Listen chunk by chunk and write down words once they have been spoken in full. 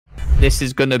this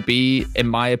is going to be, in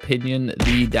my opinion,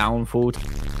 the downfall.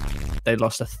 They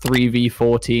lost a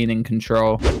 3v14 in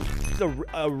control. He's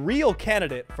a real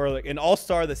candidate for like an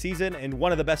all-star of the season and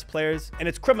one of the best players. And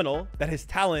it's criminal that his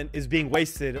talent is being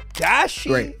wasted.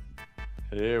 Dashi,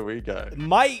 here we go,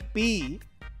 might be,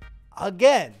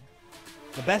 again,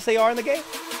 the best AR in the game.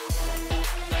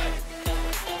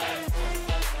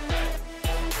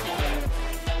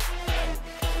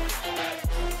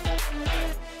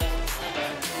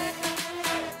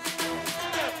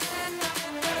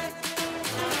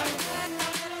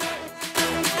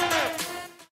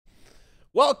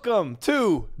 Welcome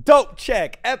to Dope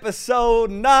Check episode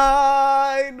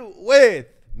 9 with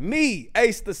me,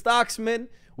 Ace the Stocksman.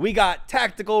 We got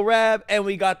Tactical Rab and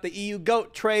we got the EU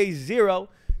GOAT Trei 0.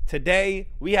 Today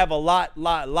we have a lot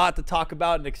to talk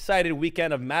about. An exciting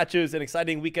weekend of matches, an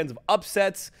exciting weekends of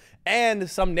upsets, and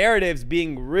some narratives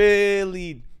being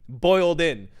really boiled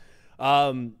in.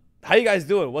 How you guys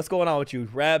doing? What's going on with you,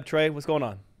 Rab, Trei? What's going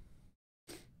on?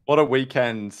 What a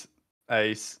weekend,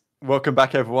 Ace. Welcome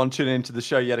back, everyone. Tuning into the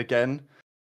show yet again.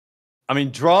 I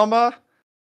mean, drama,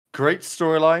 great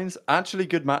storylines, actually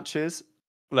good matches.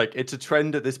 Like, it's a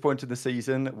trend at this point in the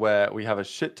season where we have a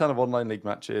shit ton of online league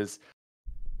matches,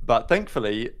 but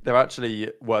thankfully, they're actually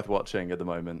worth watching at the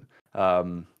moment.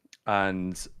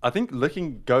 And I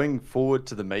think going forward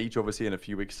to the Mage, obviously in a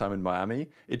few weeks' time in Miami,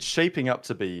 it's shaping up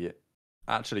to be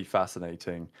actually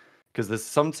fascinating because there's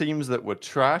some teams that were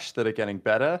trash that are getting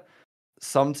better.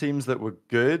 Some teams that were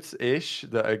good-ish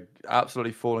that are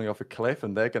absolutely falling off a cliff,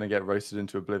 and they're going to get roasted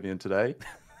into oblivion today.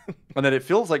 And then it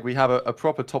feels like we have a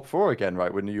proper top 4 again,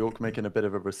 right? With New York making a bit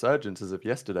of a resurgence as of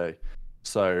yesterday.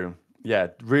 So, yeah,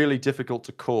 really difficult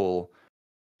to call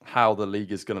how the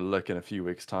league is going to look in a few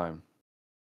weeks' time.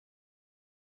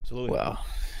 Absolutely. Well,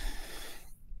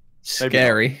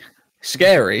 scary.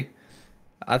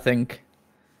 I think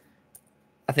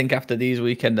after these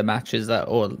weekend matches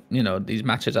these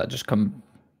matches that just come,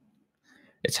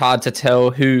 it's hard to tell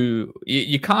who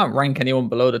you can't rank anyone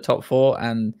below the top 4,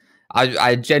 and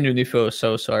I genuinely feel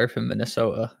so sorry for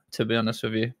Minnesota, to be honest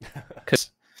with you,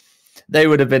 because they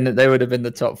would have been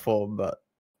the top 4, but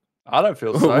I don't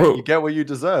feel sorry. You get what you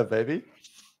deserve, baby.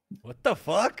 What the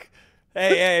fuck?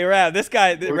 Hey, Rab, this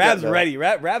guy, Rab's ready.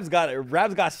 Rab's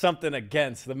got something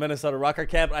against the Minnesota Rokkr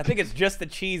camp. I think it's just to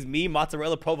cheese me,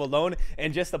 mozzarella provolone,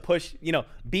 and just to push,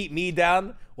 beat me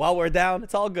down while we're down.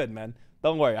 It's all good, man.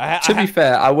 Don't worry. To be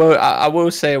fair, I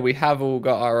will say we have all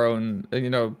got our own,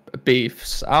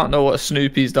 beefs. I don't know what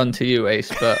Snoopy's done to you,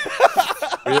 Ace, but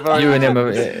you and him.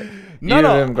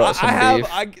 Got some beef.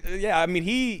 I mean,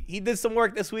 he did some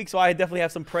work this week, so I definitely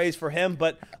have some praise for him.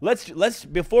 But let's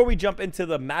before we jump into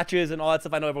the matches and all that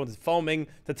stuff, I know everyone's foaming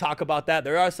to talk about that.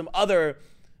 There are some other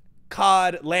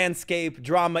COD landscape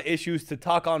drama issues to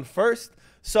talk on first.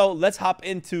 So let's hop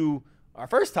into our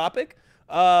first topic: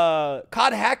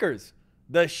 COD hackers,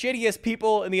 the shittiest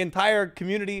people in the entire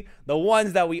community, the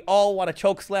ones that we all want to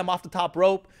choke slam off the top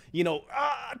rope.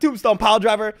 Tombstone pile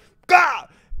driver,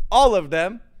 all of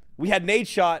them. We had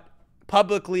Nadeshot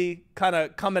publicly kind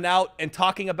of coming out and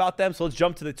talking about them. So let's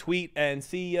jump to the tweet and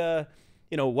see,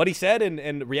 what he said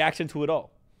and reaction to it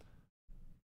all.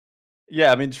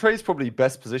 Yeah, I mean, Trei's probably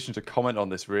best positioned to comment on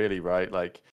this, really, right?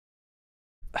 Like,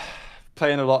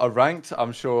 playing a lot of ranked,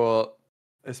 I'm sure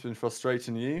it's been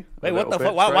frustrating you. Wait, what the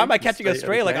fuck? Why am I catching a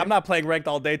stray? Like, I'm not playing ranked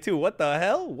all day, too. What the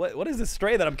hell? What is this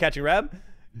stray that I'm catching, Rab?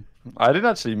 I didn't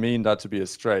actually mean that to be a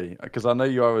stray, because I know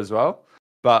you are as well.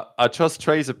 But I trust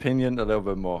Trei's opinion a little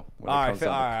bit more. All right, fair.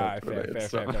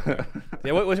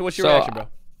 Yeah, what's your reaction, bro?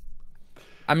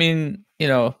 I mean,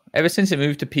 ever since it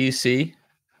moved to PC,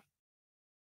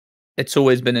 it's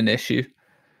always been an issue.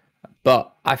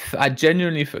 But I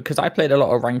genuinely, because I played a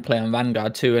lot of rank play on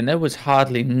Vanguard too, and there was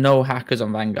hardly no hackers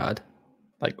on Vanguard,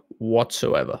 like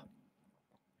whatsoever.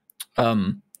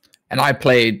 And I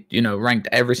played, ranked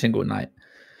every single night.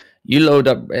 You load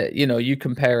up, you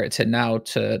compare it to now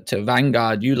to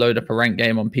Vanguard, you load up a ranked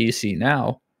game on PC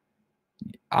now,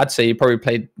 I'd say you probably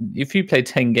played, if you play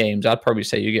 10 games, I'd probably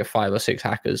say you get 5 or 6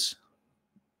 hackers,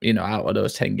 out of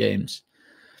those 10 games,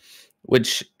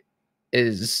 which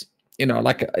is,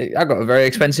 like I got a very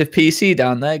expensive PC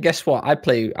down there. Guess what? I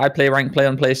play ranked play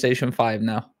on PlayStation 5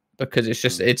 now because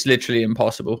it's literally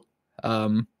impossible.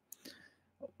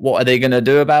 What are they going to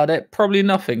do about it? Probably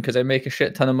nothing, because they make a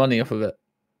shit ton of money off of it.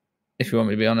 If you want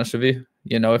me to be honest with you,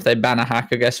 if they ban a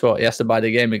hacker, guess what? He has to buy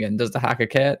the game again. Does the hacker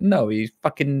care? No, he's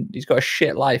got a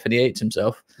shit life and he hates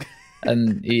himself,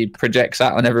 and he projects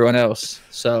that on everyone else.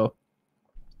 So,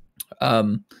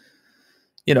 if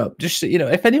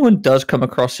anyone does come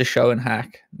across the show and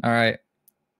hack, all right,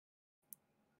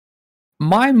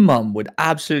 My mum would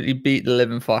absolutely beat the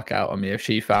living fuck out of me if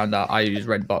she found out I use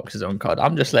red boxes on COD.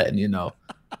 I'm just letting you know.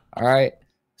 All right.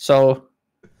 So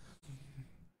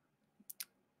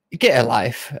get a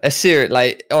life. A serious,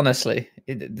 like, honestly,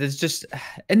 there's just,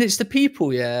 and it's the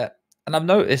people, yeah. And I've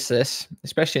noticed this,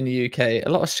 especially in the UK, a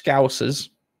lot of scousers.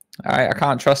 All right. I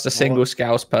can't trust a single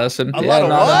scouse person. A lot of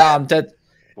what? No, I'm dead.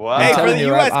 Wow. Hey, for the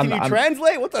you, US, I'm, can you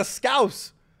translate? What's a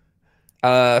scouse?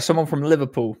 Someone from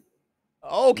Liverpool.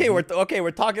 Okay, we're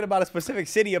talking about a specific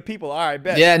city of people. All right,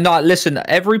 bet. Yeah, no, listen,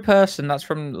 every person that's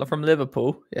from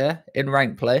Liverpool, yeah, in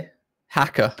rank play,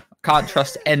 hacker. Can't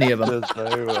trust any of them. There's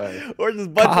no way. We're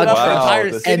just bunching up an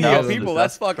entire this city of is- people.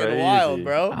 That's fucking crazy. wild,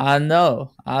 bro. I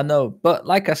know. But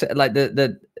like I said, like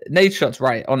the Nadeshot's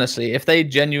right. Honestly, if they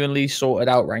genuinely sorted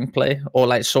out rank play or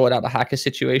like sorted out the hacker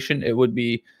situation, it would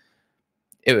be,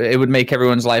 it would make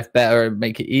everyone's life better, it'd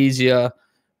make it easier.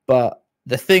 But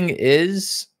the thing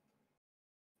is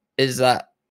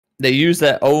that they use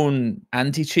their own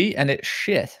anti-cheat and it's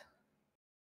shit.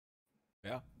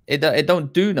 Yeah. It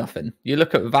don't do nothing. You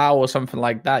look at Val or something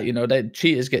like that, you know, the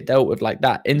cheaters get dealt with like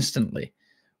that instantly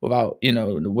without, you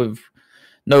know, with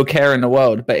no care in the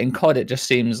world. But in COD, it just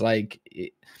seems like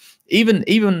even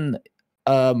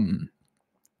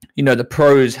you know, the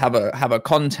pros have a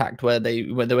contact where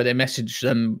they message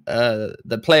them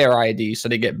the player ID so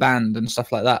they get banned and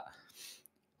stuff like that.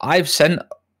 I've sent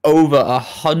over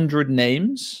 100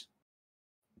 names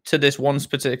to this one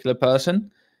particular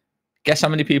person. Guess how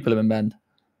many people have been banned?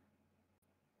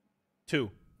 2.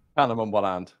 Count them on one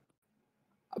hand.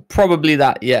 Probably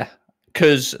that, yeah.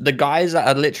 Because the guys that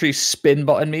had literally spin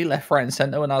button me left, right, and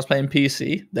center when I was playing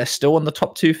PC, they're still on the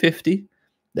top 250.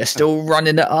 They're still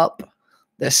running it up.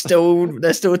 They're still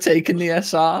taking the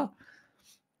SR.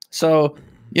 So,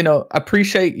 you know,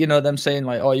 appreciate, you know, them saying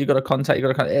like, oh, you got to contact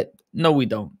it. No, we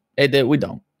don't. We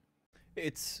don't.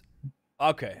 It's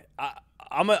okay.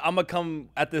 I'm gonna come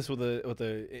at this with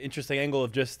a interesting angle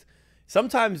of just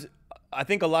sometimes I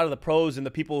think a lot of the pros and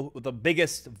the people with the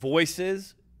biggest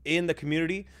voices in the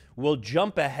community will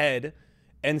jump ahead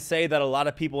and say that a lot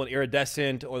of people in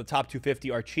Iridescent or the top 250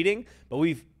 are cheating, but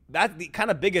the kind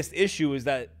of biggest issue is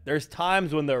that there's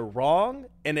times when they're wrong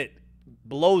and it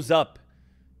blows up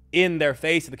in their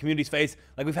face, in the community's face.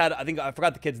 Like we've had, I think I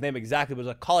forgot the kid's name exactly, but it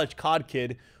was a college COD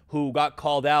kid who got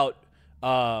called out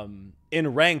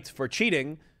in ranked for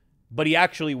cheating, but he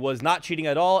actually was not cheating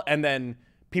at all. And then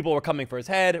people were coming for his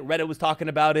head. Reddit was talking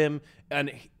about him.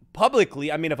 And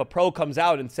publicly, I mean, if a pro comes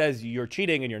out and says you're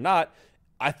cheating and you're not,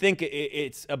 I think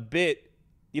it's a bit,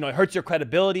 you know, it hurts your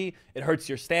credibility. It hurts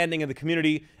your standing in the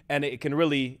community. And it can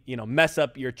really, you know, mess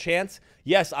up your chance.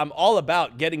 Yes, I'm all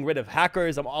about getting rid of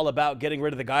hackers. I'm all about getting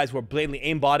rid of the guys who are blatantly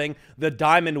aimbotting. The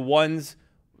Diamond Ones,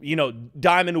 you know,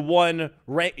 Diamond 1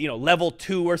 rank, you know, level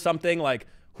 2 or something, like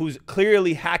who's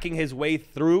clearly hacking his way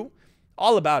through.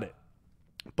 All about it.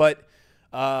 But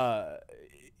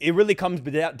it really comes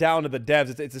down to the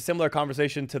devs. It's a similar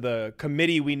conversation to the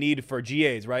committee we need for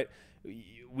GAs, right?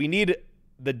 We need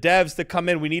the devs to come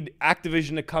in. We need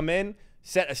Activision to come in,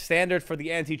 set a standard for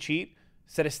the anti-cheat,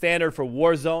 set a standard for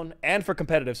Warzone and for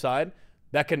competitive side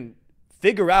that can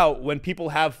figure out when people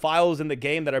have files in the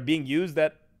game that are being used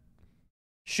that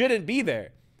shouldn't be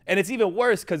there. And it's even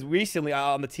worse because recently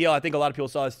on the TL, I think a lot of people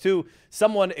saw this too,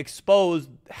 someone exposed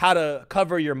how to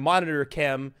cover your monitor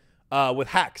cam with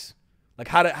hacks.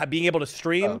 Like being able to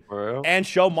stream and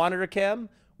show monitor cam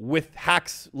with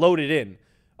hacks loaded in.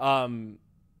 And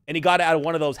he got it out of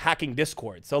one of those hacking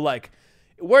discords. So like,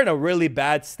 we're in a really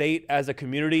bad state as a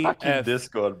community. Hacking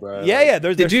Discord, bro. Yeah.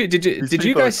 Did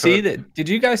you guys see that? Did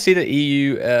you guys see the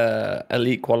EU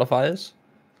elite qualifiers?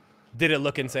 Did it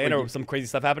look insane or some crazy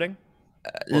stuff happening?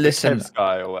 Listen,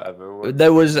 Sky or whatever.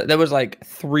 There was like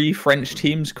 3 French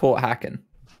teams caught hacking.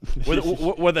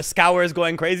 Were the Scours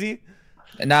going crazy?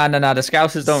 Nah. The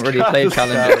Scousers don't really play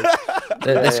challenges.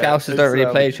 The Scousers don't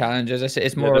really play challenges.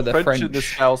 It's more of the French. And the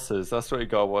Scousers. That's what you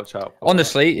gotta watch out for.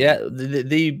 Honestly, yeah,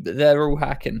 they're all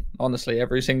hacking. Honestly,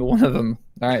 every single one of them.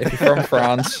 All right, if you're from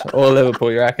France or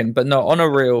Liverpool, you're hacking. But no, on a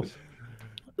real,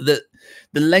 the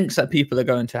lengths that people are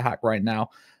going to hack right now.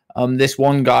 This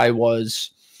one guy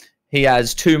he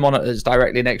has 2 monitors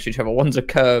directly next to each other. One's a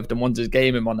curved and one's his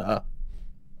gaming monitor.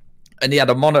 And he had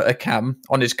a monitor cam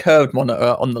on his curved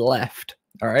monitor on the left.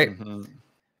 All right. Mm-hmm.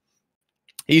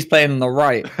 He's playing on the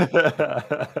right.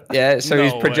 Yeah, so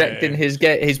he's projecting his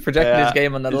his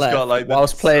game on the left like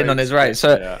whilst playing on his right.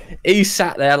 So he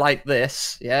sat there like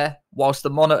this, yeah, whilst the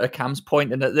monitor cam's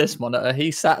pointing at this monitor.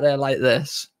 He sat there like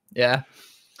this, yeah.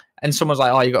 And someone's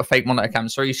like, "Oh, you got a fake monitor cam."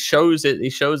 So he shows it. He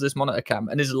shows this monitor cam,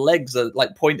 and his legs are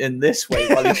like pointing this way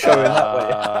while he's showing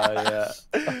that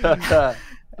way.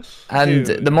 And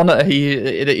Dude. the monitor,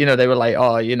 you know, they were like,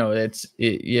 oh, you know,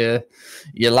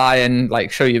 you're lying,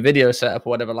 like show your video setup or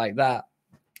whatever like that.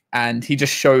 And he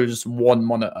just shows one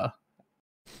monitor,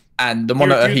 and the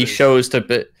monitor he shows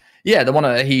the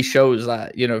monitor he shows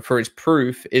that, you know, for his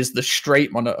proof is the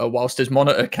straight monitor, whilst his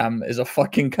monitor cam is a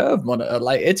fucking curved monitor.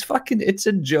 Like, it's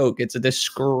a joke. It's a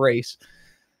disgrace.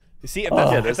 You see,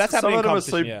 if that's some happening of in them are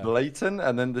so competition, blatant,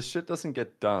 and then the shit doesn't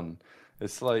get done.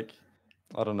 It's like,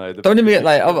 I don't know. Don't even get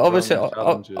like,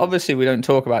 obviously we don't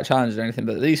talk about challenges or anything,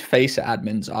 but these FaZe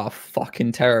admins are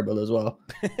fucking terrible as well.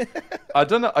 I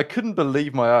don't know. I couldn't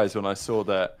believe my eyes when I saw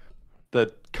that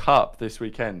the cup this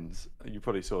weekend. You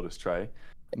probably saw this, Trey.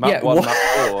 Map 1, Map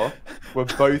 4 were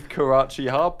both Karachi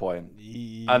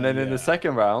Hardpoint. And then in the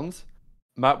second round,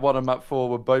 Map 1 and Map 4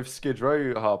 were both Skid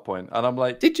Row Hardpoint. And I'm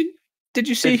like, did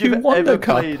you see who won the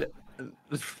cup?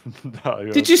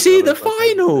 No, did you see the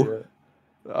final?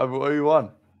 Who won?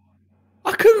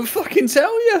 I couldn't fucking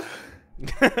tell you.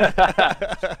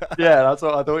 Yeah, that's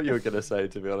what I thought you were going to say,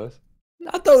 to be honest.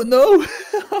 I don't know.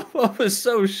 I was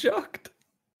so shocked.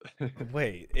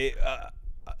 Wait,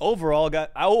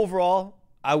 overall,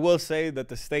 I will say that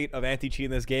the state of anti-cheat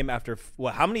in this game after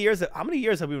what? How many years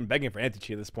have we been begging for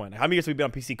anti-cheat at this point? How many years have we been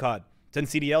on PC COD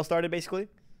since CDL started, basically?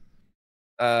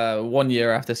 1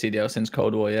 year after CDL, since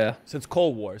Cold War, yeah. Since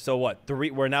Cold War. So what?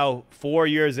 We're now 4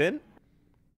 years in,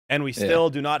 and we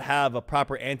still do not have a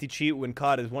proper anti-cheat when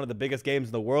COD is one of the biggest games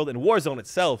in the world, and Warzone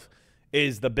itself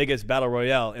is the biggest battle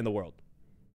royale in the world.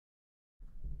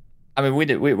 I mean,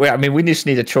 we just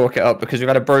need to chalk it up because we've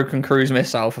had a broken cruise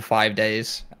missile for 5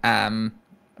 days.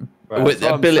 Right, that's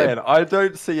what I'm saying. I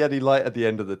don't see any light at the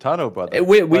end of the tunnel, brother.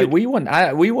 We want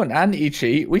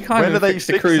anti-cheat. We can't even fix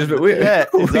the cruise, but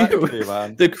exactly,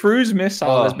 man. The cruise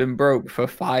missile has been broke for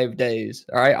 5 days.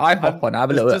 All right, I hop on,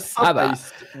 have a look.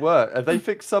 Sub-based work. Have they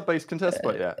fixed sub-based contest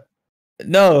bot yet?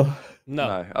 No.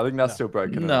 I think that's still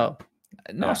broken. No.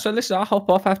 So listen, I hop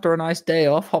off after a nice day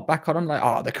off, hop back on. I'm like,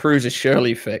 oh, the cruise is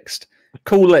surely fixed.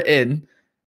 Call it in.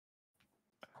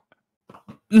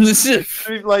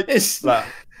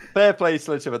 Fair play,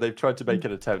 Sledgehammer. They've tried to make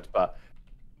an attempt, but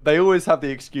they always have the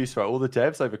excuse for all the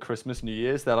devs over Christmas, New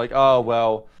Year's. They're like, oh,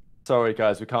 well, sorry,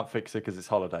 guys, we can't fix it because it's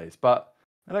holidays. But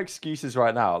no excuses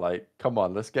right now. Like, come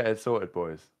on, let's get it sorted,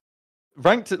 boys.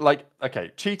 Ranked, like,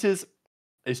 okay, cheaters,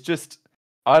 it's just,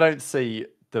 I don't see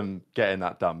them getting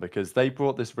that done because they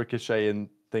brought this ricochet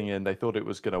thing in. They thought it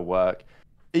was going to work.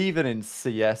 Even in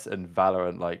CS and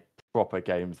Valorant, like, proper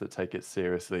games that take it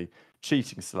seriously,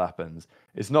 cheating slappins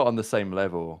is not on the same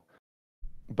level.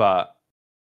 But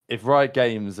if Riot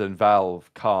Games and Valve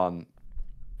can't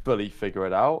fully figure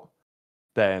it out,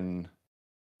 then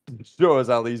sure as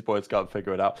hell these boys can't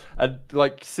figure it out. And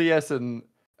like CS and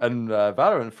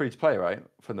Valorant, free to play, right,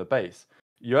 from the base,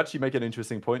 you actually make an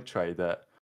interesting point, Trey, that,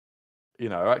 you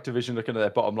know, Activision looking at their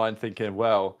bottom line thinking,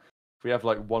 well, if we have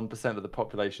like 1% of the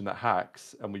population that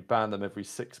hacks and we ban them every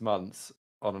 6 months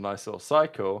on a nice little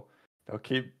cycle, they'll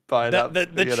keep buying up. The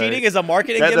cheating is a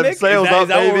marketing gimmick? Is that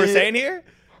what we're saying here?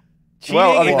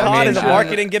 Cheating in COD is a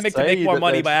marketing gimmick to make more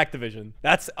money by Activision.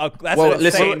 That's an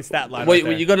insane stat line. Wait,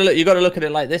 you gotta look at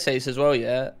it like this, Ace, as well,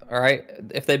 yeah? Alright?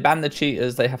 If they ban the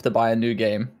cheaters, they have to buy a new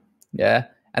game. Yeah?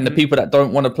 And the people that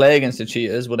don't want to play against the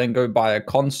cheaters will then go buy a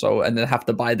console and then have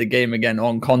to buy the game again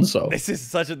on console. This is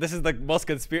the most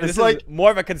conspiracy. This is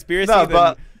more of a conspiracy no, than...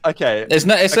 but okay. It's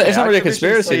not really a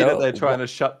conspiracy though. That they're trying to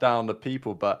shut down the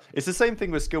people, but it's the same thing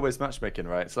with skill-based matchmaking,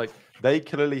 right? It's like they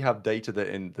clearly have data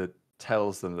that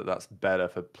tells them that that's better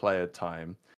for player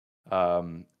time.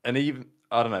 And even,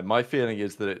 I don't know, my feeling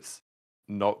is that it's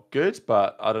not good,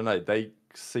 but I don't know, they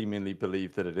seemingly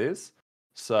believe that it is.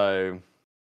 So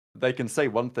they can say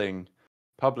one thing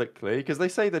publicly because they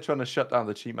say they're trying to shut down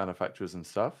the cheat manufacturers and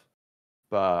stuff.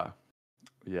 But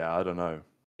yeah, I don't know.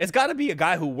 It's got to be a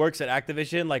guy who works at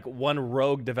Activision, like one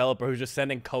rogue developer who's just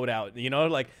sending code out. You know,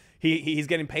 like he's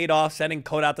getting paid off sending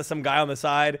code out to some guy on the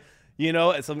side. You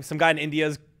know, and some guy in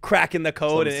India's cracking the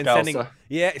code and sending.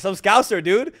 Yeah, some Scouser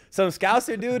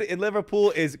dude in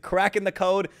Liverpool is cracking the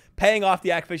code, paying off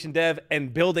the Activision dev,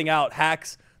 and building out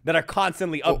hacks that are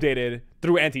constantly updated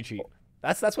through anti-cheat.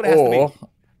 That's what it has to be.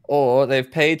 Or they've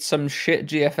paid some shit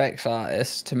GFX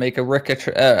artist to make a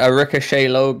Ricochet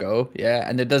logo, yeah,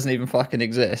 and it doesn't even fucking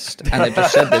exist. And they've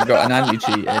just said they've got an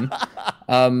anti-cheat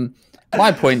in.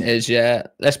 My point is, yeah,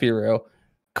 let's be real.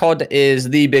 COD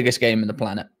is the biggest game in the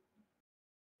planet.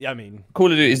 Yeah, I mean,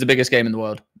 Call of Duty is the biggest game in the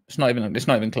world. It's not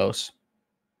even close.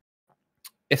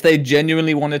 If they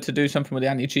genuinely wanted to do something with the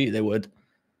anti-cheat, they would.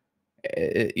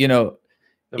 You know,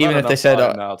 even if they said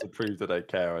now to prove that they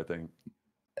care, I think.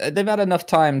 they've had enough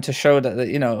time to show that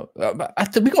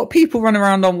we got people running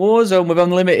around on Warzone with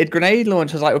unlimited grenade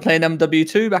launchers like we're playing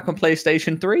MW2 back on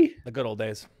PlayStation 3. The good old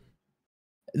days.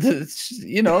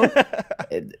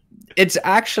 It's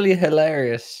actually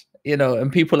hilarious,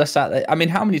 and people are sat there. I mean,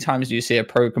 how many times do you see a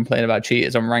pro complain about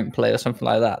cheaters on rank play or something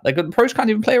like that? Like, pros can't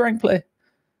even play rank play.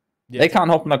 Yeah. They can't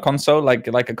hop on a console like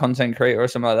a content creator or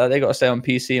something like that. They got to stay on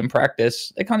PC and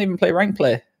practice. They can't even play rank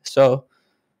play. So,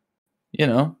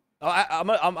 Oh, I kind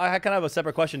of have a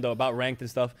separate question though about ranked and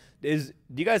stuff. Do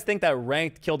you guys think that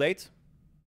ranked killed 8s?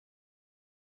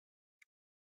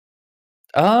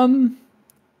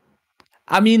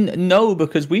 I mean, no,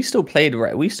 because we still played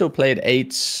 8s. We still played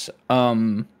 8s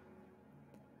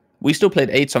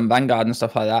on Vanguard and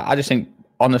stuff like that. I just think,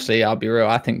 honestly, I'll be real.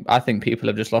 I think people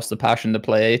have just lost the passion to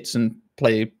play 8s and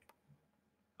play.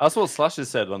 That's what Slasher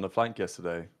said on the flank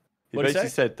yesterday. He basically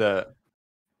said that.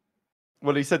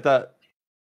 Well, he said that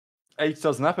 8s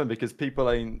doesn't happen because people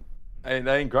ain't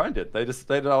grinded. They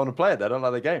don't want to play it. They don't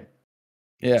like the game.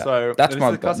 Yeah, so that's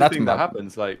the classic thing that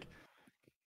happens. Like,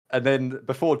 and then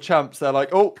before champs, they're like,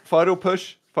 "Oh, final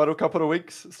push, final couple of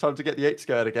weeks. It's time to get the 8s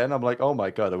going again." I'm like, "Oh my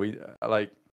god, are we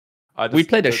like?" We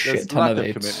played a shit ton of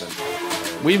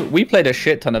 8s. We played a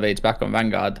shit ton of 8s back on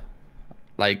Vanguard,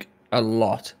 like a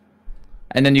lot.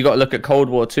 And then you got to look at Cold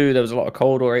War 2. There was a lot of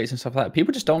Cold War 8s and stuff like that.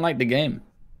 People just don't like the game.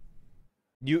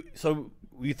 So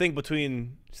you think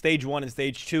between stage 1 and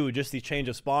stage 2, just the change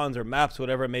of spawns or maps,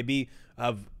 whatever it may be,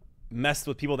 have messed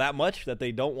with people that much that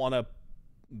they don't want to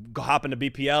hop into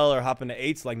BPL or hop into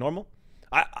 8s like normal?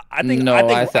 I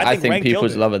think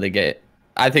people's love of the game.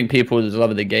 I think people's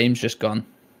love of the game's just gone.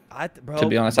 To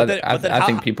be honest, I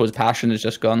think people's passion is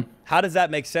just gone. How does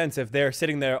that make sense if they're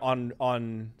sitting there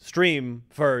on stream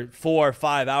for 4 or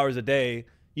 5 hours a day?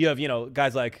 You have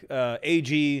guys like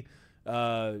AG,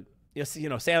 Sam.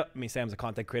 I mean, Sam's a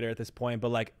content creator at this point, but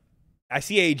like I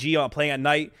see AG on playing at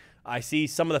night. I see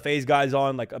some of the FaZe guys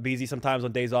on, like Abizi sometimes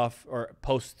on days off or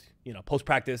post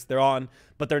practice, they're on,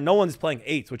 but no one's playing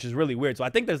 8s, which is really weird. So I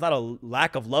think there's not a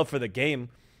lack of love for the game.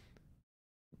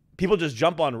 People just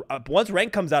jump on once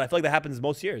rank comes out. I feel like that happens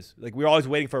most years. Like we're always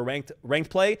waiting for a ranked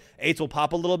play. 8s will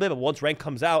pop a little bit, but once rank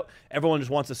comes out, everyone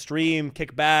just wants to stream,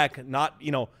 kick back, not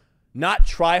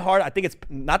try hard. I think it's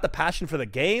not the passion for the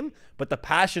game, but the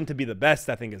passion to be the best,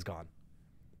 I think, is gone.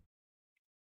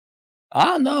 I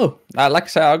don't know. Like I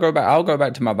said, I'll go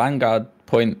back to my Vanguard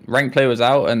point. Rank play was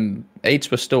out, and 8s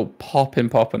were still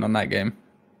popping on that game.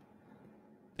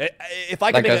 If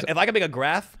I can make a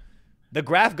graph, the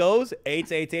graph goes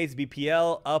 8s,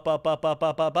 BPL,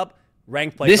 up.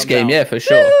 Rank play. This game, yeah, for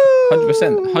sure,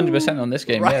 100% on this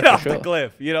game, right yeah, off the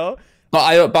cliff,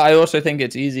 But I also think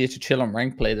it's easier to chill on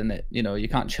rank play than it. You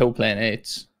can't chill playing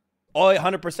 8s. Oh,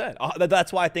 100%.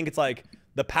 That's why I think it's like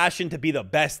the passion to be the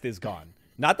best is gone.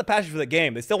 Not the passion for the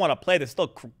game. They still want to play. They're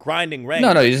still grinding rank.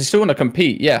 No, you still want to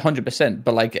compete. Yeah, 100%.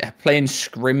 But like playing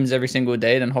scrims every single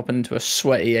day, then hopping into a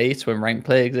sweaty 8 when rank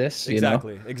play exists.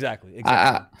 Exactly.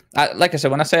 Like I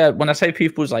said, when I say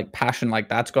people's like passion like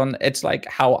that's gone, it's like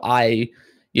how I,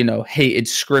 hated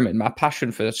scrimming. My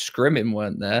passion for scrimming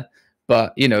weren't there.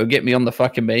 But get me on the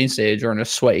fucking main stage or in a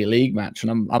sweaty league match,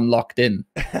 and I'm locked in.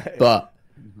 But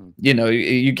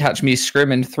you catch me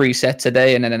scrimming 3 sets a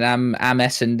day, and then I'm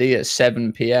S&D at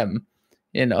 7 p.m.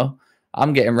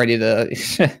 I'm getting ready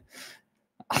to.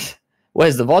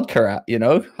 Where's the vodka at?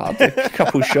 I'll take a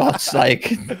couple shots.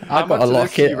 Like I've got to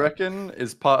lock it. You reckon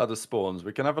is part of the spawns?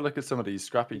 We can have a look at some of these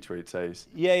scrappy tweets, Ace.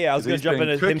 Yeah. I was gonna jump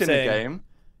into him saying the game.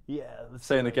 Yeah,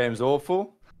 saying the game's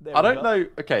awful. I don't know.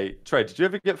 Okay, Trei, did you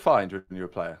ever get fined when you were a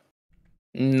player?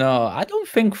 No, I don't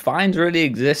think fines really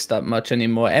exist that much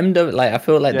anymore. I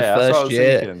feel like the first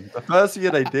year. The first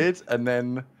year they did, and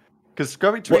then because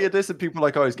Scrubby tweeted this, and people were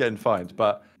like, "Oh, he's getting fined,"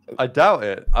 but I doubt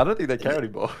it. I don't think they care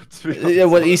anymore. Yeah,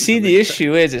 well, you see, the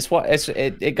issue is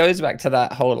it goes back to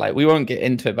that whole we won't get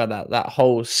into it, but that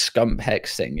whole scump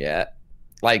hex thing. Yeah,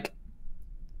 like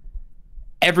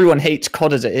everyone hates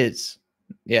COD as it is.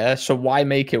 Yeah, so why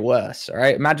make it worse? All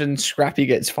right, imagine Scrappy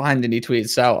gets fined and he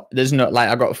tweets out, "There's not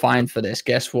I got fined for this."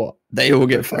 Guess what? They all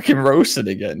get fucking roasted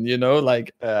again.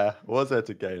 Yeah, what's there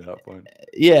to gain at that point?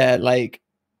 Yeah,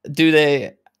 do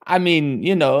they? I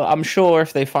mean, I'm sure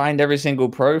if they fined every single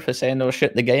pro for saying "oh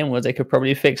shit" the game was, they could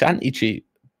probably fix anti-cheat.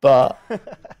 But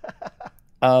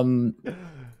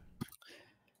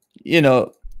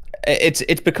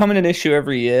it's becoming an issue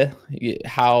every year.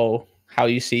 How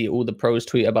you see all the pros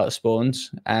tweet about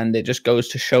spawns, and it just goes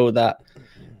to show that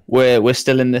we're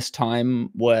still in this time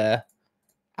where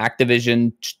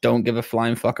Activision just don't give a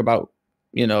flying fuck about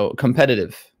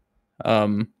competitive.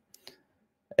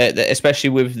 especially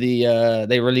with the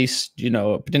they released,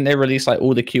 didn't they release like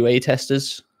all the QA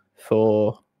testers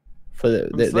for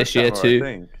this year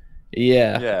too?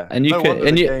 Yeah, Yeah, and you no can, wonder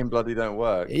and the you, game bloody don't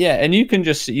work. yeah, and you can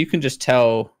just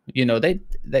tell,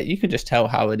 that you can just tell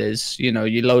how it is.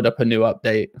 You load up a new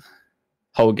update,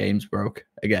 whole game's broke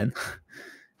again.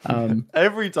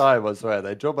 Every time, I swear,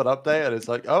 they drop an update and it's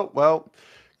like, oh well,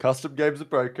 custom games are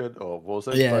broken, or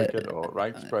Warzone's broken, or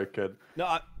Ranked's broken.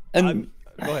 No, And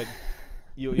go ahead.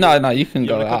 No, you can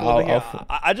go.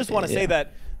 I just want to say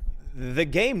that the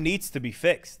game needs to be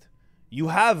fixed. You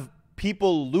have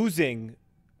people losing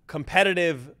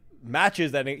competitive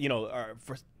matches that are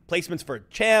for placements for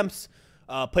champs,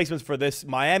 placements for this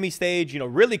Miami stage.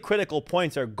 Really critical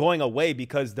points are going away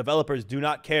because developers do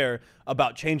not care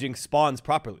about changing spawns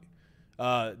properly.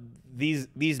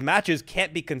 These matches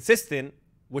can't be consistent,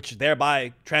 which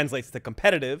thereby translates to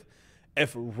competitive,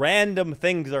 if random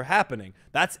things are happening.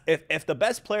 That's if the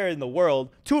best player in the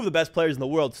world, two of the best players in the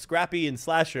world, Scrappy and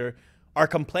Slasher, are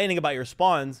complaining about your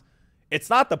spawns. It's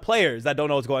not the players that don't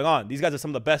know what's going on. These guys are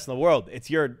some of the best in the world. It's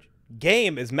your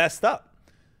game is messed up.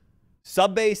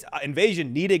 Sub-base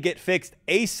invasion need to get fixed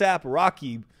ASAP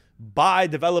Rocky by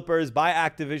developers, by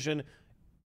Activision,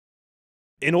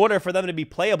 in order for them to be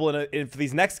playable for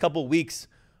these next couple weeks,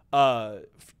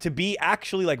 to be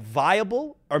actually like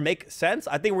viable or make sense.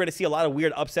 I think we're gonna see a lot of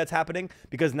weird upsets happening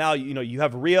because now you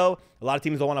have ReeaL. A lot of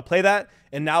teams don't want to play that,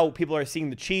 and now people are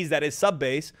seeing the cheese that is sub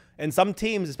base. And some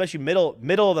teams, especially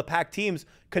middle of the pack teams,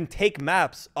 can take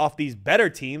maps off these better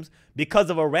teams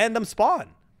because of a random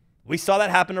spawn. We saw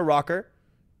that happen to Rokkr.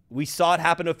 We saw it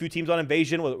happen to a few teams on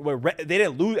Invasion where they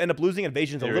didn't end up losing.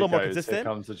 Invasion's a little more consistent. Here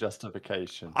comes the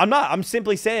justification. I'm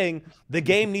simply saying the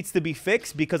game needs to be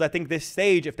fixed because I think this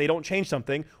stage, if they don't change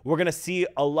something, we're going to see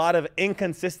a lot of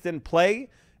inconsistent play,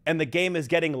 and the game is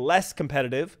getting less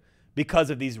competitive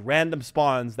because of these random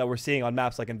spawns that we're seeing on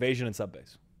maps like Invasion and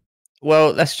Subbase.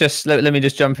 Well, let me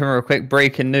just jump in real quick.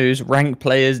 Breaking news: ranked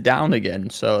players down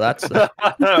again. So that's Are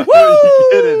you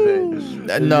kidding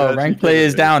me? No, ranked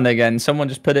players down again. Someone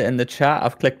just put it in the chat.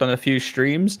 I've clicked on a few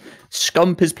streams.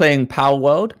 Scump is playing Pal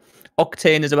World.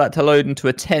 Octane is about to load into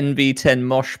a 10v10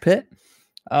 mosh pit.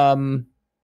 I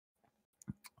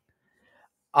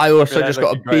also just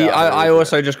got a beep. I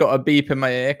also just got a beep in my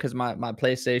ear because my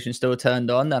PlayStation still turned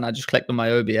on, and I just clicked on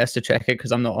my OBS to check it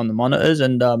because I'm not on the monitors,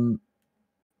 and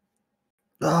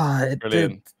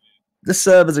the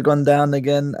servers have gone down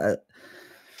again.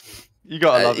 You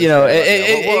gotta love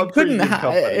it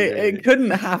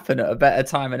couldn't happen at a better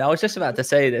time. And I was just about to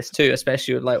say this too,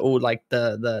 especially with like all like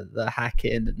the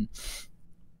hacking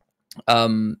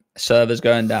and servers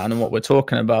going down and what we're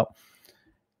talking about.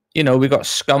 We got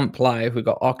Scump live, we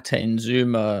got Octane,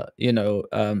 Zuma,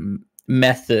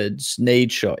 MethodZ,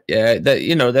 Nadeshot. Yeah,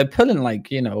 they're pulling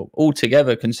like all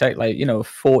together can say like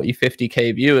 40,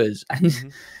 50k viewers,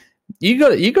 and you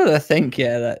got to think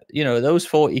that those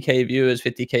 40k viewers,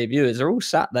 50k viewers are all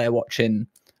sat there watching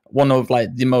one of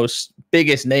like the most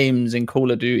biggest names in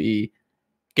Call of Duty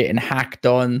getting hacked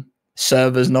on,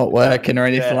 servers not working or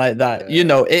anything like that.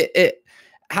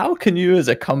 How can you as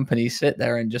a company sit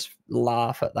there and just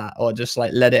laugh at that or just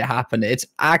like let it happen? It's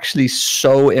actually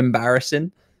so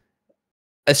embarrassing.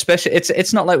 Especially,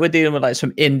 it's not like we're dealing with like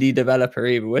some indie developer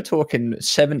either. We're talking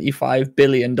 $75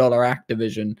 billion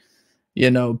Activision,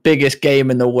 biggest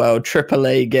game in the world,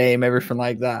 AAA game, everything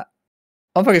like that.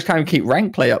 Motherfuckers can't even keep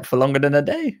rank play up for longer than a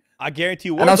day. I guarantee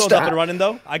you Warzone's up and running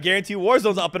though. I guarantee you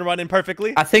Warzone's up and running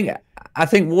perfectly. I think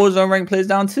Warzone rank play is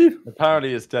down too.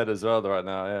 Apparently it's dead as well right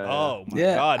now. Yeah. Oh my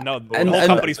god, no! The whole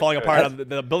company's falling apart.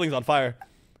 The building's on fire.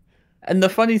 And the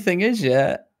funny thing is,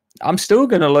 I'm still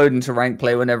going to load into rank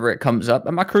play whenever it comes up,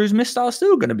 and my cruise missile is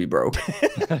still going to be broke.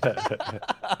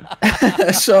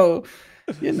 So,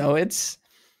 it's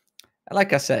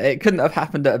like I said, it couldn't have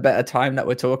happened at a better time that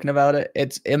we're talking about it.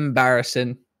 It's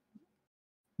embarrassing.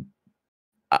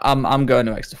 I'm going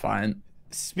to XDefiant.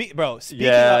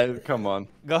 Come on.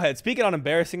 Go ahead. Speaking on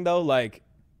embarrassing though, like,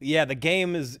 the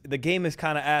game is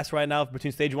kind of ass right now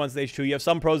between stage 1 and stage 2. You have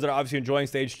some pros that are obviously enjoying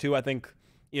stage 2. I think,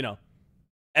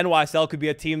 NYSL could be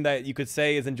a team that you could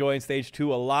say is enjoying stage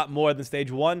 2 a lot more than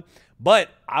stage 1. But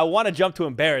I want to jump to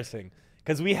embarrassing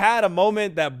because we had a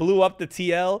moment that blew up the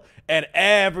TL and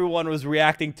everyone was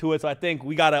reacting to it. So I think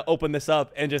we got to open this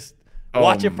up and just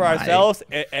watch it for ourselves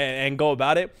and go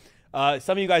about it.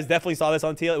 Some of you guys definitely saw this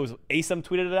on TL. It was Asem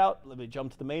tweeted it out. Let me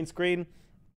jump to the main screen.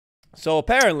 So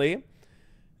apparently,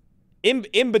 in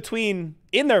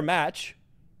their match,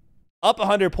 up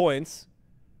 100 points,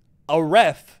 a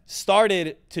ref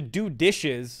started to do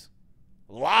dishes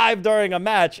live during a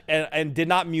match and did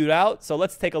not mute out. So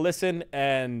let's take a listen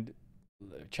and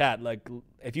Chat, like,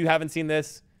 if you haven't seen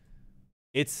this,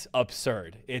 it's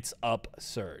absurd. It's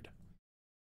absurd.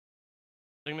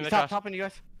 Stop topping, you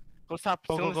guys. Go stop.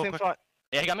 Still in the same spot.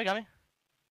 Yeah, he got me.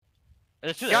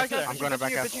 Let's do Guys, that. I'm going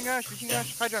back up. Bitching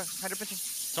Ash, Hydra bitching.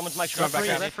 Someone's mic.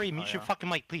 Referee, mute your fucking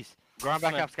mic, please. Going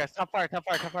back up, guys. Top fire,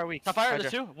 weak. Top fire,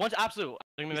 there's two. One's absolute.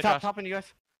 Stop topping, you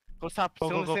guys. Go stop.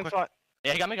 Still in the same spot.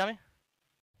 Yeah, he got me.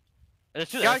 Let's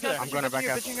do that. Guys, I'm going back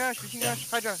up. Bitching Ash,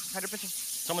 Hydra bitching.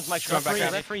 Someone's mic.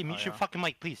 Referee, mute your fucking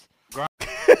mic, please.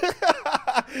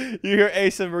 You hear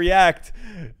Asim react.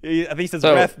 I think he says,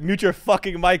 "Ref, mute your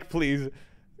fucking mic, please."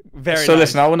 Very. So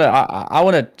nice. listen, I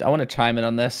wanna chime in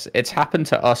on this. It's happened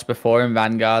to us before in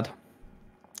Vanguard.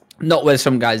 Not where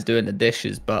some guy's doing the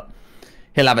dishes, but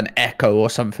he'll have an echo or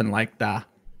something like that.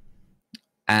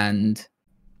 And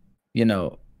you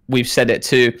know, we've said it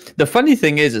too. The funny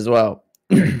thing is as well,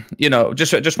 you know,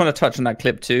 just want to touch on that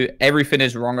clip too. Everything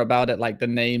is wrong about it, like the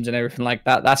names and everything like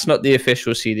that. That's not the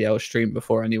official CDL stream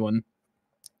before anyone,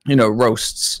 you know,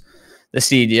 roasts the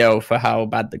CDL for how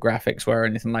bad the graphics were or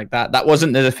anything like that. That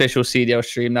wasn't the official CDL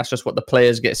stream. That's just what the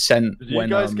players get sent. Did you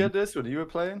guys get this when you were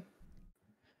playing?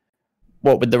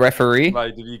 What, with the referee?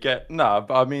 Like, did you get... No,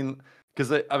 but I mean... Because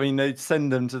they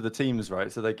send them to the teams, right?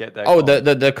 So they get their... Oh,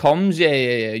 the comms?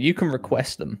 Yeah. You can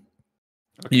request them.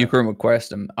 Okay. You can request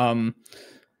them.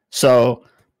 So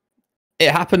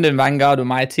it happened in Vanguard with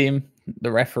my team.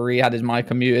 The referee had his mic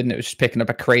unmuted and it was just picking up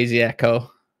a crazy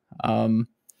echo.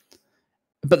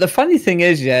 But the funny thing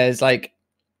is, is like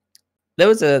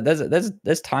there's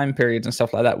time periods and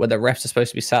stuff like that where the refs are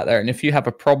supposed to be sat there, and if you have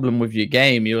a problem with your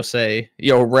game, you'll say,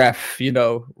 "Yo, ref, you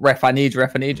know, ref, I need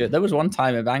you." There was one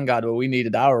time in Vanguard where we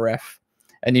needed our ref,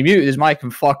 and he muted his mic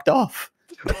and fucked off.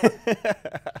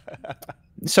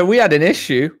 So we had an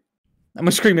issue, and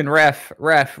we're screaming, "Ref,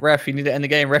 you need to end the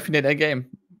game. Ref, you need to end the game."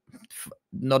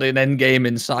 Not an end game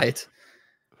in sight.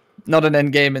 Not an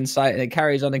end game in sight, and it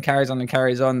carries on and carries on and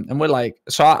carries on. And we're like,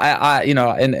 so I you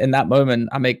know, in that moment,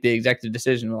 I make the executive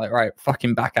decision. We're like, right,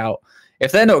 fucking back out.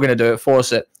 If they're not going to do it,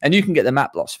 force it, and you can get the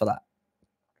map loss for that.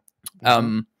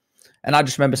 And I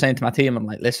just remember saying to my team, I'm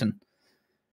like, listen,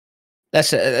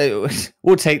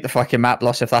 we'll take the fucking map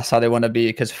loss if that's how they want to be,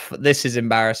 because this is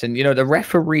embarrassing. You know, the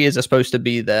referees are supposed to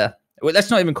be there. Well,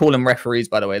 let's not even call them referees,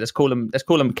 by the way. Let's call them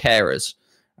carers.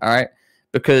 All right,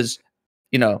 because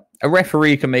you know, a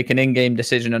referee can make an in-game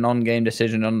decision, an on-game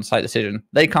decision, on-site decision.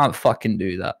 They can't fucking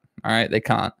do that. All right, they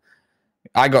can't.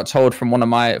 I got told from one of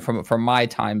my from my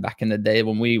time back in the day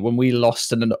when we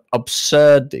lost an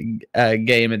absurd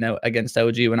game against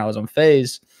LG when I was on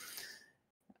FaZe.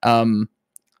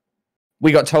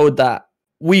 We got told that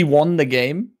we won the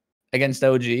game against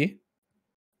LG,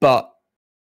 but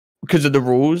because of the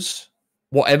rules,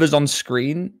 whatever's on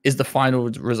screen is the final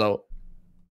result.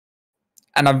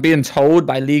 And I'm being told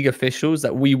by league officials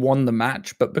that we won the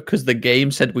match, but because the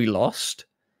game said we lost,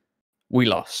 we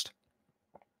lost.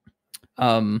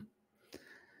 If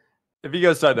you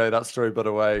guys don't know that story, by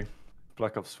the way,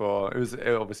 Black Ops 4, it was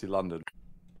obviously London.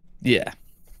 Yeah.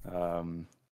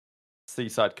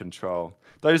 Seaside Control.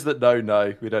 Those that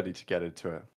know, we don't need to get into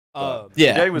it.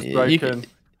 Yeah. The game was broken.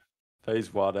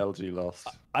 FaZe won, LG lost.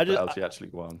 LG actually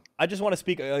won. I just want to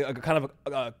speak kind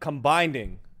of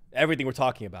combining everything we're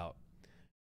talking about.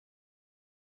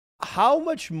 How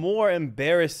much more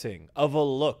embarrassing of a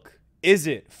look is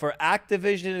it for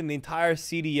Activision and the entire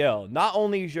CDL? Not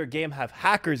only does your game have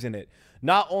hackers in it,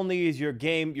 not only is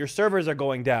your servers are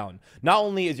going down, not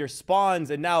only is your spawns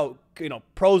and now, you know,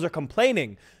 pros are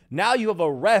complaining. Now you have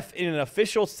a ref in an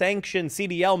official sanctioned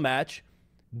CDL match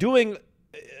doing,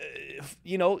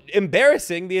 you know,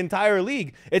 embarrassing the entire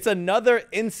league. It's another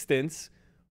instance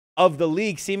of the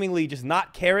league seemingly just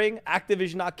not caring,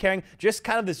 Activision not caring, just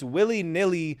kind of this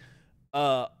willy-nilly,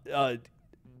 I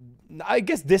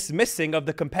guess, dismissing of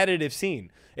the competitive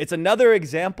scene. It's another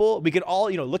example. We can all,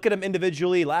 you know, look at them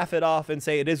individually, laugh it off, and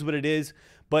say it is what it is.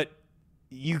 But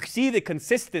you see the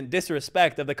consistent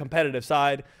disrespect of the competitive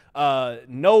side.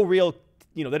 No real,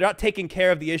 you know, they're not taking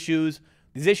care of the issues.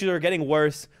 These issues are getting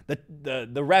worse. The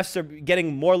refs are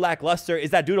getting more lackluster. Is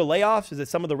that due to layoffs? Is it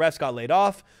some of the refs got laid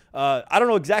off? I don't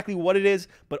know exactly what it is,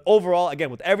 but overall, again,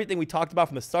 with everything we talked about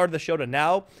from the start of the show to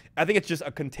now, I think it's just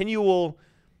a continual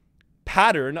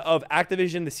pattern of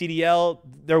Activision, the CDL.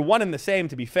 They're one and the same,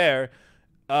 to be fair,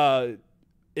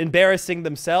 embarrassing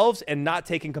themselves and not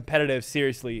taking competitive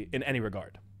seriously in any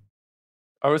regard.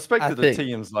 I respected the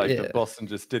teams like that Boston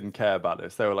just didn't care about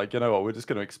this. They were like, you know what, we're just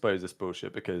going to expose this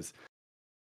bullshit because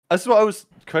that's what I was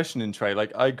questioning, Trey.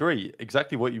 Like, I agree.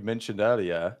 Exactly what you mentioned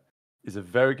earlier is a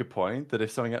very good point, that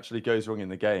if something actually goes wrong in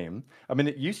the game, I mean,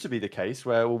 it used to be the case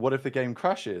where, well, what if the game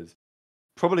crashes?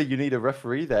 probably you need a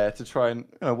referee there to try and,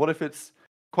 what if it's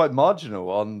quite marginal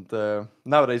on the,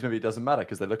 nowadays maybe it doesn't matter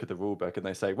because they look at the rule book and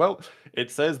they say, well,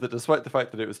 it says that despite the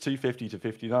fact that it was 250 to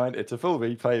 59, it's a full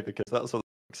replay because that's what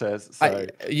it says. So,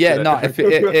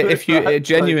 if you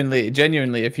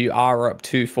genuinely, if you are up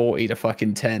 240 to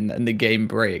fucking 10 and the game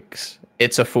breaks,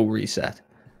 it's a full reset.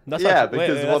 That's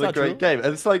because what a great game.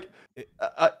 And it's like,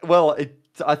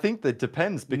 I think that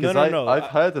depends because I've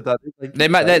heard that like, they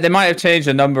might have changed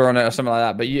the number on it or something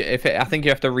like that. But I think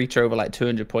you have to reach over like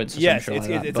 200 points. Or yes,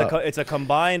 something it's a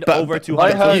combined over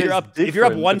 200. If you're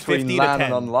up 150 to 10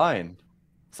 and online,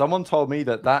 someone told me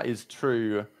that is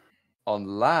true on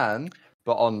LAN,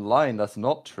 but online that's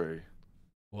not true.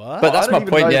 What? But that's my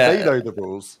point. Yeah, they know the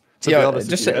rules. To be honest,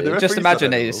 just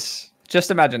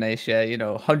imagine Ace, yeah,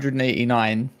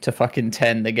 189 to fucking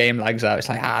 10, the game lags out. It's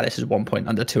like, this is 1 point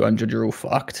under 200, you're all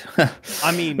fucked.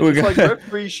 I mean, it's like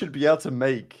referees should be able to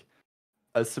make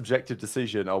a subjective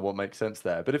decision on what makes sense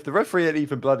there. But if the referee ain't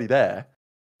even bloody there,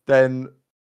 then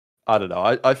I don't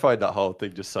know. I find that whole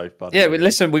thing just so funny. Yeah,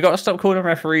 listen, we got to stop calling them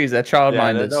referees. They're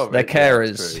childminders. They're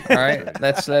carers. All right,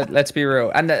 let's be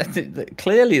real. And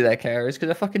clearly they're carers because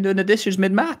they're fucking doing the dishes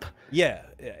mid map. Yeah,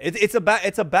 it's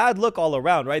a bad look all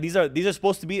around, right? These are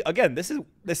supposed to be, again, this is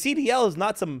the CDL is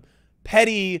not some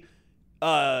petty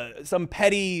high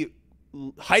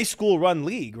school run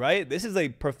league, right? This is a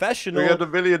professional.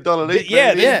 $300 million league.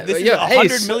 This is a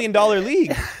 $100 million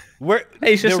league.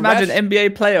 Hey, just imagine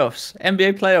NBA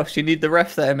playoffs. You need the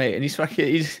ref there, mate, and he's the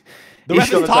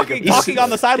ref is talking on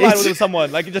the sideline with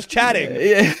someone, like just chatting.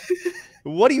 Yeah.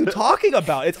 What are you talking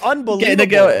about? It's unbelievable.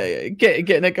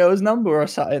 Getting a girl's number or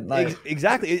something. Like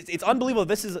exactly, it's unbelievable.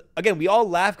 This is, again, we all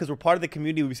laugh because we're part of the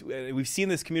community. We've seen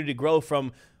this community grow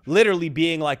from literally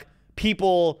being like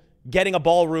people getting a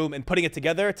ballroom and putting it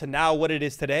together to now what it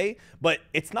is today. But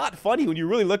it's not funny when you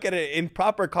really look at it in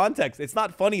proper context. It's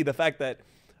not funny the fact that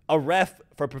a ref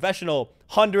for a professional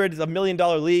hundreds of $1 million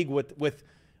league with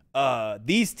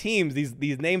these teams,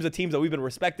 these names of teams that we've been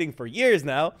respecting for years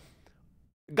now,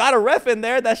 got a ref in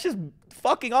there that's just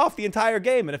fucking off the entire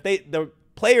game. And if the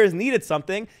players needed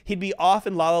something, he'd be off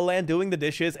in La La Land doing the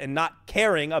dishes and not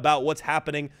caring about what's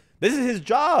happening. This is his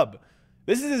job.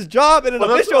 This is his job in an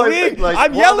official league. Like,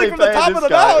 I'm yelling from the top of the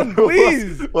mountain.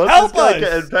 Please help us.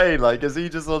 Getting paid? Like, is he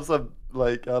just on some,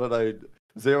 like, I don't know,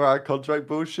 0-hour contract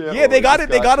bullshit? Yeah, they got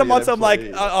him on some like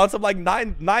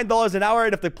 $9 an hour,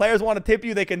 and if the players want to tip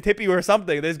you, they can tip you or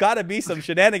something. There's got to be some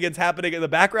shenanigans happening in the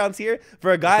backgrounds here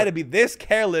for a guy to be this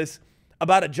careless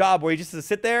about a job where he just has to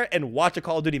sit there and watch a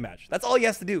Call of Duty match. That's all he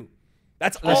has to do.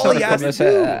 That's all he has to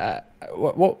do.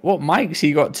 What mics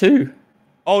he got too?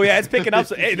 Oh yeah, it's picking up.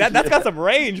 So, hey, that's got some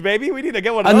range, baby. We need to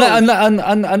get one of those.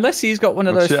 Unless he's got one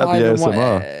of those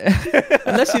 5-in-1.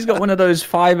 Unless he's got one of those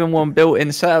 5-in-1 built-in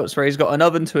setups where he's got an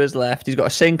oven to his left, he's got a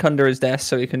sink under his desk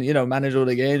so he can, manage all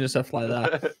the games and stuff like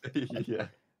that. Yeah.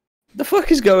 The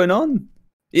fuck is going on?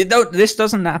 This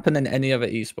doesn't happen in any other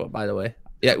esport, by the way.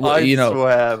 Yeah, I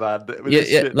swear, man.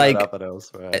 Like happen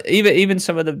elsewhere. Even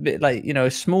some of the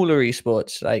smaller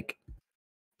esports, like.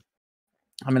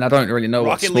 I mean, I don't really know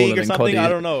what Rocket League or something. I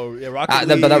don't know. Yeah, Rocket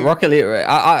League. But Rocket League,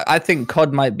 I think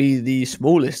COD might be the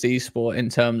smallest esport in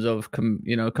terms of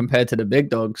compared to the big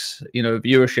dogs,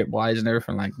 viewership wise and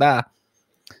everything like that.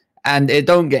 And it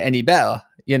don't get any better,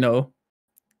 I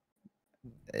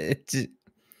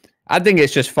think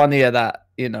it's just funnier that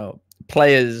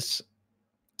players.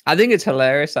 I think it's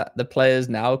hilarious that the players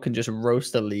now can just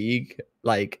roast the league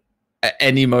like at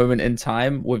any moment in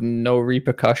time with no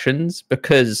repercussions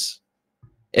because.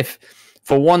 If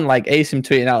for one, like Asim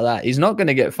tweeting out that he's not going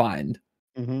to get fined,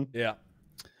 yeah,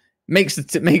 makes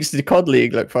the COD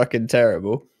League look fucking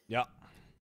terrible. Yeah,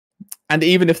 and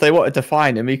even if they wanted to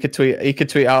fine him, he could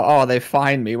tweet out, "Oh, they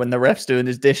fined me when the ref's doing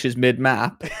his dishes mid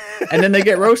map," and then they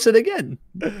get roasted again.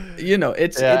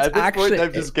 It's at this actually point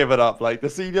they've just given up. Like the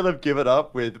CDL have given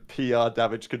up with PR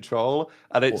damage control,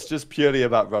 and it's just purely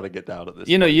about running it down at this.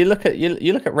 point.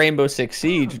 You look at Rainbow Six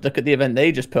Siege. Look at the event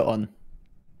they just put on.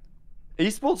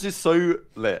 Esports is so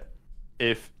lit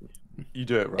if you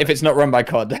do it right. If it's not run by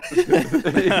COD.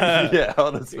 Yeah,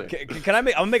 honestly. Can I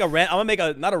make? I'm gonna make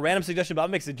a not a random suggestion, but I'll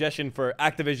make a suggestion for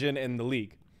Activision and the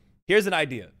league. Here's an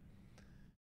idea.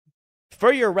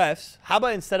 For your refs, how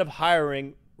about instead of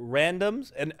hiring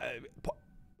randoms, and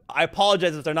I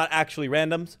apologize if they're not actually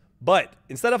randoms, but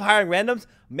instead of hiring randoms,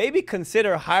 maybe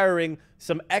consider hiring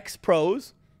some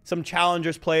ex-pros, some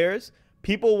challengers players,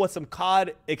 people with some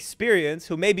COD experience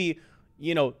who maybe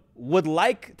would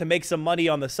like to make some money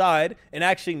on the side and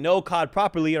actually know COD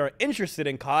properly and are interested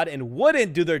in COD and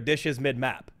wouldn't do their dishes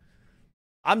mid-map.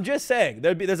 I'm just saying,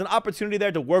 there's an opportunity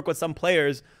there to work with some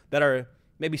players that are,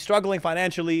 maybe struggling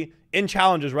financially in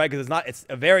challenges, right? Because it's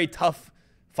a very tough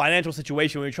financial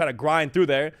situation when you try to grind through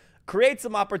there. Create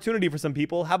some opportunity for some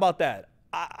people. How about that?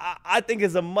 I think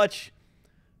it's a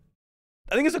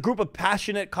group of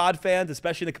passionate COD fans,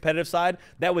 especially the competitive side,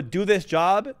 that would do this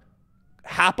job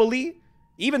happily.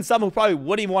 Even some who probably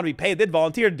wouldn't even want to be paid, they'd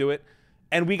volunteer to do it.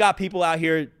 And we got people out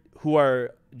here who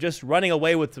are just running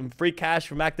away with some free cash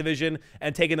from Activision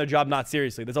and taking their job not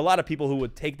seriously. There's a lot of people who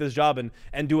would take this job and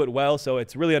do it well. So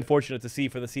it's really unfortunate to see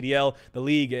for the CDL, the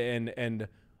league, and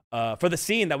for the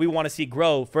scene that we want to see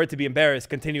grow, for it to be embarrassed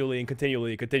continually and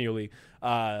continually,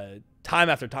 time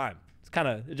after time.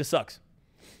 It just sucks.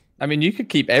 I mean, you could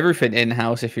keep everything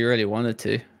in-house if you really wanted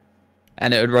to,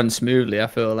 and it would run smoothly. I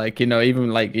feel like, you know,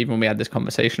 even when we had this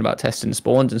conversation about testing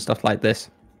spawns and stuff like this,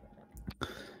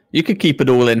 you could keep it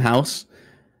all in-house.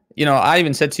 You know, I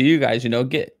even said to you guys, you know,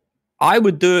 I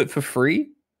would do it for free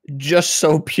just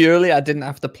so purely I didn't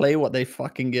have to play what they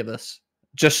fucking give us.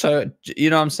 Just so, you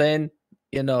know what I'm saying?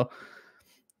 You know,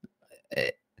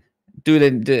 do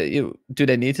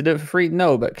they need to do it for free?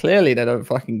 No, but clearly they don't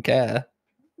fucking care,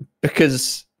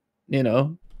 because, you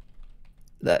know,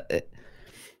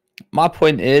 my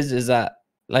point is that,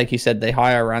 like you said, they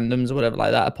hire randoms or whatever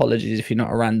like that. Apologies if you're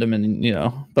not a random, and, you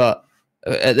know, but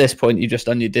at this point you just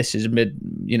done your dishes mid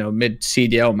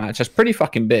CDL match. That's pretty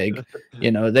fucking big.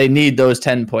 You know, they need those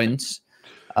 10 points.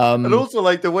 And also,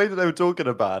 like, the way that they were talking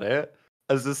about it,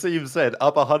 as the team said,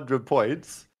 up 100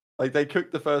 points. Like, they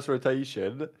cooked the first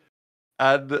rotation,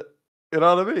 and you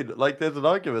know what I mean? Like, there's an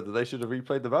argument that they should have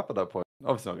replayed the map at that point.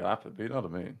 Obviously not gonna happen, but you know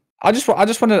what I mean? I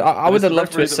would have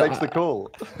loved to have makes the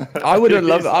call. I would have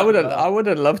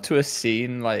loved to have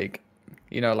seen, like,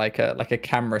 you know, like a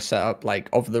camera setup, like,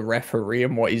 of the referee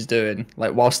and what he's doing,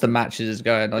 like, whilst the matches is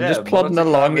going on, just plodding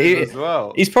along.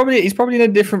 He's probably in a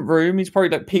different room. He's probably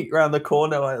like peeked around the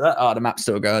corner like that. Oh, the map's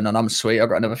still going on. I'm sweet. I've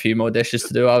got another few more dishes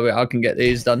to do. I can get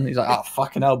these done. He's like, oh,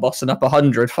 fucking hell, bossing up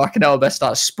 100. Fucking hell, best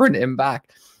start sprinting back.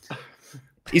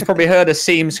 He's probably heard a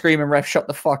seam screaming, ref, shut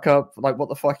the fuck up. Like, what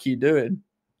the fuck are you doing?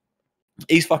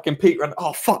 He's fucking peeked around.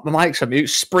 Oh, fuck, the mic's on mute.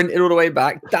 Sprinted all the way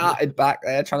back, darted back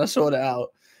there, trying to sort it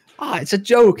out. It's a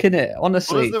joke, innit?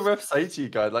 Honestly. What does the ref say to you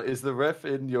guys? Like, is the ref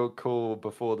in your call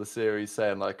before the series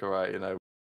saying, like, all right, you know,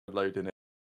 loading it,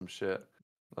 some shit?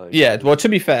 Like, yeah, well, to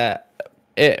be fair,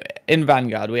 in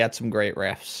Vanguard, we had some great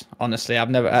refs. Honestly,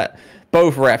 I've never...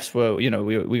 both refs were, you know,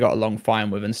 we got along fine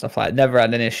with and stuff like that. Never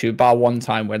had an issue, bar one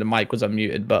time where the mic was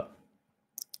unmuted, but,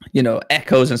 you know,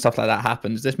 echoes and stuff like that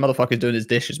happens. This motherfucker's doing his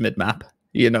dishes mid-map.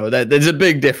 You know, there's a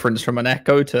big difference from an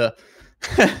echo to...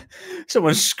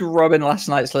 someone scrubbing last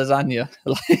night's lasagna.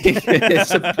 Like, it's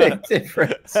a big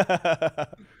difference.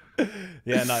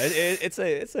 Yeah, no, it's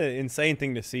an insane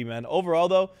thing to see, man. Overall,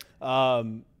 though, I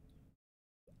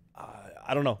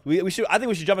don't know. I think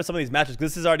we should jump into some of these matches,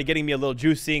 because this is already getting me a little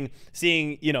juice. Seeing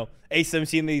you know, ASIM,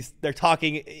 seeing these, they're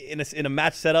talking in a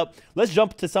match setup. Let's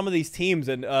jump to some of these teams,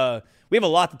 and we have a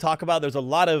lot to talk about. There's a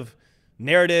lot of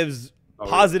narratives,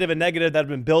 positive and negative, that have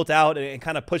been built out and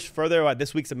kind of pushed further by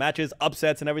this week's matches,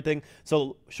 upsets and everything.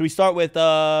 So should we start with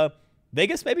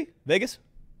Vegas, maybe? Vegas?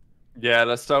 Yeah,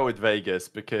 let's start with Vegas,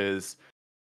 because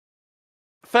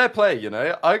fair play, you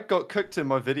know. I got cooked in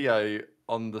my video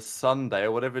on the Sunday,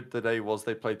 or whatever the day was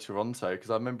they played Toronto, because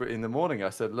I remember in the morning I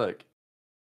said, look,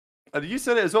 and you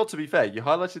said it as well, to be fair, you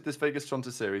highlighted this Vegas-Toronto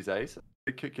Series A, so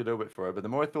I could you a little bit for it, but the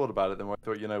more I thought about it, the more I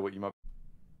thought, you know what, you might...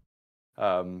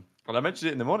 And I mentioned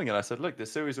it in the morning, and I said, look,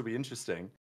 this series will be interesting.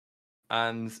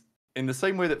 And in the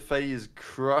same way that FaZe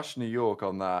crushed New York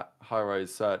on that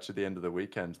high-rise search at the end of the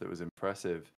weekend that was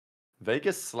impressive,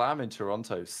 Vegas slam in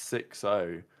Toronto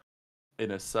 6-0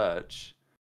 in a search,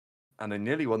 and they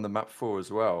nearly won the map 4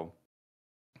 as well.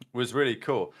 It was really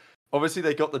cool. Obviously,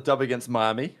 they got the dub against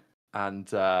Miami, and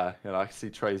you know, I can see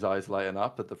Trei's eyes lighting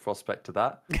up at the prospect of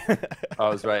that. I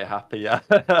was very happy at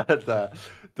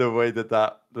the way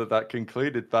that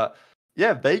concluded. But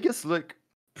yeah, Vegas look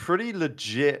pretty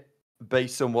legit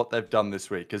based on what they've done this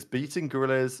week. Because beating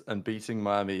Gorillas and beating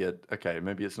Miami, okay,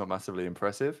 maybe it's not massively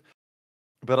impressive,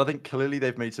 but I think clearly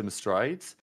they've made some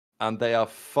strides, and they are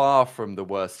far from the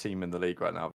worst team in the league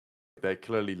right now. They're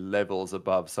clearly levels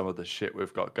above some of the shit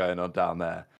we've got going on down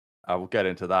there. I will get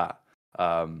into that.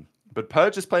 But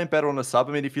Purge is playing better on a sub.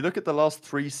 I mean, if you look at the last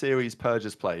 3 series Purge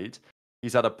has played,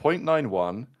 he's had a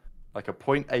 0.91, like a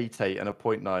 0.88, and a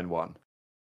 0.91.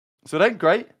 So it ain't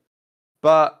great,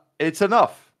 but it's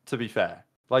enough, to be fair.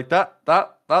 Like, that's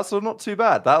not too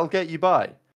bad. That'll get you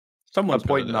by. Someone's a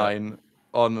 0.9.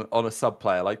 on a sub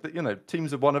player. Like, you know,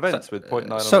 teams have won events with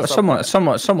 0.9 on a sub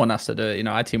player. Someone has to do it. You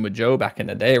know, I teamed with Joe back in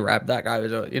the day. Rap, that guy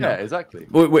was, you know, Yeah, exactly.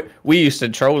 We used to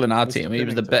troll in our Mr. team. He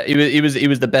was the Pinnington. best. He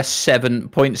was the best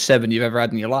 7.7 you've ever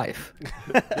had in your life.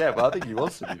 Yeah, but I think he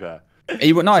was, to be fair.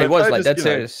 He was So like Purge dead is,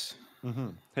 you know, serious.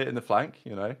 hitting the flank,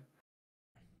 you know.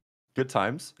 Good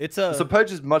times. It's a So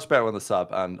Purge is much better on the sub,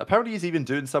 and apparently he's even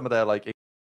doing some of their like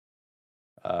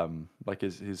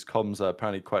his comms are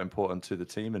apparently quite important to the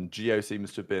team, and Geo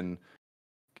seems to have been.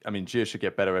 I mean, Geo should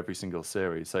get better every single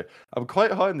series. So I'm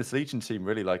quite high on this Legion team,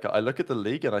 really. Like, I look at the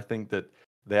league and I think that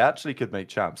they actually could make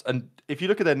champs. And if you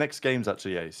look at their next games,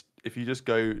 actually, Ace, if you just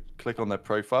go click on their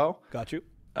profile, got you.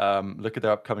 look at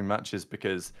their upcoming matches,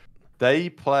 because they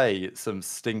play some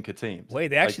stinker teams. Wait,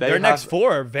 they Like, actually their next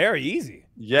 4 are very easy.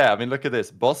 Yeah, I mean, look at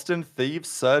this: Boston, Thieves,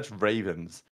 Surge,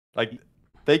 Ravens. Like,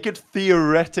 they could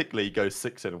theoretically go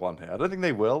 6-1 here. I don't think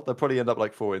they will. They'll probably end up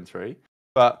like 4-3.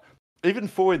 But even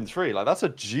 4-3, like, that's a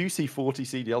juicy 40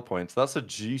 CDL points. That's a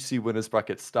juicy winners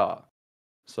bracket start.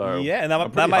 So yeah, and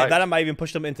that might even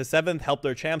push them into 7th, help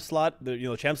their champ slot,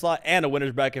 and a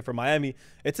winners bracket for Miami.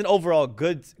 It's an overall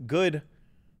good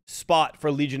spot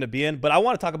for Legion to be in. But I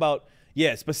want to talk about,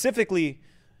 yeah, specifically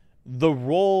the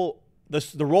role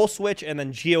switch and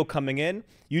then Geo coming in.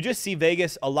 You just see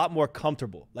Vegas a lot more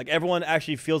comfortable. Like, everyone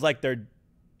actually feels like they're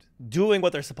doing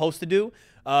what they're supposed to do.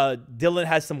 Dylan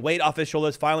has some weight off his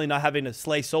shoulders, finally not having to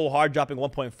slay so hard, dropping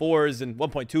 1.4s and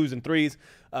 1.2s and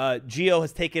 3s. Geo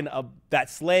has taken that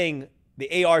slaying,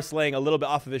 the AR slaying, a little bit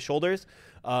off of his shoulders.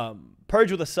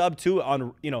 Purge with a sub too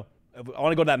on, you know, I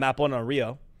want to go to that map 1 on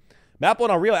ReeaL. Map 1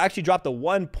 on ReeaL actually dropped a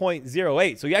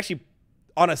 1.08. So he actually,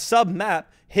 on a sub map,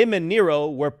 him and Nero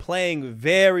were playing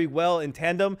very well in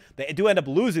tandem. They do end up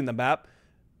losing the map,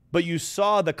 but you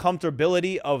saw the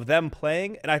comfortability of them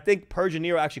playing. And I think Purge and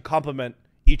Nero actually complement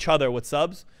each other with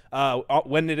subs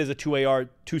when it is a 2AR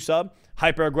 2 sub.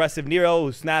 Hyper aggressive Nero,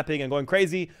 who's snapping and going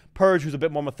crazy. Purge, who's a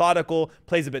bit more methodical,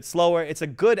 plays a bit slower. It's a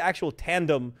good actual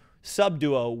tandem sub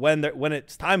duo when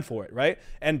it's time for it, right?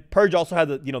 And Purge also had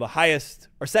the highest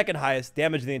or second highest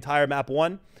damage in the entire map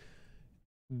 1.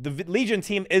 The Legion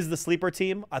team is the sleeper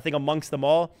team, I think, amongst them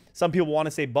all. Some people want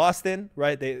to say Boston,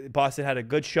 right? Boston had a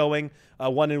good showing,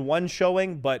 1-1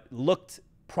 showing, but looked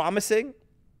promising.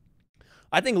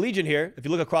 I think Legion here, if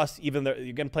you look across, even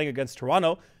again playing against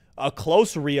Toronto, a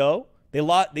close Rio. They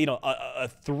lost, a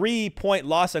 3-point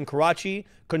loss on Karachi.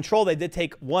 Control, they did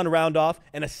take 1 round off,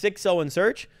 and a 6-0 in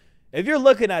Search. If you're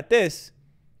looking at this,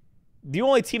 the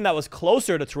only team that was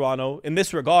closer to Toronto in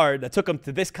this regard, that took them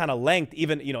to this kind of length,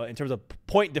 even in terms of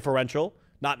point differential,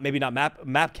 maybe not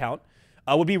map count,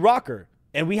 would be Rokkr.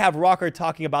 And we have Rokkr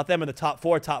talking about them in the top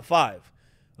 4, top 5.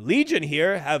 Legion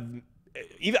here have,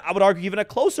 I would argue, even a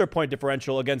closer point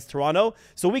differential against Toronto.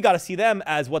 So we got to see them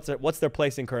as what's their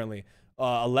placing currently,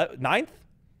 9th.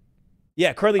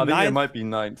 Yeah, currently 9th. I think they might be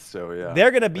 9th still. Yeah,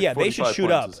 they're gonna be. Like, they should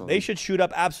shoot up. They should shoot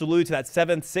up absolutely to that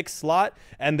 7th, 6th slot,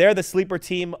 and they're the sleeper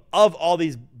team of all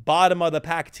these bottom of the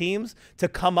pack teams to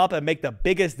come up and make the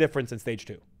biggest difference in stage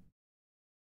 2.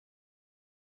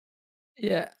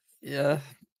 Yeah.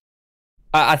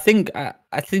 I think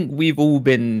we've all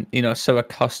been, so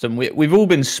accustomed. We've all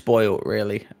been spoiled,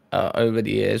 really, over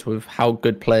the years with how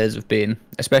good players have been,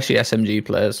 especially SMG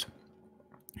players.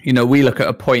 We look at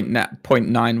a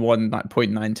 0.91, like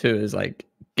 0.92 as like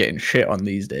getting shit on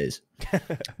these days.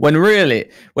 when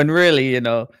really,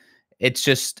 it's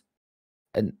just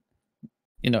in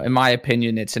my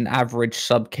opinion, it's an average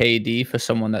sub KD for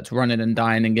someone that's running and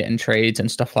dying and getting trades and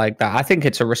stuff like that. I think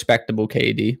it's a respectable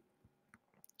KD.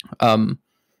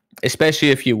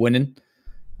 Especially if you're winning.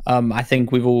 I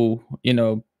think we've all,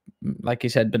 like you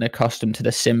said, been accustomed to the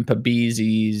Simpa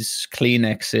Beezies,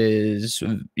 Kleenexes,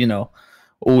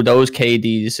 all those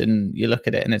KDs, and you look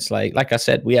at it and it's like I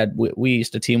said, we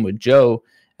used to team with Joe,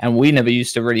 and we never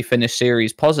used to really finish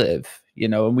series positive,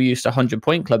 and we used to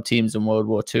 100-point club teams in World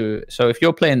War II. So if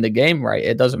you're playing the game right,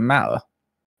 it doesn't matter.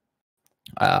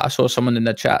 I saw someone in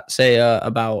the chat say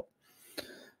about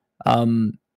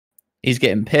he's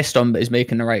getting pissed on, but he's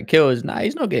making the right kills. Nah,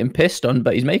 he's not getting pissed on,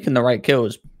 but he's making the right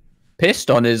kills.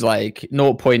 Pissed on is like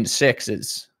 0.6.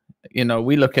 It's,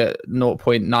 we look at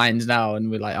 0.9s now and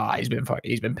we're like, he's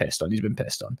been pissed on. He's been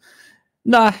pissed on.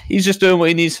 Nah, he's just doing what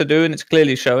he needs to do, and it's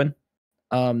clearly showing.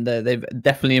 They've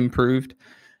definitely improved.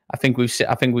 I think the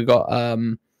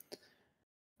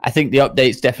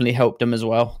updates definitely helped them as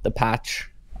well. The patch.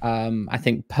 I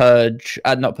think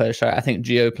I think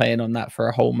Geo playing on that for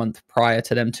a whole month prior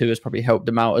to them too has probably helped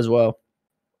them out as well.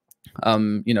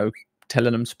 Telling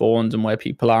them spawns and where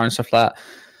people are and stuff like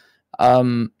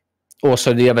that.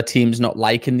 Also, the other teams not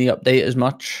liking the update as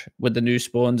much with the new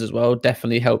spawns as well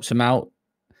definitely helps them out.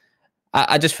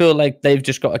 I just feel like they've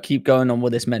just got to keep going on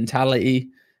with this mentality.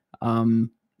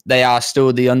 They are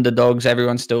still the underdogs.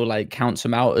 Everyone still like counts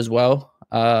them out as well.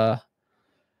 But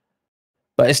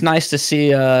it's nice to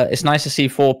see. It's nice to see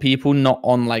 4 people not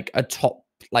on like a top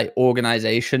like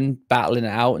organization battling it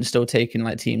out and still taking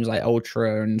like teams like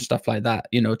Ultra and stuff like that.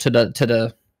 You know, to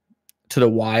the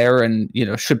wire, and you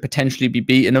know should potentially be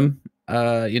beating them.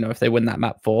 You know, if they win that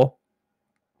map 4.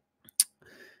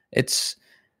 It's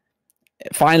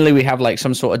finally we have like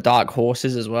some sort of dark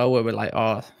horses as well, where we're like,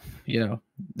 oh, you know,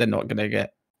 they're not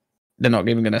even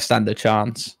going to stand a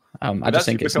chance. I just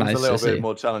think it's nice a little to bit see.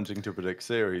 more challenging to predict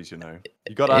series. You know,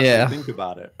 you got to actually think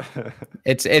about it.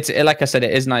 It's like I said,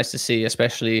 it is nice to see,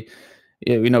 especially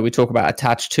you know we talk about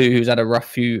Attached 2, who's had a rough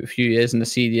few years in the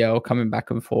CDL, coming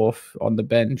back and forth on the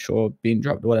bench or being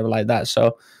dropped or whatever like that.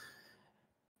 So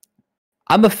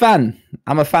I'm a fan.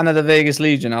 I'm a fan of the Vegas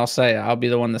Legion. I'll say it. I'll be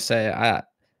the one to say it.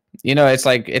 You know, it's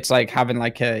like having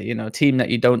like a, you know, team that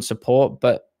you don't support,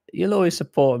 but you'll always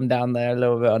support them down there a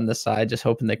little bit on the side, just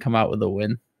hoping they come out with a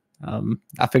win.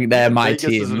 I think they're my Vegas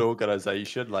team. as an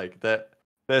organization, like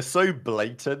they're so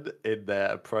blatant in their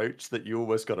approach that you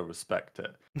almost got to respect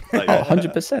it. Like,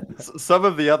 100%. Some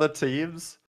of the other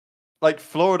teams, like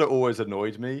Florida, always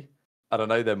annoyed me. I don't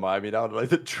know, they're Miami now. I don't know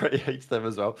that Trei hates them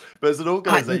as well. But as an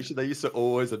organization, they used to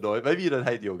always annoy. Maybe you don't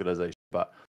hate the organization,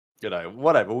 but you know,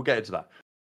 whatever. We'll get into that.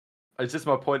 It's just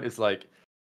my point is like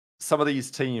some of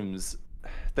these teams,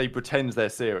 they pretend they're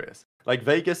serious. Like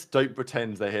Vegas don't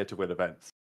pretend they're here to win events.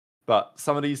 But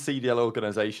some of these CDL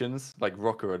organizations, like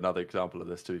Rokkr are another example of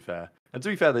this, to be fair. And to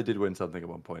be fair, they did win something at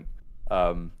one point.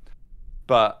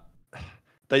 But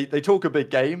they talk a big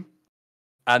game,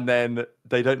 and then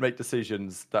they don't make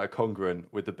decisions that are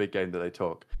congruent with the big game that they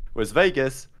talk. Whereas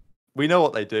Vegas, we know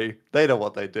what they do. They know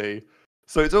what they do.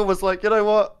 So it's almost like, you know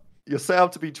what? You're set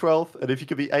up to be 12th, and if you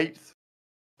could be 8th,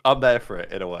 I'm there for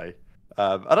it in a way.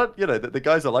 I don't, you know, the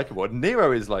guys are likable.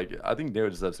 Nero is like, I think Nero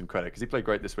deserves some credit because he played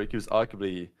great this week. He was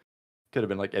arguably could have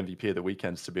been like MVP of the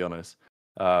weekends, to be honest.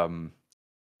 I'm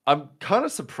kind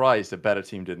of surprised a better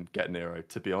team didn't get Nero,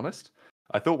 to be honest.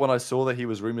 I thought when I saw that he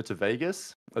was rumored to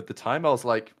Vegas at the time, I was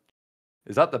like,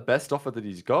 is that the best offer that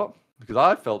he's got? Because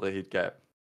I felt that he'd get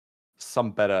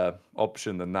some better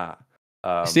option than that.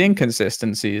 It's the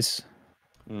inconsistencies.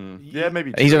 Yeah,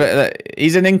 maybe.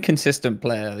 He's an inconsistent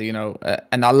player, you know,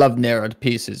 and I love Nero to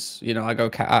pieces. You know, I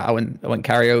went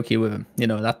karaoke with him. You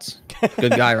know, that's a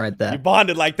good guy right there. You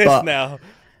bonded like this now.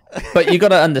 But you got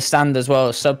to understand as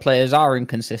well, sub players are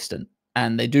inconsistent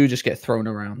and they do just get thrown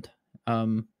around.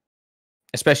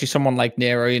 Especially someone like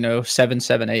Nero, you know,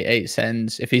 7-7-8-8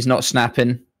 sends. If he's not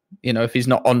snapping, you know, if he's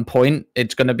not on point,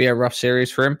 it's going to be a rough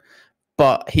series for him.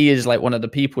 But he is like one of the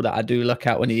people that I do look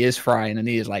at when he is frying, and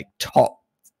he is like top.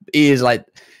 He is like,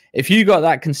 if you got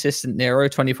that consistent Nero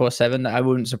 24/7, that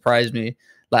wouldn't surprise me.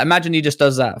 Like, imagine he just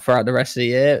does that throughout the rest of the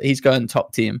year. He's going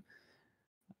top team,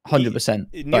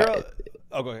 100%. Nero,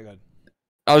 go ahead.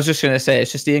 I was just gonna say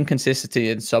it's just the inconsistency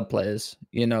in sub players.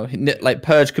 You know, like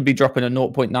Purge could be dropping a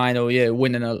 0.9 all year,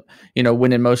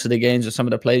 winning most of the games with some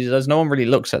of the plays he does. No one really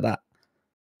looks at that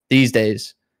these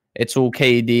days. It's all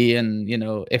KD, and you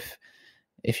know,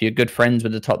 if you're good friends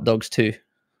with the top dogs too.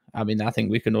 I mean, I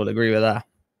think we can all agree with that.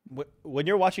 When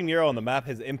you're watching Nero on the map,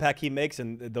 his impact he makes,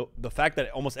 and the fact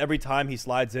that almost every time he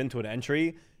slides into an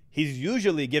entry, he's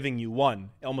usually giving you one.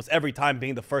 Almost every time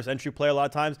being the first entry player a lot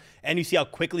of times. And you see how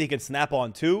quickly he can snap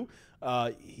on too.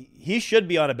 He should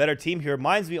be on a better team here.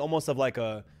 Reminds me almost of like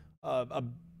a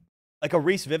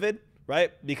Reese Vivid,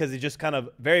 right? Because he's just kind of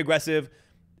very aggressive.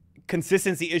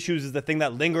 Consistency issues is the thing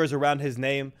that lingers around his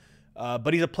name.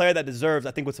 But he's a player that deserves,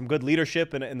 I think, with some good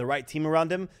leadership and the right team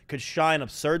around him, could shine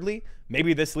absurdly.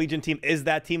 Maybe this Legion team is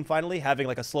that team finally, having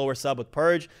like a slower sub with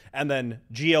Purge and then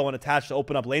Geo and Attached to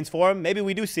open up lanes for him. Maybe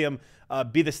we do see him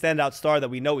be the standout star that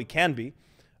we know he can be.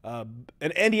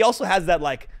 And he also has that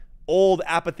like old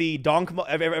apathy donk mode.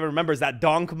 Everyone remembers that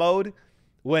donk mode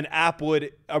when App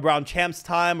would, around champs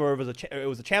time, or it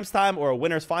was a champs time or a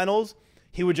winners finals,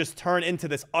 he would just turn into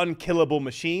this unkillable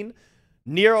machine.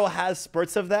 Nero has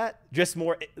spurts of that, just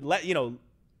more, you know,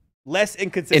 less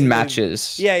inconsistent in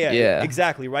matches. Yeah,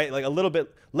 exactly, right. Like a little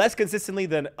bit less consistently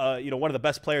than you know, one of the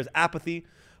best players, Apathy.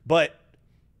 But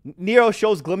Nero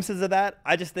shows glimpses of that.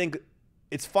 I just think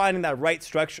it's finding that right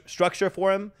structure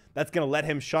for him that's gonna let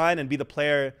him shine and be the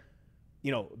player,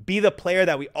 you know, be the player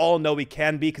that we all know he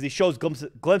can be, because he shows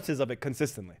glimpses of it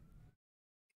consistently.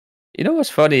 You know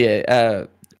what's funny,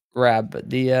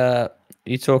 Rab?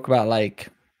 You talk about like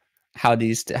how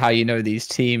you know these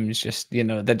teams just, you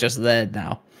know, they're just there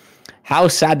now. How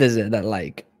sad is it that,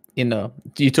 like, you know,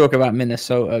 you talk about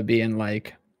Minnesota being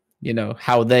like, you know,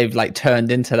 how they've like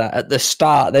turned into that. At the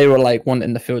start, they were like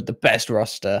wanting to field the best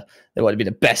roster. They want to be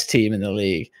the best team in the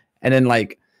league. And then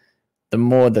like the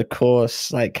more the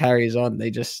course like carries on,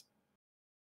 they just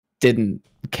didn't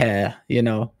care, you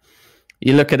know.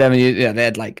 You look at them and they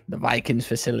had like the Vikings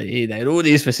facility, they had all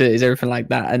these facilities, everything like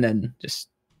that, and then just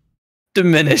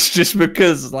diminished just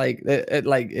because like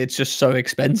it's just so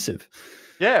expensive.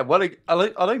 Yeah, well, I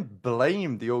don't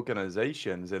blame the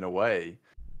organizations in a way,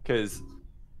 because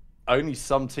only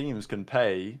some teams can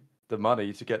pay the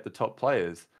money to get the top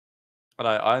players. And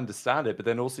I understand it, but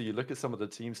then also you look at some of the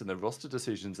teams and the roster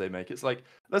decisions they make. It's like,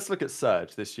 let's look at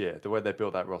Surge this year, the way they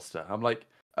built that roster. I'm like,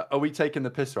 are we taking the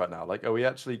piss right now? Like, are we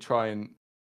actually trying?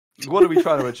 What are we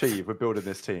trying to achieve with building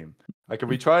this team? Like, are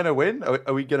we trying to win?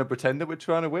 Are we going to pretend that we're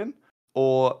trying to win?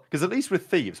 Or, because at least with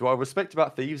Thieves, what I respect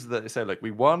about Thieves is that they say, like,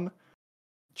 we won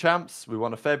champs, we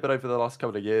won a fair bit over the last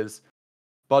couple of years,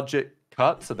 budget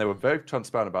cuts, and they were very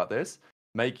transparent about this,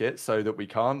 make it so that we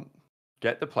can't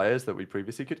get the players that we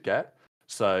previously could get.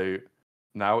 So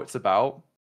now it's about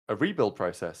a rebuild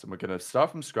process, and we're going to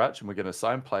start from scratch, and we're going to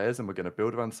sign players, and we're going to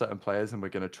build around certain players, and we're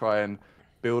going to try and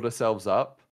build ourselves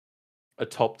up a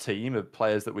top team of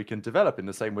players that we can develop in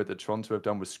the same way that Toronto have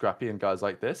done with Scrappy and guys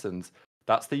like this. And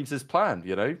that's Thieves' plan,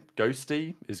 you know.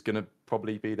 Ghosty is going to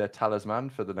probably be their talisman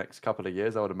for the next couple of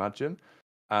years, I would imagine.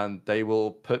 And they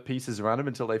will put pieces around him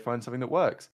until they find something that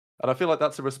works. And I feel like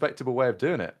that's a respectable way of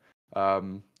doing it.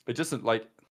 It just like,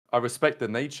 I respect the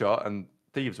Nadeshot, and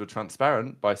Thieves were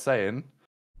transparent by saying,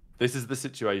 this is the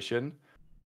situation.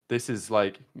 This is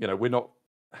like, you know, we're not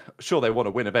sure they want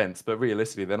to win events, but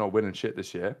realistically, they're not winning shit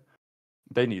this year.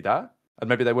 They need that. And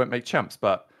maybe they won't make champs,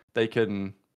 but they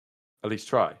can at least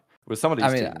try. With some of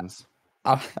these teams.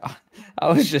 I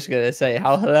was just going to say,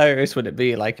 how hilarious would it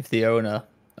be like if the owner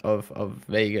of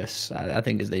Vegas, I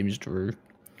think his name is Drew.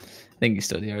 I think he's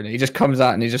still the owner. He just comes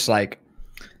out and he's just like,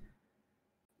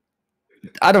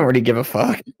 I don't really give a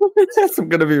fuck. I'm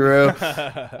going to be real.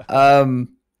 I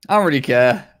don't really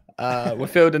care. We're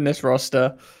fielding this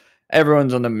roster.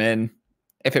 Everyone's on the min.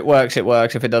 If it works, it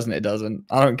works. If it doesn't, it doesn't.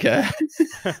 I don't care.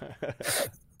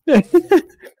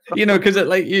 You know, because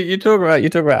like you talk about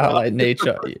how like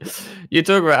nature, you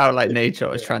talk about how like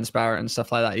nature is transparent and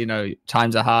stuff like that. You know,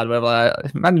 times are hard. Whatever.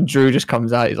 Like, man, Drew just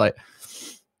comes out. He's like,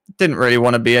 didn't really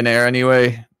want to be in here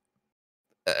anyway.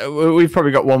 We've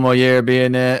probably got one more year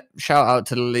being it. Shout out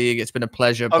to the league. It's been a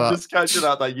pleasure. I'm just catching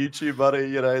out that YouTube money,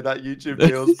 you know, that YouTube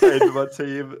deal's paid for my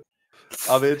team.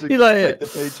 I'm here to take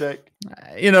the paycheck.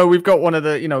 You know, we've got one of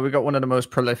the most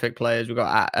prolific players. We've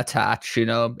got Attach, you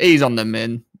know. He's on the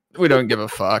min. We don't give a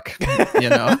fuck, you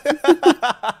know.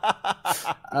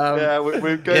 Yeah,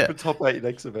 we're going for top 8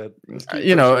 next event.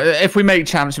 You know, if we make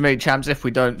champs, we make champs. If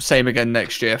we don't, same again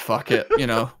next year. Fuck it, you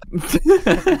know.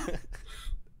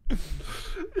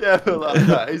 Yeah, like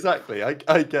that. Exactly.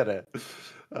 I get it.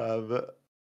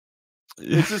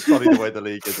 It's just funny the way the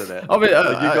league is, isn't it?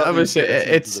 Obviously,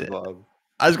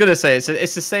 I was gonna say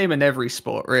it's the same in every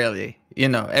sport, really. You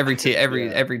know, every team.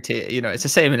 You know, it's the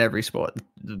same in every sport.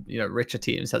 You know, richer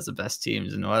teams has the best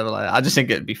teams and whatever. Like, I just think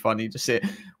it'd be funny to see.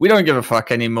 We don't give a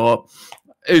fuck anymore.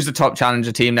 Who's the top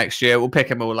challenger team next year? We'll pick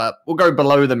them all up. We'll go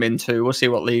below them in 2. We'll see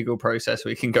what legal process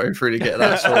we can go through to get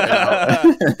that sorted out.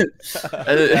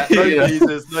 No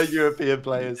visas, no European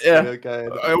players. Yeah. Okay.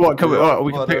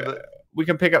 We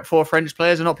can pick up 4 French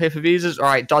players and not pay for visas. All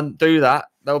right, don't do that.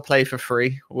 They'll play for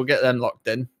free. We'll get them locked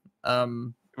in.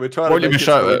 We're trying to make it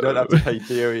so we don't have to pay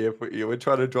theory. We're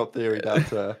trying to drop theory down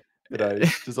to, you know,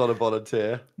 just on a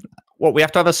volunteer. What, we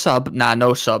have to have a sub? Nah,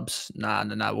 no subs. Nah.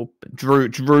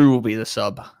 Drew will be the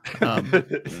sub.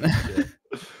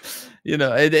 You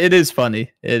know, it is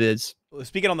funny. It is.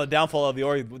 Speaking on the downfall of the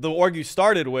org you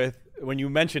started with when you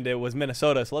mentioned it was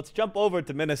Minnesota. So let's jump over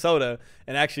to Minnesota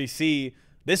and actually see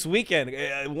this weekend.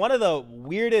 One of the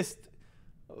weirdest,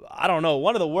 I don't know,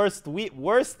 one of the worst.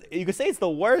 You could say it's the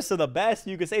worst or the best.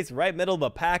 You could say it's right middle of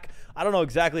the pack. I don't know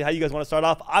exactly how you guys want to start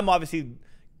off. I'm obviously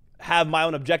have my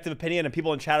own objective opinion, and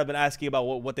people in chat have been asking about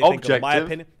what they think of my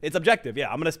opinion. It's objective,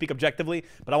 yeah. I'm gonna speak objectively,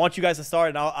 but I want you guys to start,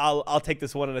 and I'll take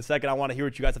this one in a second. I want to hear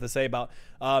what you guys have to say about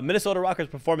Minnesota Rokkr's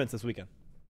performance this weekend.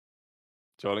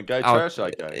 Do you want to go, Trei, or should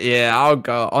I go? Yeah, I'll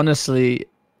go. Honestly,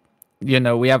 you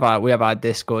know, we have our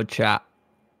Discord chat,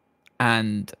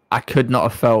 and I could not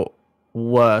have felt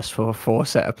worse for a 4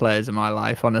 set of players in my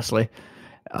life. Honestly,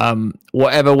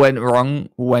 whatever went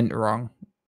wrong,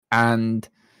 and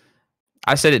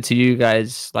I said it to you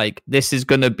guys, like, this is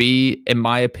going to be, in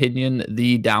my opinion,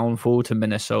 the downfall to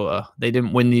Minnesota. They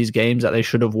didn't win these games that they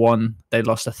should have won. They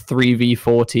lost a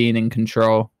 3v14 in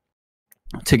control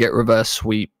to get reverse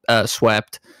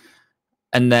swept.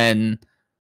 And then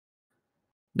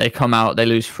They come out, they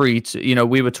lose 3-2. You know,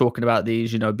 we were talking about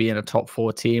these, you know, being a top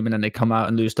 4 team, and then they come out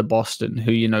and lose to Boston,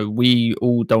 who, you know, we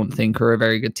all don't think are a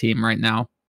very good team right now.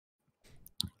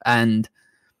 And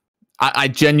I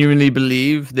genuinely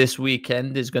believe this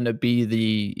weekend is going to be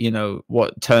the, you know,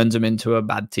 what turns them into a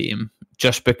bad team,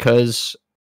 just because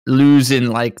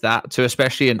losing like that to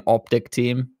especially an OpTic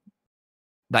team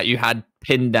that you had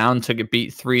pinned down to get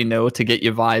beat 3-0, to get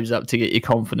your vibes up, to get your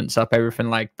confidence up,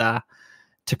 everything like that,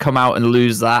 to come out and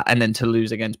lose that, and then to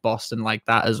lose against Boston like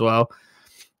that as well.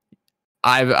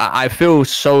 I feel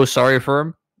so sorry for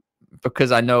him,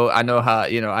 because I know how,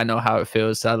 you know, I know how it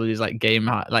feels to lose like game,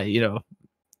 like, you know,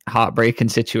 heartbreaking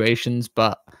situations.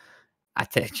 But I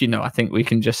think, you know, I think we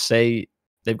can just say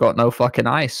they've got no fucking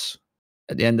ice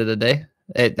at the end of the day.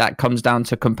 That comes down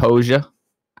to composure,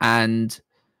 and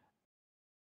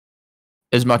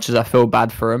as much as I feel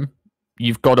bad for him,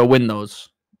 you've got to win those.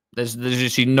 There's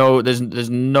just there's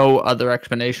no other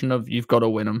explanation of, you've got to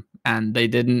win them, and they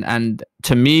didn't. And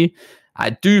to me,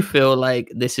 I do feel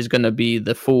like this is going to be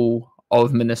the fall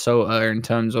of Minnesota in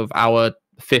terms of our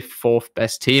 5th, 4th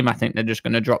best team. I think they're just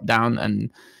going to drop down, and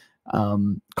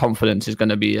confidence is going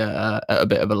to be a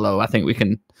bit of a low. I think we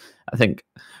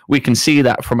can see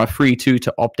that from a 3-2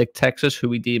 to OpTic Texas, who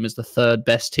we deem as the 3rd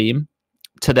best team,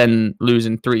 to then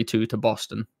losing 3-2 to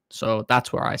Boston. So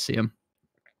that's where I see them.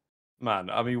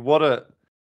 Man, I mean,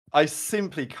 I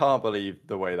simply can't believe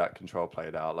the way that control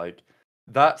played out. Like,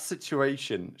 that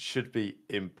situation should be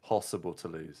impossible to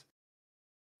lose.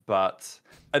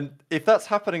 And if that's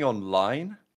happening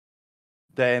online,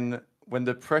 then when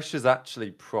the pressure's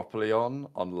actually properly on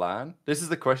LAN, this is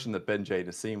the question that Ben J.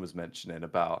 Nassim was mentioning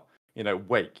about, you know,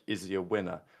 Wake, is he a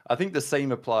winner? I think the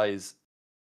same applies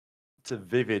to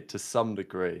Vivid to some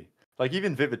degree. Like,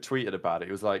 even Vivid tweeted about it.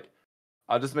 He was like,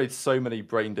 I just made so many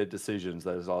brain dead decisions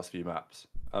those last few maps.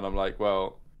 And I'm like,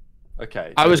 well,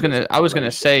 okay. I was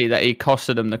gonna say that he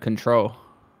costed him the control.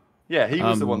 Yeah, he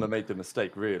was the one that made the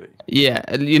mistake, really.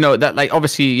 Yeah, you know, that, like,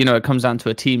 obviously, you know, it comes down to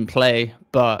a team play,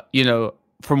 but, you know,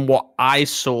 from what I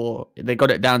saw, they got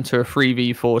it down to a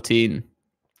 3v14.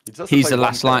 He's the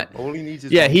last line. All he needs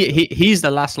is he's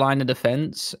the last line of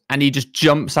defense, and he just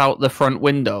jumps out the front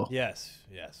window. Yes.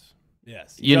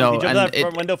 He jumps out the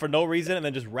front window for no reason, and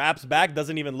then just wraps back,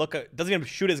 doesn't even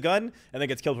shoot his gun, and then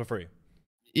gets killed for free.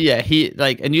 Yeah,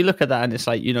 and you look at that, and it's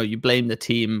like, you know, you blame the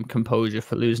team composure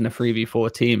for losing a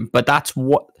 3v4 team, but that's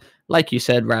what, like you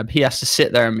said, Rab, he has to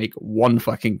sit there and make one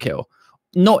fucking kill.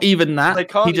 Not even that. They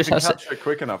can't he just has capture it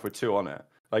quick enough with 2 on it.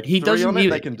 Like, he 3 doesn't on it, even,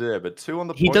 they can do it, but 2 on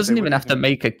the point, he doesn't even have to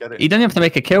make a he doesn't have to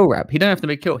make a kill, Rab. He don't have to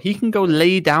make a kill. He can go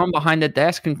lay down behind the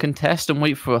desk and contest and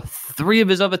wait for 3 of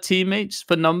his other teammates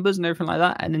for numbers and everything like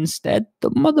that. And instead,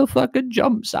 the motherfucker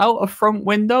jumps out a front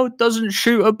window, doesn't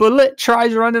shoot a bullet,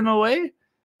 tries running away.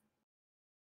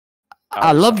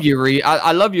 I love you,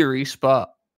 I love you, Reese,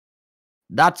 but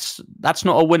that's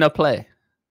not a winner play.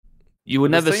 You will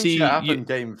never see happen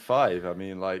game 5. I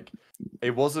mean, like,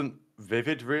 it wasn't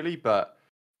vivid really, but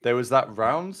there was that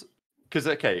round, because,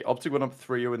 okay, OpTic went up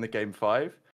 3-0 in the game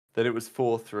 5, then it was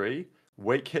 4-3,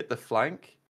 Wake hit the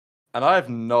flank, and I have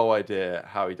no idea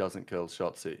how he doesn't kill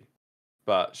Shotzzy.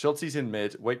 But Shotzi's in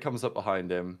mid, Wake comes up behind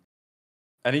him,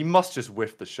 and he must just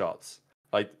whiff the shots.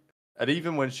 Like, and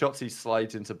even when Shotzzy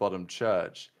slides into bottom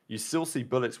church, you still see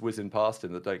bullets whizzing past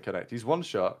him that don't connect. He's one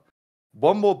shot,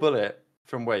 one more bullet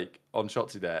from Wake on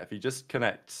Shotzzy there. If he just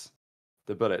connects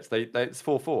the bullets, it's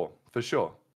 4-4 for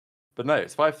sure. But no,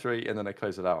 it's 5-3, and then they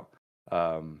close it out.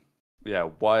 Yeah,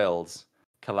 wild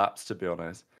collapse, to be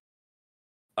honest.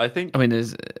 I mean,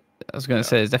 I was going to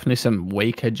say, there's definitely some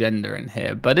Wake agenda in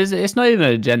here, but it's not even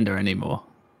an agenda anymore.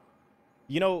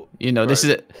 You know, right. This is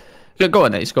it. Go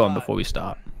on, Nate. Go on before we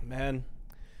start. Man.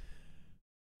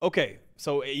 Okay,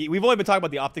 so we've only been talking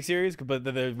about the OpTic series, but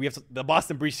we have the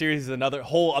Boston Breach series is another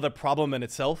whole other problem in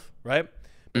itself, right?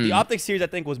 But the OpTic series, I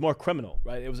think, was more criminal,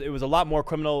 right? It was a lot more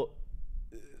criminal.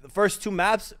 The first 2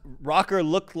 maps, Rokkr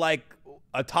looked like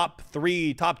a top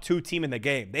 2 team in the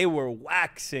game. They were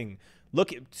waxing,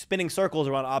 spinning circles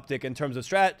around OpTic in terms of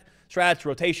strats,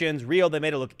 rotations. ReeaL, they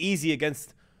made it look easy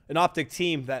against an OpTic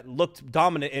team that looked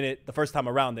dominant in it the first time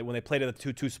around. When they played it a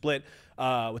 2-2 split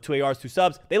with 2 ARs, 2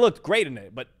 subs, they looked great in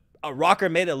it. But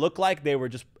Rokkr made it look like they were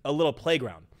just a little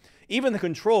playground. Even the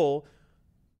control,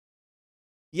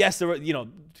 yes, there were, you know,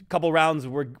 a couple rounds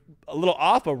were a little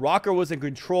off, but Rokkr was in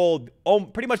control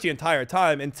pretty much the entire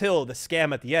time until the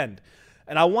scam at the end.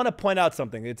 And I want to point out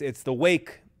something. It's the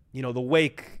Wake, you know, the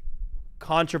Wake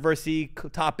controversy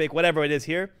topic, whatever it is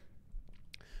here.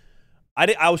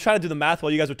 I was trying to do the math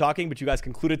while you guys were talking, but you guys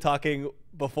concluded talking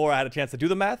before I had a chance to do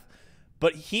the math.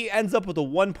 but he ends up with a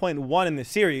 1.1 in the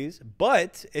series.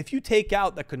 But if you take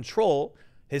out the control,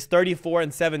 his 34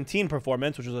 and 17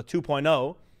 performance, which was a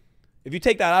 2.0, if you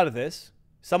take that out of this,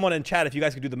 someone in chat, if you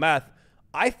guys could do the math,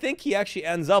 I think he actually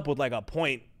ends up with like a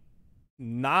 0.9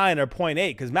 or 0.8,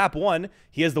 because map 1,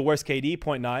 he has the worst KD,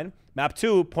 0.9. Map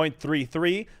 2,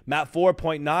 0.33. Map 4,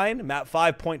 0.9. Map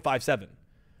 5, 0.57.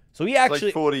 So he actually... It's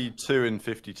like 42 and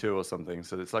 52 or something,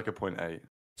 so it's like a 0.8.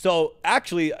 So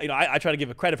actually, you know, I try to give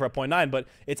it credit for a 0.9, but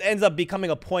it ends up becoming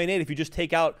a 0.8 if you just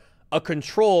take out a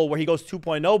control where he goes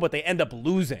 2.0, but they end up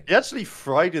losing. He actually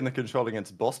fried in the control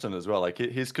against Boston as well. Like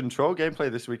his control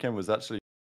gameplay this weekend was actually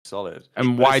solid.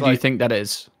 And why do you think that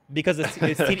is? Because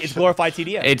it's glorified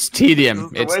TDM. It's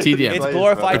TDM. It's TDM. It's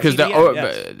glorified because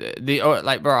TDM. the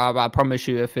like, bro, I promise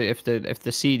you, if the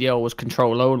CDL was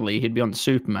control only, he'd be on the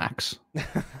Supermax.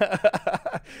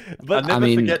 But I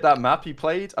never forget that map he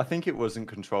played. I think it wasn't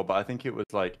control, but I think it was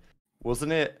like,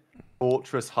 wasn't it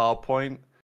Fortress Hardpoint?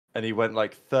 And he went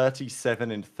like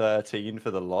 37 and 13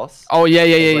 for the loss. Oh yeah.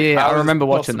 I remember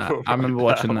watching that. I remember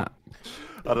watching that.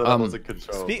 I don't know, that was a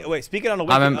control. Speaking on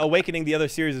Awakening the other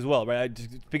series as well, right? I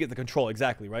just speak at the control,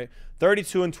 exactly, right?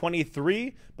 32 and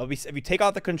 23, but if you take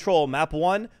out the control, map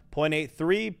 1,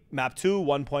 0.83, map 2,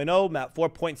 1.0, map 4,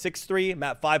 0.63,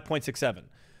 map 5, 0.67.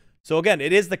 So again,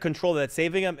 it is the control that's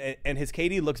saving him, and his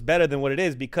KD looks better than what it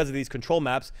is because of these control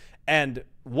maps, and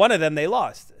one of them they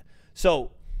lost.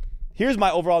 So here's my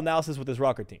overall analysis with this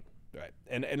Rokkr team. Right,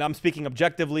 and I'm speaking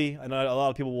objectively. I know a lot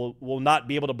of people will not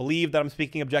be able to believe that I'm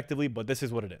speaking objectively, but this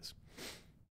is what it is.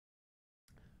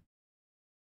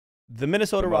 The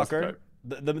Minnesota Rokkr,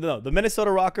 the Minnesota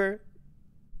Rokkr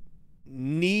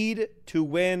need to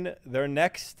win their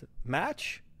next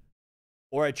match,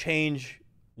 or a change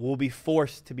will be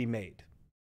forced to be made.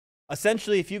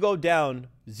 Essentially, if you go down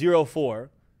 0-4,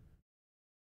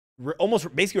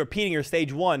 almost basically repeating your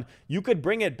stage 1, you could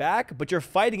bring it back, but you're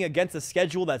fighting against a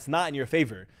schedule that's not in your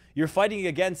favor. You're fighting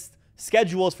against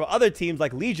schedules for other teams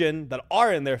like Legion that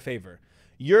are in their favor.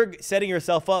 You're setting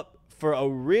yourself up for a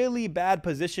really bad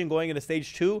position going into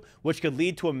stage 2, which could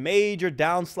lead to a major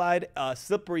downslide,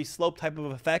 slippery slope type of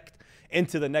effect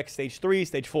into the next stage 3,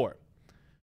 stage 4.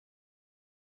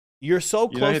 You're so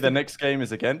close. You know who the next game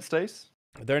is against, Ace?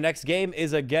 Their next game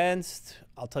is against,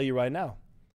 I'll tell you right now.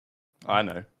 I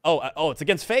know. Oh, it's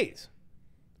against FaZe,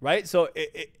 right? So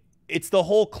it's the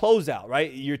whole closeout,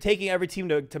 right? You're taking every team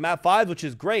to map 5, which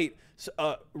is great.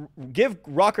 So, give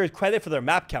Rokkr credit for their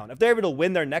map count. If they're able to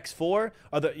win their next 4,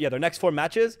 or their next 4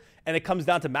 matches, and it comes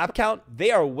down to map count, they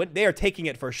are taking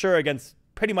it for sure against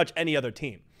pretty much any other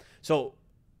team. So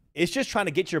it's just trying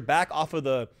to get your back off of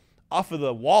the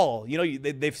wall. You know,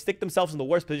 they've stick themselves in the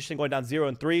worst position going down 0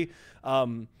 and 3.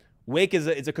 Wake is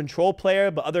a control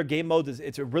player, but other game modes,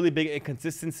 it's a really big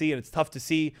inconsistency, and it's tough to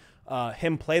see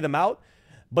him play them out.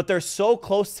 But they're so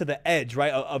close to the edge,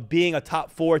 right, of being a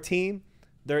top 4 team.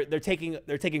 They're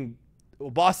taking. Well,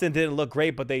 Boston didn't look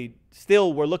great, but they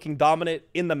still were looking dominant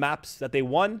in the maps that they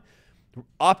won.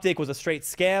 OpTic was a straight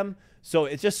scam. So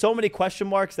it's just so many question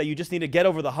marks that you just need to get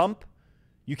over the hump.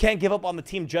 You can't give up on the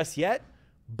team just yet.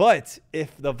 But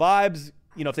if the vibes,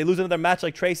 you know, if they lose another match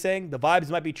like Trei saying, the vibes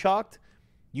might be chalked.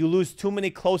 You lose too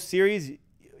many close series.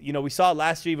 You know, we saw it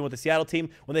last year even with the Seattle team.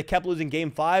 When they kept losing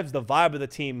game 5s, the vibe of the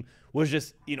team was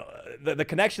just, you know, the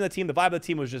connection of the team, the vibe of the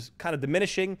team was just kind of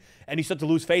diminishing, and you start to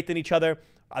lose faith in each other.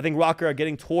 I think Rokkr are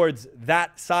getting towards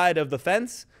that side of the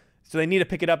fence, so they need to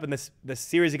pick it up in this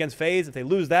series against FaZe. If they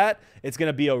lose that, it's going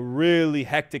to be a really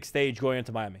hectic stage going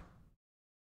into Miami.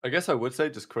 I guess I would say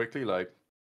just quickly, like,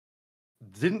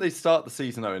 didn't they start the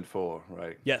season 0-4,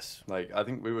 right? Yes. Like, I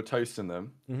think we were toasting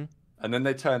them. Mm-hmm. And then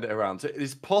they turned it around. So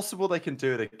it's possible they can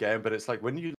do it again, but it's like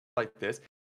when you like this,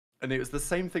 and it was the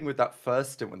same thing with that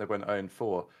first stint when they went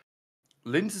 0-4.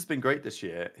 Lynz has been great this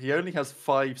year. He only has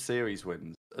 5 series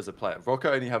wins as a player.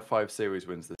 Rokkr only have 5 series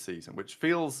wins this season, which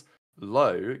feels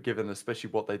low, given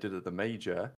especially what they did at the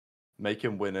major,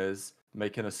 making winners,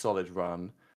 making a solid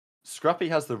run. Scrappy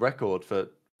has the record for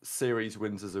series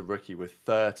wins as a rookie with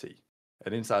 30,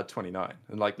 and inside 29.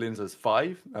 And like Lynz has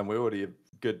 5, and we're already a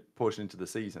good portion into the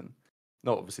season.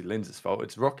 Not obviously Lynz's fault,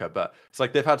 it's Rokkr, but it's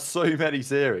like they've had so many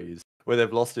series where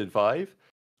they've lost in 5.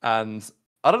 And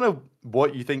I don't know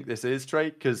what you think this is, Trei,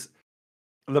 because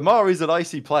Lamar is an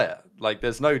icy player. Like,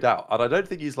 there's no doubt. And I don't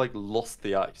think he's, like, lost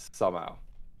the ice somehow.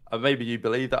 And maybe you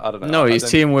believe that, I don't know. No, he's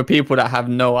teaming with people that have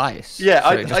no ice. Yeah,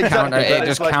 so it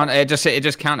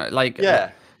just counter, like...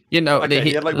 Yeah. You know, okay,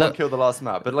 he had like 1 kill the last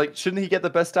map, but like, shouldn't he get the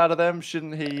best out of them?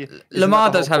 Shouldn't he? Lamar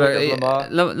does have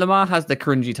Lamar has the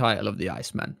cringy title of the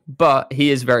Iceman, but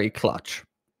he is very clutch.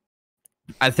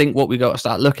 I think what we got to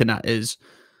start looking at is,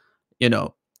 you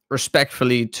know,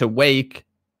 respectfully to Wake,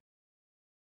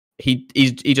 he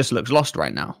just looks lost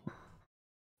right now.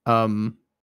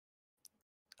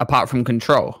 Apart from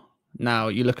Control. Now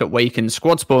you look at Wake in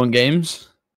squad spawn games,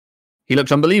 he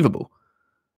looks unbelievable.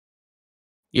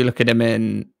 You look at him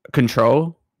in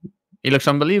Control, he looks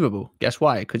unbelievable. Guess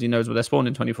why? Because he knows where they're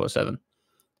spawning 24/7.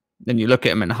 Then you look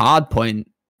at him in Hardpoint,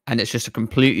 and it's just a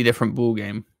completely different ball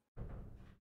game.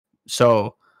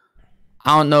 So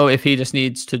I don't know if he just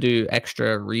needs to do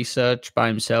extra research by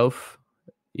himself,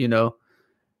 you know,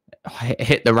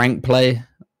 hit the rank play,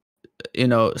 you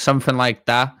know, something like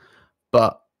that.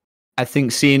 But I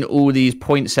think seeing all these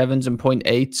 0.7s and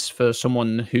 0.8s for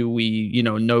someone who we, you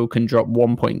know can drop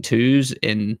 1.2s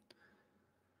in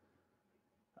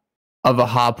other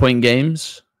hardpoint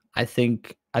games, I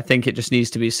think it just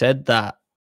needs to be said that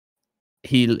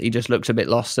he just looks a bit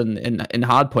lost in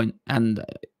hardpoint, and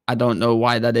I don't know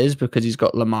why that is, because he's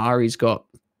got Lamar, he's got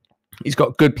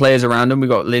good players around him. We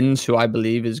got Lynz, who I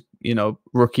believe is, you know,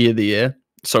 rookie of the year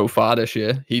so far this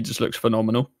year. He just looks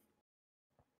phenomenal.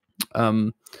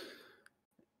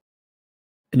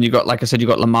 And you got, like I said, you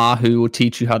got Lamar, who will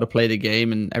teach you how to play the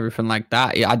game and everything like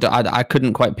that. Yeah, I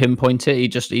couldn't quite pinpoint it. He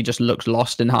just looks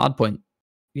lost in hardpoint.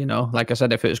 You know, like I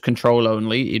said, if it was Control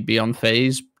only, he'd be on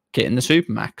FaZe getting the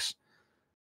Supermax.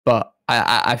 But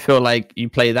I feel like you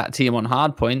play that team on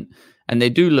hardpoint, and they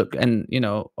do look. And you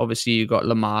know, obviously you got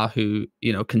Lamar, who,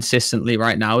 you know, consistently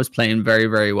right now is playing very,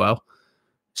 very well.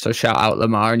 So shout out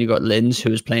Lamar. And you got Lynz,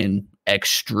 who is playing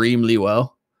extremely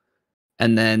well.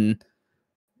 And then,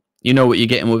 you know what you're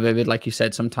getting with Vivid, like you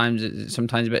said. Sometimes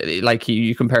like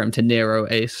you compare him to Nero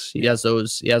Ace. He has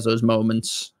those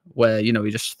moments where, you know,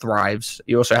 he just thrives.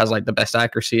 He also has like the best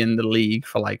accuracy in the league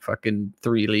for like fucking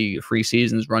three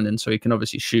seasons running, so he can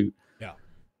obviously shoot. Yeah.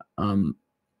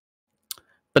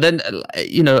 But then,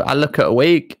 you know, I look at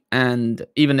Awake, and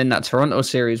even in that Toronto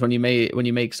series, when he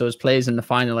makes those plays in the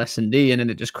final S&D, and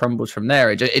then it just crumbles from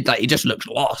there. It just looks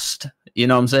lost. You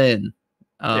know what I'm saying?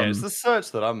 Yeah, it's the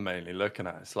search that I'm mainly looking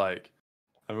at. It's like,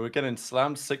 I mean, we're getting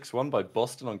slammed 6-1 by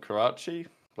Boston on Karachi.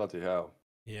 Bloody hell.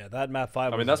 Yeah, that map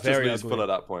 5 was I mean, that's just very lose ugly. full at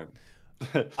that point.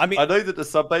 I mean, I know that the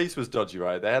sub base was dodgy,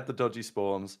 right? They had the dodgy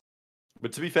spawns.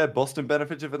 But to be fair, Boston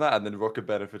benefited from that, and then Rokkr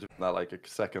benefited from that like a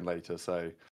second later.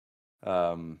 So,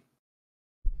 yeah,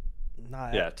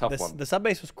 tough one. The sub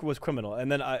base was criminal.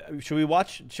 And then should we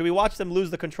watch them lose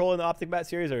the control in the OpTic Bat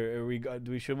series, or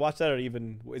we should watch that, or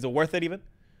even is it worth it even?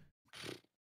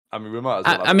 I mean, we might as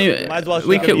well. I mean, might as well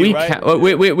we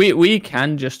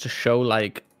can just to show,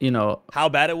 like, you know, how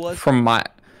bad it was from my,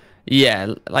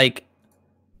 yeah, like,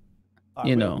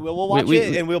 you know, we'll watch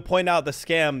it, and we'll point out the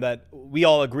scam that we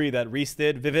all agree that ReeaL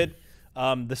did. Vivid,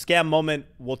 the scam moment.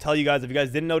 We'll tell you guys, if you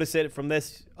guys didn't notice it from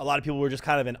this, a lot of people were just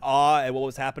kind of in awe at what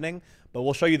was happening. But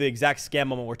we'll show you the exact scam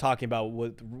moment we're talking about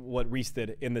with what ReeaL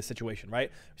did in this situation, right?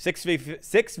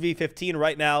 6v15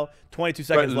 right now, 22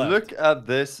 seconds left. Look at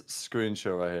this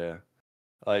screenshot right here.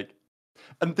 Like,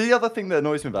 and the other thing that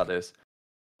annoys me about this,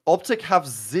 OpTic have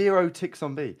 0 ticks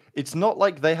on B. It's not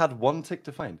like they had 1 tick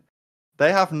to find.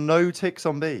 They have no ticks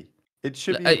on B. It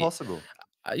should be impossible.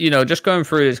 You know, just going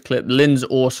through his clip, Lynz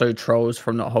also trolls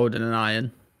from not holding an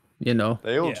iron. You know,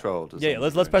 they all trolled. Yeah,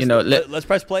 let's press. You know, let's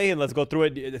press play and let's go through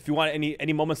it. If you want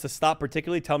any moments to stop,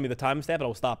 particularly, tell me the timestamp, and I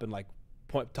will stop and like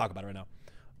talk about it right now.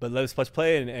 But let's press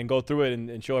play and go through it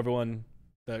and show everyone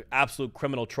the absolute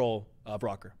criminal troll of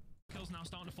Rokkr.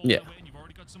 Yeah.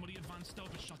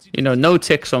 You know, no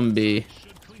ticks on B.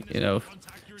 You know,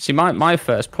 see, my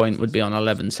first point would be on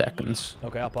 11 seconds.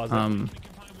 Okay, I'll pause it.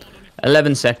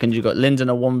 11 seconds. You got Lynz in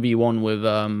a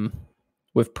 1v1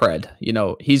 with Pred. You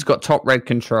know, he's got top red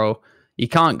control. He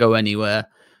can't go anywhere.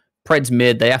 Pred's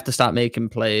mid. They have to start making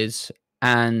plays.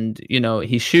 And, you know,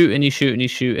 he's shooting.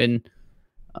 You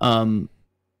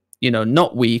know,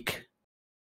 not weak.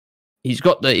 He's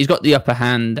got the upper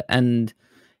hand, and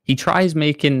he tries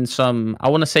making some, I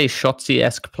want to say,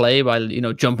 Shotsy-esque play by, you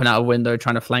know, jumping out of window,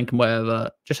 trying to flank him, whatever.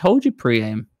 Just hold your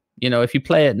pre-aim. You know, if you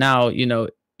play it now, you know,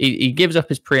 he gives up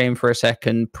his pre-aim for a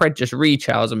second. Pred just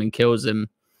re-chows him and kills him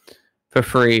for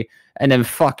free, and then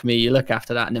fuck me, you look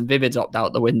after that, and then Vivid's opt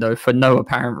out the window for no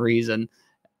apparent reason.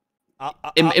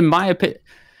 In my opinion,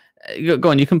 go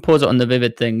on, you can pause it on the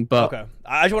Vivid thing, but okay.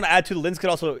 I just want to add to Lynz could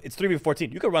also, it's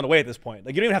 3v14. You could run away at this point.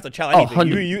 Like, you don't even have to challenge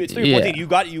anything. It's 3v14.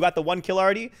 Yeah. You got the 1 kill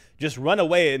already. Just run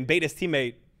away and bait his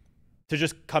teammate to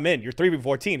just come in. You're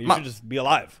 3v14. You should just be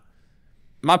alive.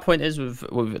 my point is with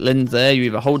Lynz there, you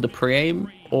either hold the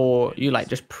pre-aim or you like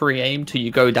just pre-aim till you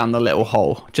go down the little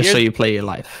hole, just so you play your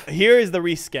life. Here is the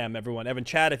Reese scam, everyone. Evan,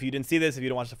 chat, if you didn't see this, if you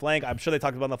didn't watch the flank, I'm sure they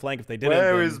talked about the flank. If they didn't,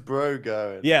 Where is bro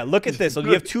going? Yeah, look at this. So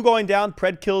you have 2 going down.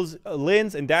 Pred kills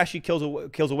Lynz and Dashy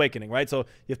kills Awakening, right? So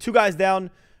you have 2 guys down.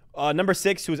 Number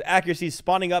 6, whose accuracy is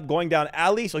spawning up, going down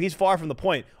alley, so he's far from the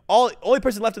point. Only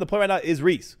person left at the point right now is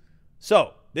Reese.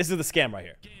 So this is the scam right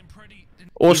here.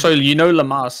 Also, you know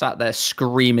Lamar sat there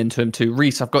screaming to him too.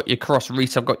 Reese, I've got your cross.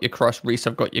 Reese, I've got your cross. Reese,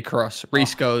 I've got your cross.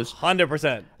 Reese goes,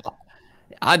 100%.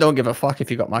 I don't give a fuck if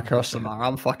you got my cross, Lamar.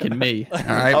 I'm fucking me. All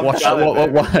right, watch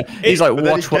what. He's like,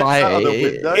 watch what I.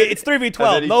 It's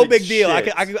 3v12, no big deal.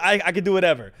 I can do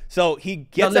whatever. So he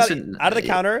gets out of the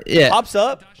counter, pops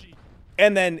up,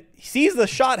 and then sees the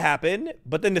shot happen,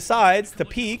 but then decides to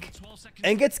peek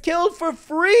and gets killed for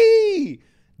free.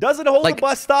 Doesn't hold the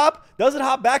bus stop, doesn't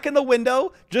hop back in the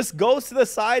window, just goes to the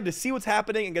side to see what's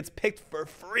happening and gets picked for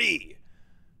free.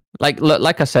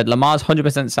 Like I said, Lamar's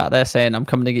 100% sat there saying, I'm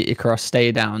coming to get your cross,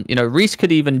 stay down. You know, Reese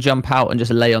could even jump out and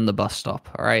just lay on the bus stop,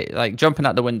 all right? Like, jumping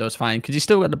out the window is fine, because you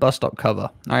still got the bus stop cover,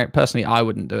 all right? Personally, I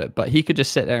wouldn't do it, but he could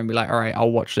just sit there and be like, all right, I'll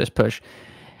watch this push.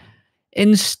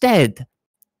 Instead,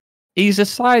 he's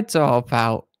decided to hop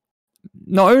out.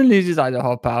 Not only has he decided to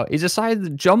hop out, he's decided to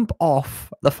jump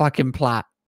off the fucking plat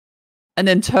and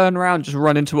then turn around, just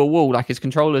run into a wall like his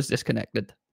controller's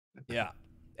disconnected. Yeah.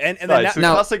 And No, then it's a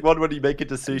classic one when you make a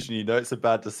decision, you know it's a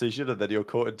bad decision, and then you're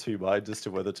caught in 2 minds as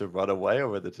to whether to run away or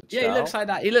whether to Yeah, he looks like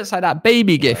that. He looks like that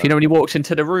baby gif, you know, when he walks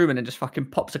into the room and then just fucking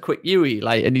pops a quick Yui,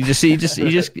 like, and he just,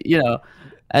 you know,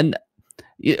 and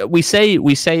we say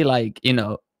like, you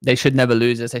know, they should never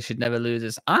lose this. They should never lose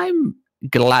this. I'm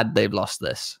glad they've lost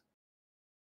this.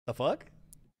 The fuck?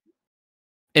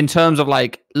 In terms of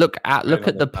like, look at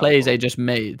the plays they just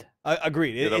made.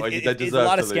 Agreed. It's a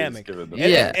lot of scamming.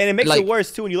 And it makes it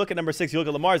worse too when you look at number 6. You look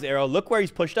at Lamar's arrow. Look where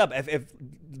he's pushed up. If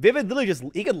Vivid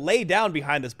literally he could lay down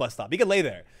behind this bus stop. He could lay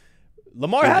there.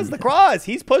 Lamar has the cross.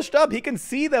 He's pushed up. He can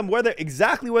see them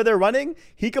exactly where they're running.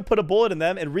 He could put a bullet in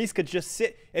them, and Reese could just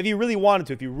sit if he really wanted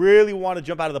to. If he really wanted to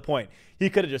jump out of the point, he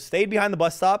could have just stayed behind the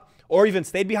bus stop, or even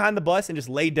stayed behind the bus and just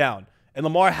laid down. And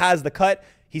Lamar has the cut.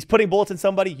 He's putting bullets in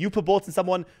somebody. You put bullets in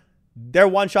someone. They're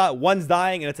one shot. One's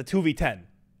dying, and it's a 2v10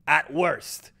 at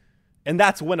worst. And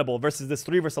that's winnable versus this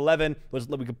 3 versus 11.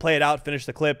 We could play it out, finish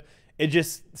the clip. It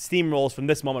just steamrolls from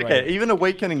this moment right even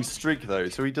Awakening streak, though.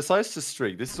 So he decides to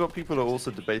streak. This is what people are also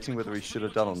debating whether he should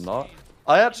have done or not.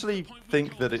 I actually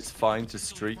think that it's fine to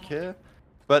streak here.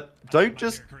 But don't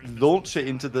just launch it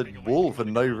into the wall for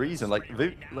no reason. Like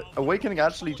Awakening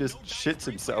actually just shits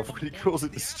himself when he calls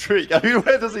it the streak. I mean,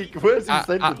 where's he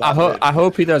sending that? I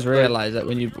hope he does realize that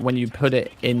when you put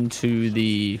it into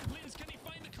the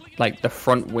the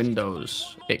front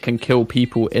windows, it can kill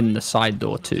people in the side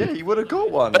door too. Yeah, he would have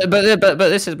got one. But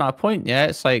this is my point. Yeah,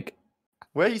 it's like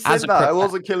where he said that I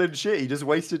wasn't killing shit. He just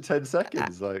wasted 10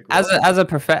 seconds. Like as a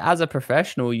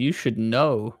professional, you should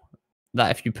know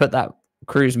that if you put that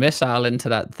cruise missile into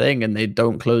that thing and they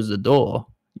don't close the door,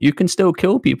 you can still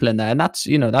kill people in there. And that's,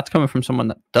 you know, that's coming from someone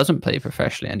that doesn't play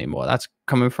professionally anymore. That's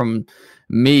coming from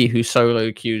me, who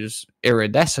solo queues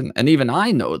iridescent, and even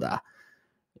I know that.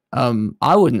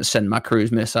 I wouldn't send my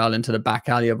cruise missile into the back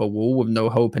alley of a wall with no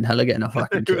hope in hell of getting a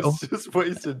fucking kill. It's just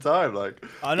wasting time. Like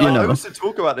I know. I used to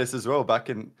talk about this as well back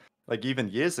in even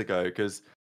years ago, because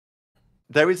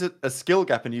there is a skill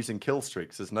gap in using kill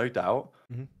streaks. There's no doubt,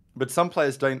 but some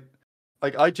players don't.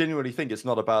 Like, I genuinely think it's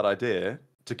not a bad idea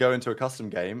to go into a custom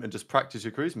game and just practice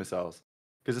your cruise missiles,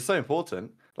 because it's so important.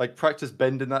 Like, practice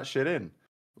bending that shit in.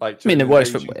 Like, I mean, it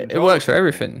works for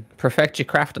everything. Perfect your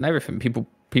craft and everything.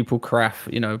 People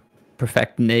craft, you know,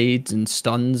 perfect nades and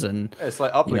stuns, and it's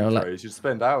like uplink throws. You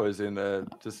spend hours in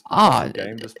just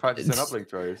game just practicing uplink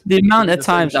throws. The amount of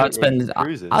times I'd spend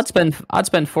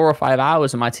 4 or 5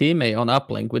 hours with my teammate on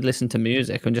uplink. We'd listen to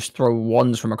music and just throw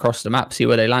ones from across the map, see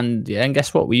where they land. Yeah, and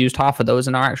guess what? We used half of those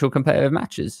in our actual competitive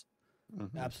matches.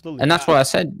 Absolutely. And that's why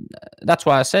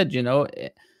I said, you know,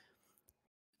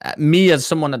 me as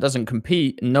someone that doesn't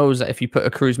compete knows that if you put a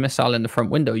cruise missile in the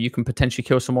front window, you can potentially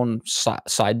kill someone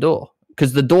side door,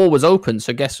 because the door was open.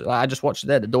 So I just watched it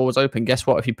there. The door was open. Guess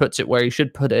what? If he puts it where he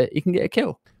should put it, he can get a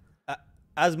kill.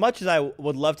 As much as I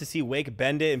would love to see Wake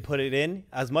bend it and put it in,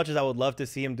 as much as I would love to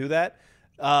see him do that,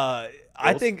 I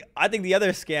think the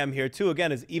other scam here too,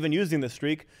 again, is even using the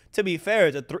streak. To be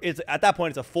fair, it's at that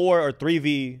point it's a 4 or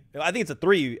 3v. I think it's a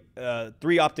 3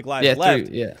 OpTic lives left.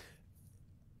 Yeah.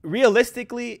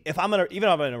 Realistically, even if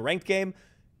I'm in a ranked game,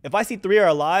 if I see 3 are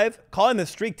alive, calling the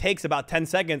streak takes about 10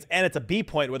 seconds, and it's a B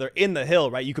point where they're in the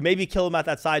hill, right? You can maybe kill them at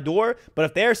that side door, but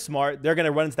if they're smart, they're going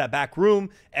to run into that back room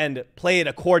and play it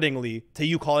accordingly to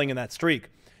you calling in that streak.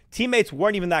 Teammates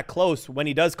weren't even that close when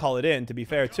he does call it in, to be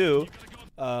fair, too.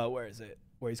 Where is it?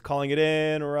 Where he's calling it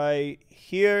in right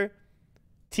here.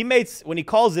 Teammates, when he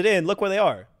calls it in, look where they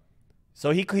are.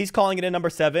 So he's calling it in number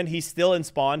 7. He's still in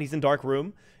spawn. He's in dark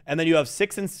room. And then you have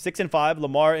 6 and 5,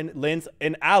 Lamar and Lynz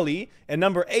and Ali. And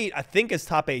number 8, I think, is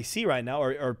top AC right now,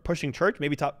 or pushing church,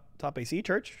 maybe top AC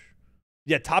church.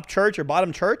 Yeah, top church or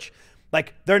bottom church.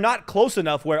 Like, they're not close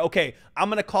enough where, okay, I'm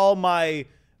gonna call my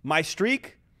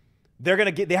streak.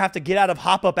 They have to get out of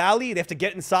hop up alley. They have to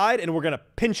get inside, and we're gonna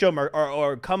pinch them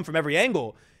or come from every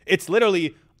angle. It's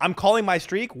literally, I'm calling my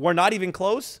streak. We're not even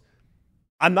close.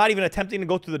 I'm not even attempting to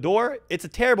go through the door. It's a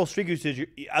terrible streak usage.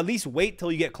 At least wait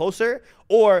till you get closer,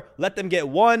 or let them get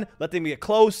one, let them get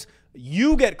close.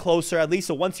 You get closer at least,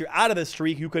 so once you're out of the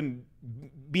streak, you can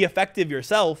be effective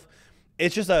yourself.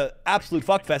 It's just an absolute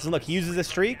fuckfest. And look, he uses this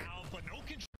streak.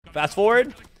 Fast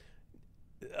forward.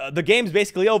 The game's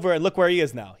basically over, and look where he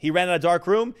is now. He ran out of dark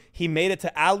room. He made it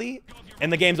to alley,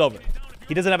 and the game's over.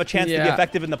 He doesn't have a chance to be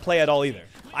effective in the play at all either.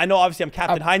 I know, obviously, I'm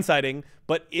Captain Hindsighting,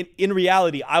 but in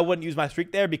reality, I wouldn't use my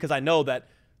streak there because I know that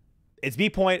it's B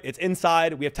point, it's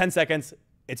inside, we have 10 seconds.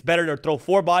 It's better to throw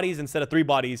 4 bodies instead of 3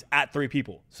 bodies at 3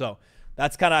 people. So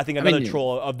that's kind of, I think, another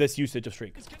troll of this usage of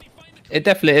streak. It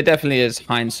definitely is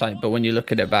hindsight, but when you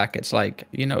look at it back, it's like,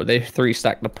 you know, they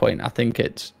 3-stack the point. I think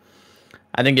it's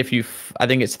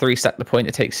 3-stack the point.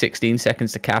 It takes 16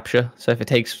 seconds to capture. So if it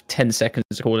takes 10 seconds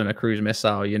to call in a cruise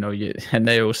missile, you know, and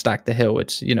they all stack the hill,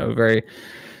 it's, you know, very,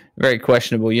 very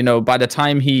questionable. You know, by the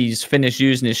time he's finished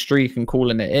using his streak and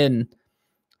calling it in,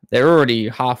 they're already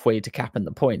halfway to capping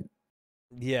the point.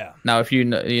 Yeah. Now, if you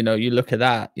look at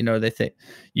that, you know, they think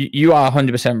you are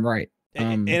 100% right.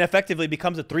 It effectively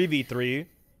becomes a 3v3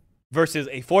 versus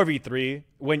a 4v3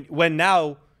 when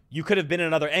now you could have been in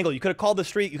another angle. You could have called the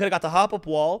streak. You could have got the hop-up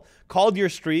wall, called your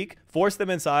streak, forced them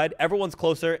inside. Everyone's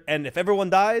closer. And if everyone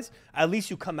dies, at least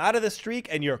you come out of the streak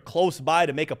and you're close by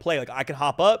to make a play. Like, I can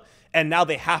hop up, and now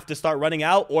they have to start running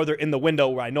out, or they're in the window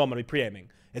where I know I'm going to be pre-aiming.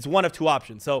 It's one of 2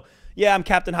 options. So, yeah, I'm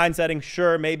Captain Hindsighting.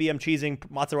 Sure, maybe I'm cheesing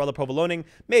mozzarella provoloning.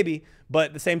 Maybe. But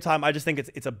at the same time, I just think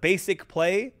it's a basic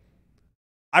play.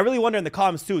 I really wonder in the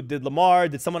comments, too, did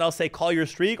someone else say call your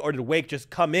streak, or did Wake just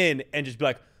come in and just be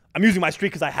like, I'm using my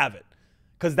streak because I have it?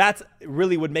 Because that's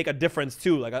really would make a difference,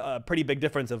 too, like a pretty big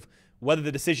difference of whether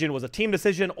the decision was a team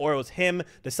decision or it was him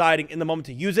deciding in the moment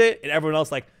to use it, and everyone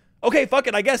else like, okay, fuck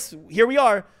it, I guess here we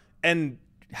are, and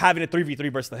having a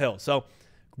 3v3 versus the hill. So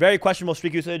very questionable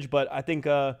streak usage, but I think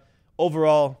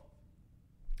overall,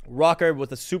 Rokkr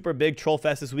with a super big troll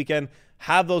fest this weekend.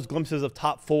 Have those glimpses of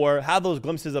top 4, have those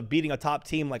glimpses of beating a top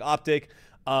team like OpTic,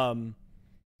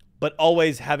 but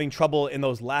always having trouble in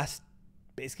those last,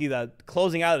 basically the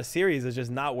closing out of the series is just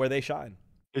not where they shine.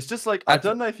 It's just like, I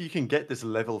don't know if you can get this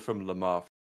level from Lamar.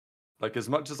 Like, as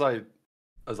much as I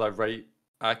rate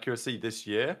accuracy this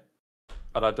year,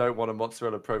 and I don't want a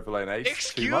mozzarella provolone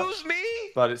ace too much, Excuse me?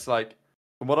 but it's like,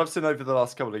 from what I've seen over the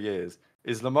last couple of years,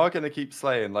 is Lamar going to keep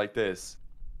slaying like this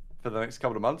for the next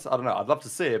couple of months? I don't know. I'd love to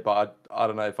see it, but I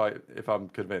don't know if I'm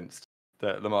convinced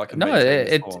that Lamar can. No,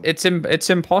 it's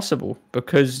impossible,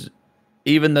 because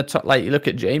even the top, like, you look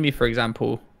at Jamie, for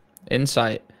example,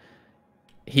 Insight,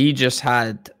 he just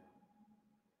had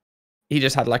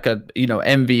like a, you know,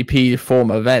 MVP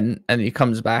form event, and he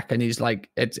comes back and he's like,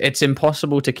 it's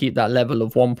impossible to keep that level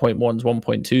of 1.1s,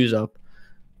 1.2s up.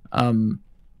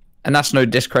 And that's no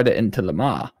discredit into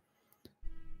Lamar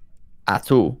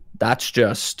at all. That's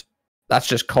just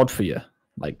COD for you.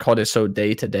 Like, COD is so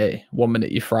day to day. 1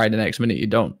 minute you fry, the next minute you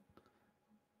don't.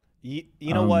 You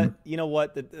know what? You know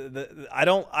what?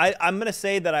 I'm gonna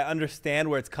say that I understand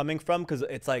where it's coming from, because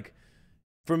it's like,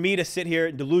 for me to sit here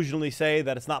and delusionally say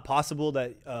that it's not possible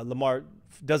that Lamar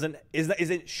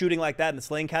isn't shooting like that in the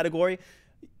slaying category,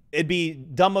 it'd be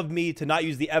dumb of me to not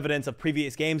use the evidence of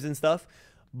previous games and stuff.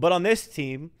 But on this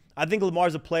team, I think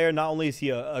Lamar's a player. Not only is he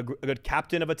a good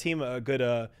captain of a team, a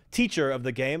good teacher of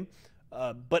the game,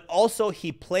 but also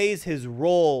he plays his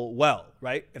role well,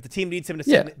 right? If the team needs him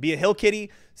to be a hill kitty,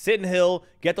 sit in hill,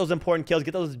 get those important kills,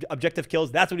 get those objective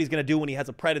kills, that's what he's going to do when he has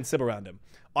a Pred and Sib around him.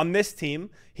 On this team,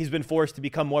 he's been forced to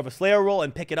become more of a Slayer role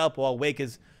and pick it up while Wake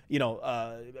is, you know,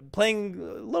 playing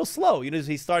a little slow. You know,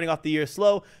 he's starting off the year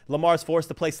slow. Lamar's forced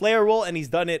to play Slayer role, and he's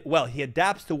done it well. He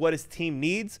adapts to what his team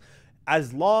needs,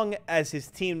 as long as his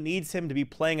team needs him to be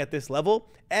playing at this level,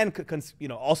 and, you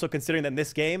know, also considering that in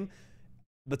this game,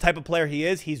 the type of player he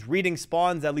is, he's reading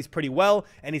spawns at least pretty well,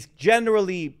 and he's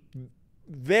generally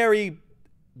very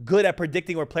good at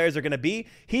predicting where players are going to be.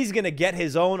 He's going to get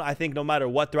his own, I think, no matter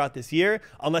what throughout this year,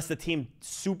 unless the team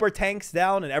super tanks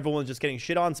down and everyone's just getting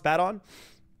shit on, spat on.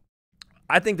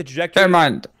 I think the trajectory... Bear in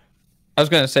mind, I was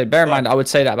going to say, bear in mind, I would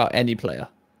say that about any player.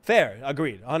 Fair,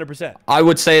 agreed, 100%. I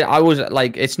would say,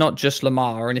 like, it's not just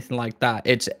Lamar or anything like that.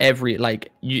 It's every,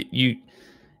 like,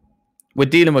 we're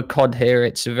dealing with COD here.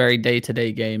 It's a very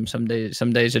day-to-day game. Some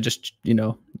days are just, you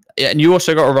know, and you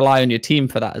also got to rely on your team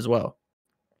for that as well.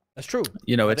 That's true.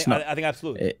 You know, I think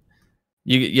absolutely.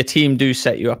 Your team do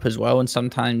set you up as well, and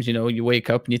sometimes, you know, you wake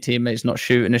up and your teammate's not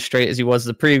shooting as straight as he was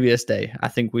the previous day. I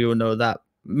think we all know that.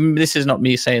 This is not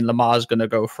me saying Lamar's going to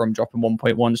go from dropping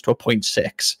 1.1s to a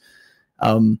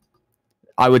 0.6.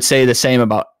 I would say the same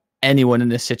about anyone in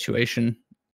this situation.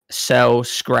 Sell,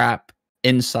 scrap,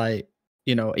 insight.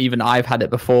 You know, even I've had it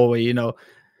before where, you know,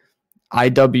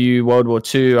 IW World War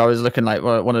II, I was looking like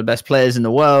one of the best players in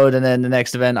the world, and then the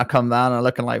next event I come down and I'm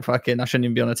looking like fucking I shouldn't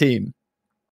even be on a team.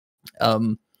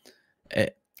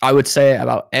 I would say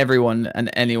about everyone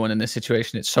and anyone in this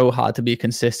situation, it's so hard to be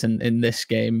consistent in this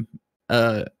game,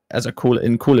 as a Call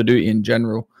of Duty in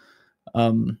general.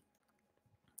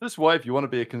 That's why if you want to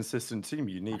be a consistent team,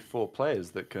 you need 4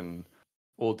 players that can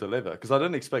all deliver. Because I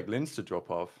don't expect Lynz to drop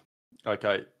off.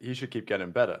 Okay, he should keep getting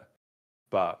better,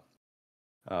 but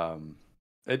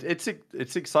it's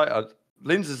exciting.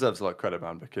 Lynz deserves a lot of credit,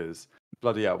 man, because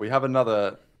bloody hell, we have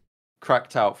another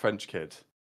cracked out French kid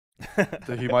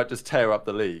who might just tear up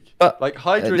the league. But like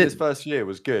Hydra in his first year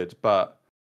was good, but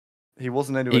he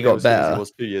wasn't anywhere He got near as good as better. he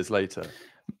was 2 years later.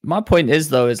 My point is,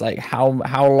 though, is like how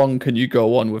long can you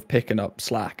go on with picking up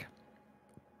slack?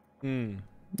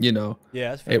 You know, Yeah,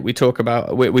 that's fair. we talk about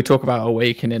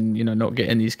Awakening, you know, not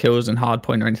getting these kills and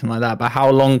hardpoint or anything like that. But how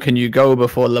long can you go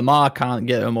before Lamar can't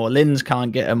get them or Lynz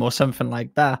can't get them or something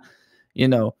like that? You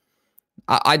know,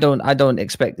 I don't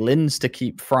expect Lynz to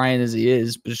keep frying as he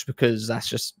is just because that's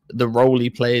just the role he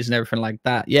plays and everything like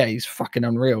that. Yeah, he's fucking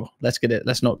unreal. Let's get it.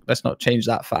 Let's not change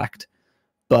that fact.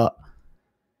 But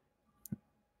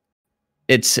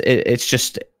it's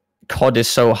just COD is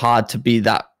so hard to be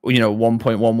that, you know,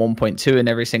 1.1, 1.2 in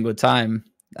every single time.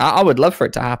 I would love for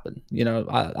it to happen. You know,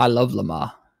 I love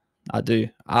Lamar. I do.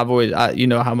 You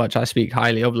know how much I speak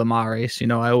highly of Lamar Ace. You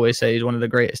know, I always say he's one of the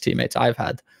greatest teammates I've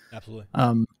had. Absolutely.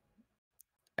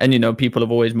 And, you know, people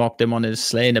have always mocked him on his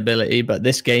slaying ability, but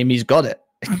this game, he's got it.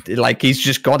 Like, he's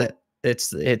just got it.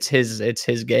 It's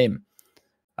his game.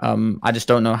 I just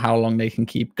don't know how long they can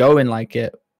keep going like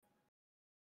it.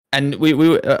 And we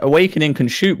Awakening can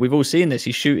shoot. We've all seen this.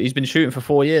 He's been shooting for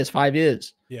 4 years, 5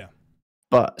 years. Yeah.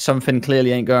 But something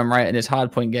clearly ain't going right in his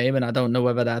hardpoint game, and I don't know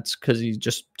whether that's because he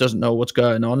just doesn't know what's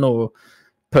going on or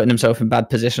putting himself in bad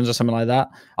positions or something like that.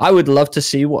 I would love to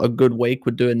see what a good Wake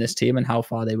would do in this team and how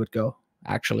far they would go,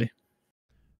 actually.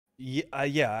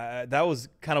 Yeah, that was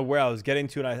kind of where I was getting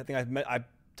to, and I think I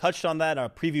touched on that in our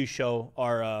preview show,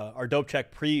 our dope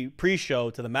check pre-show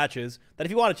to the matches. That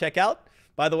if you want to check out,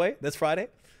 by the way, this Friday.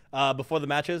 Before the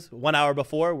matches, 1 hour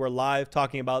before, we're live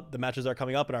talking about the matches that are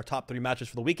coming up and our top 3 matches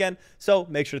for the weekend. So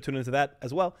make sure to tune into that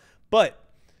as well. But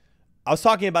I was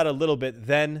talking about it a little bit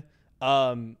then.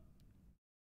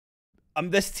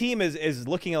 This team is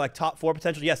looking at like top 4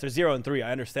 potential. Yes, they're 0-3.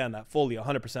 I understand that fully,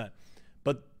 100%.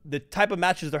 But the type of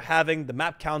matches they're having, the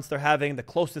map counts they're having, the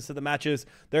closeness to the matches,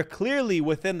 they're clearly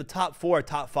within the top 4,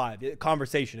 top 5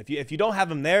 conversation. If you don't have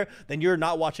them there, then you're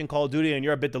not watching Call of Duty and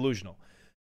you're a bit delusional.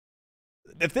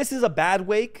 If this is a bad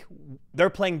Wake, they're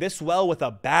playing this well with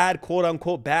a bad,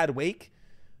 quote-unquote, bad Wake,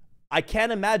 I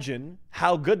can't imagine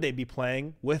how good they'd be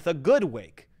playing with a good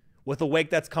Wake. With a Wake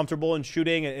that's comfortable in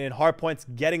shooting and hard points,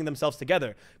 getting themselves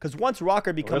together. Because once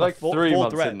Rokkr becomes like a full 3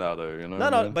 months threat... in now, though, you know.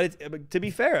 No, but to be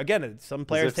fair, again, some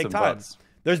players take time.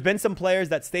 There's been some players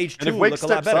that stage 2 look a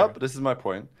lot better. Up, this is my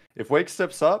point. If Wake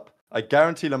steps up, I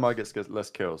guarantee Lamar gets less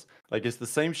kills. Like, it's the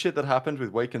same shit that happened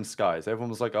with Wake and Skies. Everyone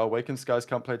was like, oh, Wake and Skies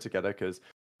can't play together because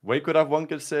Wake would have one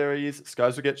good series,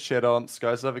 Skies would get shit on,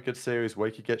 Skies would have a good series,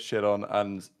 Wake would get shit on,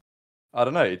 and I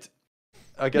don't know.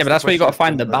 I guess yeah, but that's where you got to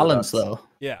find the balance, though.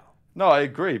 Yeah. No, I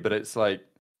agree, but it's like,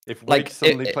 if Wake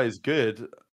suddenly plays good...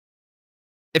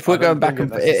 If we're going back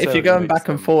and if you're going back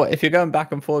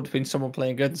and forth between someone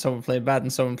playing good and someone playing bad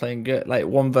and someone playing good, like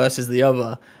one versus the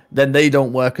other, then they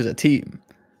don't work as a team.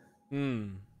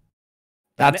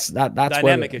 That's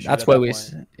where we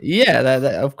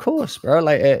of course, bro.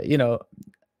 Like you know,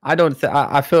 I don't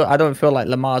feel like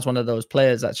Lamar's one of those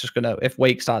players that's just gonna, if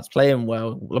Wake starts playing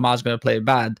well, Lamar's gonna play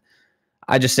bad.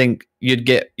 I just think you'd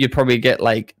probably get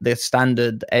like the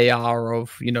standard AR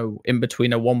of, you know, in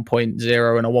between a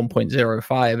 1.0 and a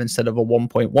 1.05 instead of a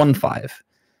 1.15.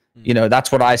 You know,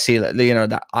 that's what I see. That, you know,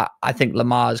 that I think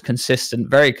Lamar is consistent,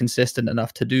 very consistent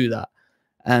enough to do that.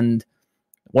 And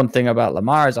one thing about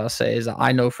Lamar, as I say, is that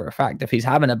I know for a fact if he's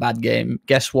having a bad game,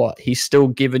 guess what? He's still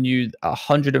giving you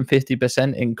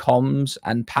 150% in comms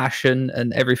and passion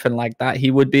and everything like that.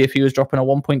 He would be if he was dropping a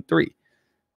 1.3.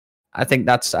 I think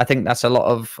that's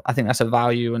a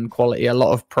value and quality a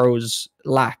lot of pros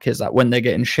lack, is that when they're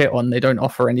getting shit on, they don't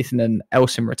offer anything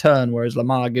else in return, whereas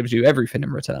Lamar gives you everything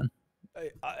in return.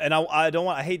 And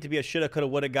I hate to be a shoulda, coulda,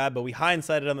 woulda guy, but we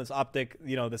hindsighted on this OpTic,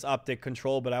 you know, this OpTic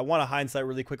control. But I want to hindsight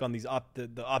really quick on these the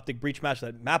OpTic breach match.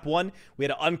 That map 1, we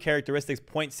had an uncharacteristics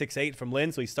 0.68 from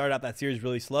Lynz, so he started out that series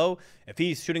really slow. If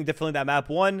he's shooting differently that map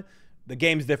 1, the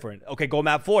game's different. Okay, go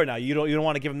map 4 now. You don't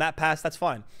want to give him that pass. That's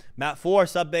fine. Map 4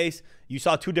 sub base. You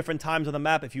saw 2 different times on the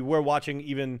map. If you were watching,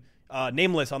 even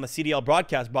Nameless on the CDL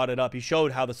broadcast brought it up. He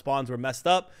showed how the spawns were messed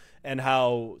up and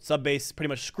how sub base pretty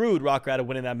much screwed Rokkr out of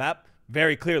winning that map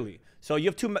very clearly. So you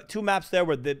have two maps there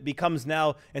where it becomes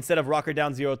now, instead of Rokkr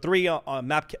down 0-3 on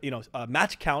map, you know,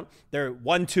 match count, they're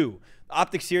 1-2. The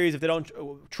OpTic series, if they don't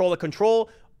troll a control,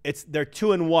 they're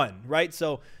 2-1, right?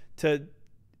 So a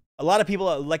lot of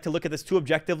people like to look at this too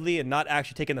objectively and not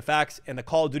actually taking the facts and the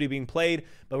Call of Duty being played.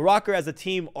 But Rokkr as a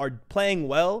team are playing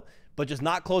well, but just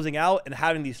not closing out and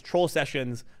having these troll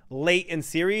sessions late in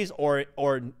series, or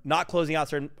not closing out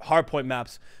certain hardpoint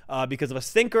maps because of a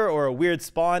stinker or a weird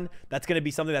spawn. That's going to be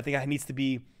something that I think needs to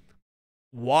be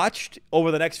watched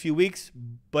over the next few weeks.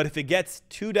 But if it gets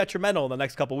too detrimental in the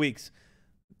next couple weeks,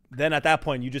 then at that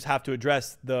point you just have to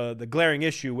address the glaring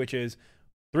issue, which is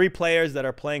 3 players that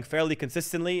are playing fairly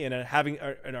consistently and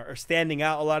are standing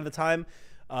out a lot of the time.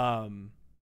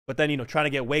 But then, you know, trying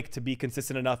to get Wake to be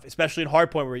consistent enough, especially in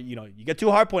hardpoint, where, you know, you get 2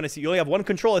 hardpoints, you only have 1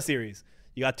 control a series.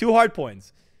 You got 2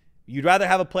 hardpoints. You'd rather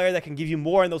have a player that can give you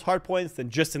more in those hardpoints than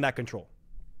just in that control.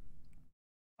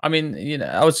 I mean, you know,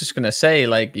 I was just gonna say,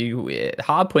 like,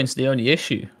 hardpoint's the only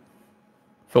issue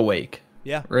for Wake.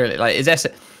 Yeah, really. Like,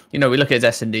 you know, we look at his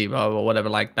S&D or whatever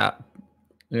like that.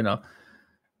 You know,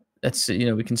 that's, you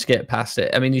know, we can skip past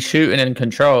it. I mean, he's shooting in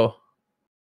control,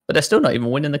 but they're still not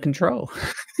even winning the control.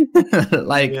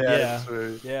 Like,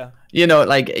 yeah. You know,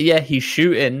 like, yeah, he's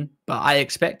shooting, but I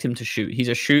expect him to shoot. He's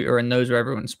a shooter and knows where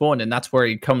everyone's spawned, and that's where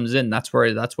he comes in. That's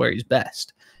where he's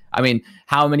best. I mean,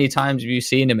 how many times have you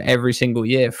seen him every single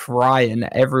year frying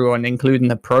everyone, including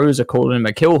the pros, are calling him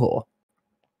a kill whore?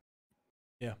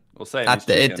 Yeah. Well, saying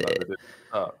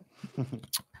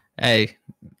hey,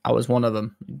 I was one of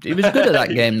them. He was good at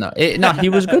that game, though. No, he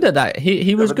was good at that.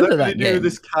 He was good at that game. Knew who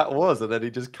this cat was, and then he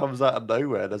just comes out of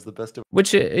nowhere and has the best of.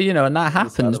 Which, you know, and that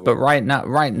happens. But right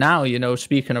now, you know,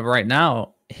 speaking of right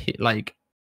now,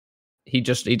 he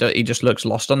just looks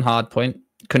lost on hardpoint.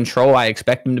 Control, I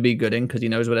expect him to be good in because he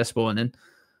knows where they're spawning,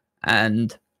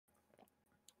 and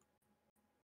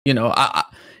you know,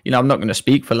 I'm not going to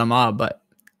speak for Lamar, but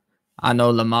I know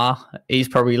Lamar. He's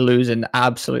probably losing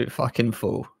absolute fucking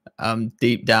fool.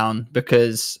 Deep down,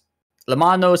 because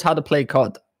Lamar knows how to play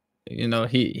COD. You know,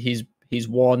 he's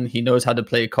won. He knows how to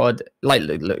play COD. Like,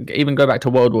 look, even go back to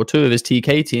World War II of his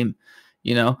TK team.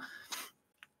 You know,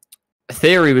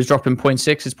 Theory was dropping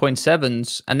 0.6s,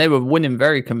 0.7s, and they were winning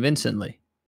very convincingly.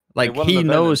 Like, he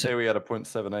knows. Theory had a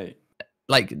 0.78.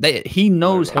 Like, he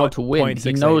knows how to win.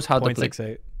 He knows how to play.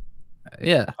 0.68.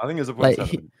 Yeah, I think it was a 0.7.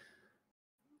 Like,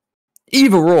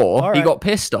 either or, he got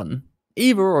pissed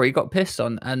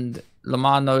on. And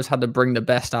Lamar knows how to bring the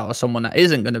best out of someone that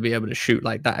isn't going to be able to shoot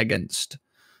like that against,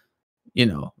 you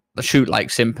know, the shoot like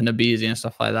Simp and Abizi and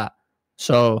stuff like that.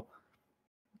 So,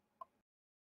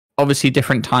 obviously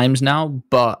different times now,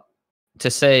 but to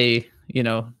say, you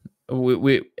know,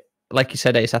 we like you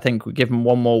said, Ace, I think we give him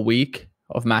 1 more week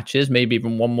of matches, maybe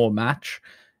even 1 more match,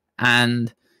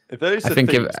 and if they lose to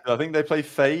Thieves, I think they play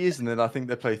FaZe, and then I think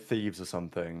they play Thieves or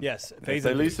something. Yes, FaZe. If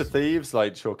they lose to Thieves,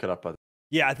 like, chalk it up.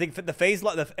 Yeah, I think the FaZe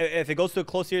loss, if it goes to a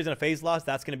close series and a FaZe loss,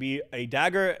 that's going to be a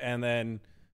dagger. And then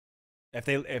if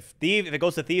it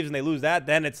goes to Thieves and they lose that,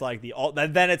 then it's like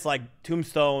then it's like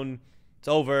Tombstone. It's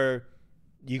over.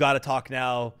 You got to talk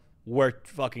now. We're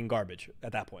fucking garbage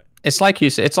at that point. It's like you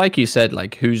said,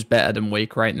 like, who's better than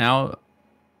Wake right now?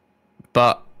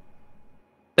 But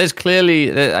there's clearly,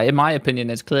 in my opinion,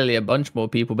 there's clearly a bunch more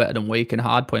people better than Wake and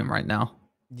Hardpoint right now.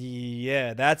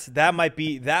 Yeah, that might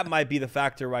be the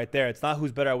factor right there. It's not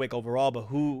who's better at Wake overall, but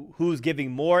who's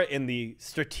giving more in the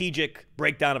strategic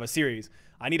breakdown of a series.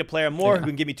 I need a player more who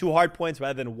can give me 2 hard points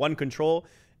rather than 1 control,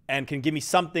 and can give me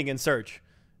something in search.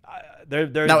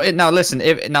 Now listen,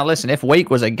 if Wake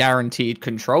was a guaranteed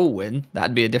control win,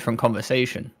 that'd be a different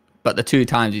conversation. But the 2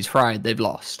 times he's fried, they've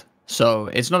lost. So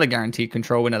it's not a guaranteed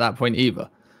control win at that point either.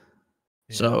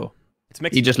 Yeah. So It's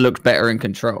mixy. He just looked better in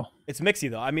control. It's mixy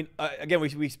though. I mean, again,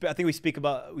 I think we spoke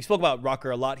about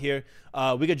Rokkr a lot here.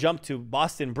 We could jump to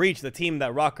Boston Breach, the team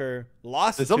that Rokkr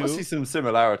lost There's to. obviously some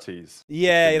similarities.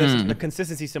 Yeah, there's the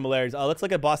consistency similarities. Let's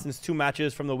look at Boston's 2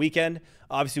 matches from the weekend.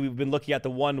 Obviously, we've been looking at the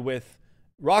one with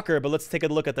Rokkr, but let's take a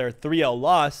look at their 3-0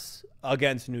 loss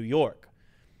against New York.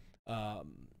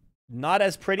 Not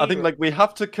as pretty. I think like we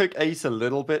have to cook Ace a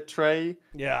little bit, Trey.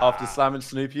 Yeah. After slamming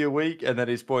Snoopy a week, and then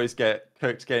his boys get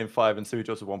cooked game 5 and Snoopy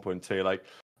drops a 1.2. Like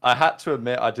I had to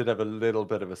admit, I did have a little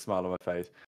bit of a smile on my face.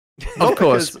 Of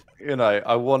course, because, you know,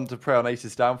 I want to prey on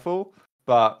Ace's downfall,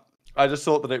 but I just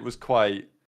thought that it was quite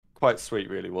sweet,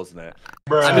 really, wasn't it?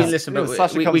 I mean, listen, but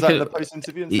Sasha comes out in the could, post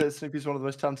interview and says Snoopy's one of the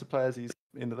most talented players he's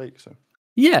in the league. So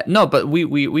yeah, no, but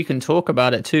we can talk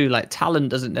about it too. Like talent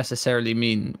doesn't necessarily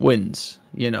mean wins,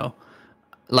 you know.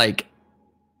 Like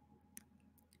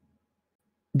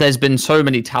there's been so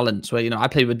many talents where, you know, I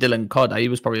played with Dylan Codd. He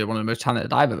was probably one of the most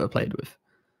talented I've ever played with.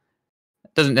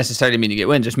 It doesn't necessarily mean you get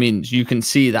win, just means you can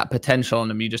see that potential on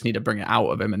him. You just need to bring it out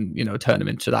of him and, you know, turn him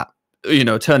into that.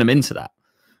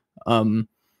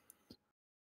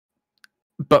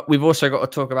 But we've also got to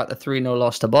talk about the 3-0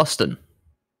 loss to Boston.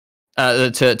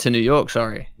 To New York,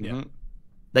 sorry. Yeah.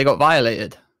 They got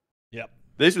violated. Yep.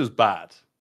 this was bad.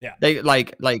 Yeah. They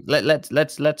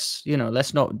let's you know,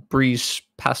 let's not breeze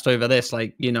past over this.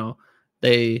 Like, you know,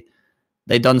 they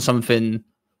done something,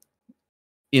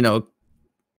 you know,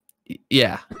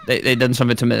 yeah, they done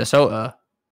something to Minnesota.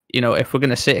 You know, if we're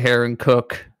gonna sit here and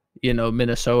cook, you know,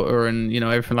 Minnesota and, you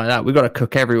know, everything like that, we got to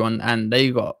cook everyone, and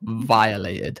they got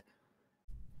violated.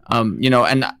 You know,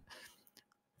 and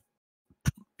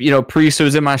you know, Priest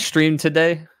was in my stream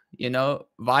today, you know,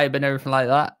 vibe and everything like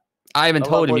that. I even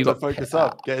told him, you got focus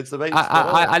up, get into the base.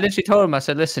 I literally told him, I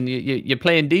said, listen, you're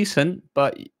playing decent,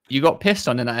 but you got pissed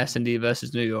on in that S&D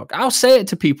versus New York. I'll say it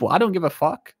to people. I don't give a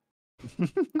fuck.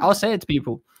 I'll say it to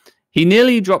people. He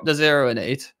nearly dropped the 0 and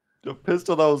 8. You're pissed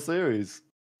on the whole series.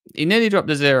 He nearly dropped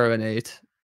the 0 and 8.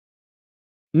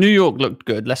 New York looked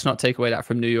good. Let's not take away that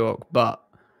from New York, but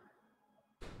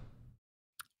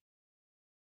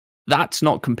that's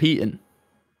not competing.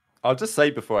 I'll just say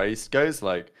before Ace goes,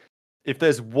 like, if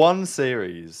there's one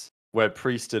series where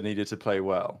Priester needed to play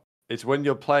well, it's when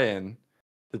you're playing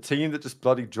the team that just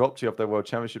bloody dropped you off their World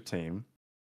Championship team,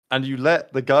 and you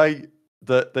let the guy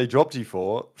that they dropped you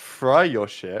for fry your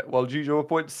shit while you draw a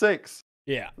 0.6.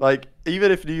 Yeah. Like,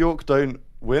 even if New York don't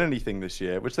win anything this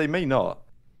year, which they may not,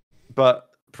 but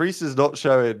Priest is not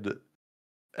showing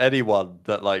anyone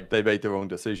that, like, they made the wrong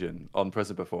decision on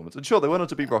present performance. And sure, they went on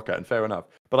to beat Rokkr, and fair enough.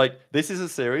 But, like, this is a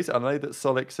series. I know that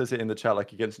Solik says it in the chat,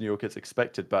 like, against New York, it's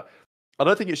expected, but I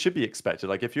don't think it should be expected.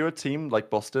 Like, if you're a team like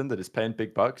Boston that is paying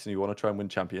big bucks and you want to try and win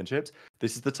championships,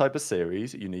 this is the type of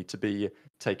series you need to be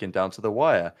taken down to the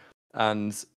wire.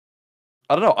 And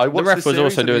I don't know. I watched the ref was series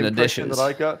also and doing the impression dishes. That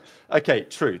I got. Okay,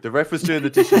 true. The ref was doing the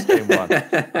dishes game one.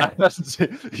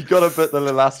 You got to put the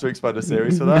little asterisks by the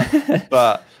series for that.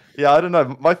 But yeah, I don't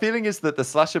know. My feeling is that the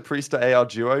Slasher Priester AR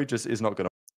duo just is not going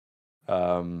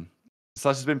to.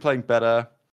 Slasher's been playing better.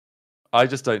 I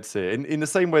just don't see it in the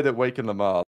same way that Wake and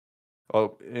Lamar.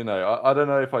 Oh, you know, I don't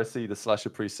know if I see the Slasher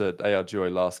Priester AR duo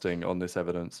lasting on this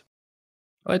evidence.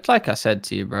 Well, it's like I said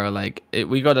to you, bro. Like,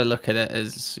 we got to look at it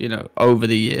as, you know, over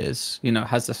the years. You know,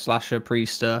 has the Slasher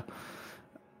Priester,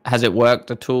 has it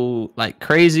worked at all like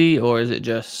crazy, or is it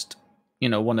just, you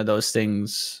know, one of those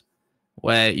things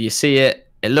where you see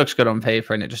it, it looks good on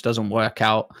paper, and it just doesn't work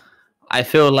out? I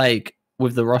feel like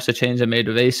with the roster change they made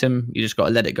with Asim, you just got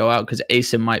to let it go out, because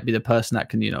Asim might be the person that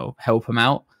can, you know, help him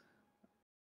out.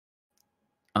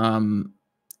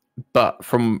 But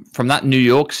from that New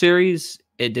York series,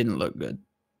 it didn't look good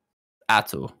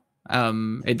at all.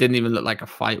 It didn't even look like a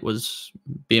fight was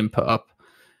being put up.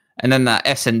 And then that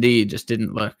S&D just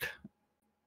didn't look,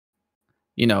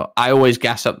 you know, I always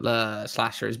gas up the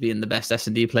Slasher as being the best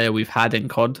S&D player we've had in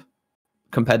COD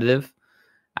competitive.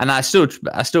 And I still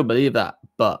believe that,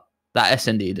 but that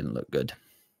S&D didn't look good.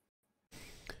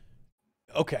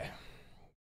 Okay.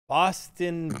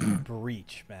 Boston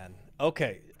Breach, man.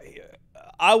 Okay.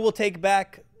 I will take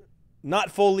back,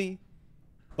 not fully,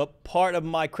 but part of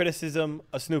my criticism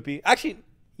of Snoopy. Actually,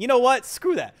 you know what?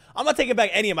 Screw that. I'm not taking back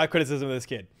any of my criticism of this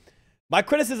kid. My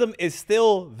criticism is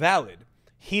still valid.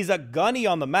 He's a gunny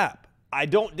on the map. I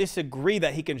don't disagree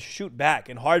that he can shoot back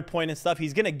and hardpoint and stuff.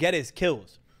 He's going to get his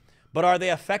kills. But are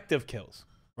they effective kills,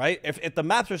 right? If the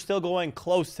maps are still going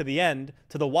close to the end,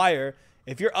 to the wire,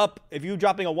 if you're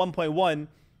dropping a 1.1,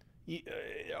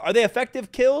 are they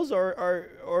effective kills, or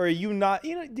are you not?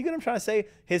 You know, do you get what I'm trying to say?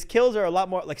 His kills are a lot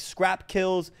more like scrap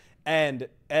kills and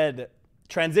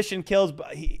transition kills.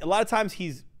 But a lot of times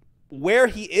he's where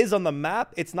he is on the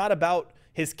map, it's not about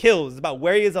his kills. It's about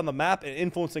where he is on the map and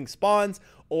influencing spawns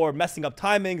or messing up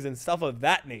timings and stuff of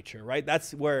that nature, right?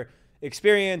 That's where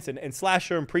experience and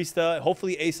Slasher and Priesta,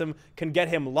 hopefully Asim can get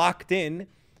him locked in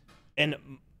and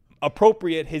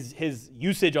appropriate his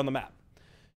usage on the map.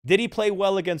 Did he play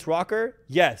well against Rokkr?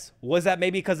 Yes. Was that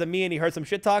maybe because of me and he heard some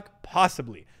shit talk?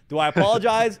 Possibly. Do I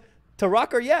apologize to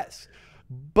Rokkr? Yes.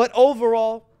 But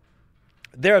overall,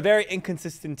 they're a very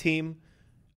inconsistent team.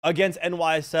 Against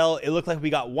NYSL, it looked like we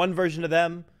got one version of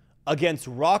them. Against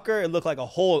Rokkr, it looked like a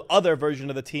whole other version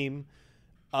of the team.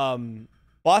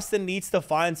 Boston needs to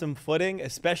find some footing,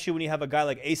 especially when you have a guy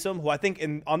like Asim, who I think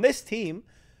on this team,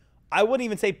 I wouldn't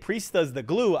even say Priesta's the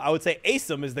glue. I would say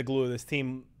Asim is the glue of this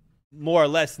team, more or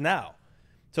less now.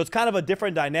 So it's kind of a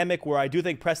different dynamic where I do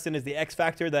think Preston is the X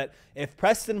factor, that if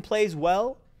Preston plays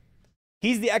well,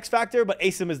 he's the X factor, but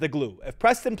Asim is the glue. If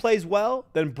Preston plays well,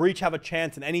 then Breach have a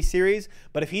chance in any series.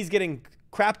 But if he's getting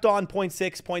crapped on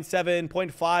 0.6, 0.7,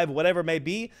 0.5, whatever it may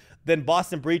be, then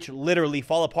Boston Breach literally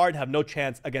fall apart and have no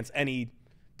chance against any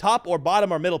top or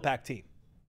bottom or middle pack team.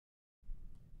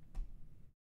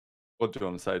 What do you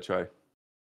want to say, Trey?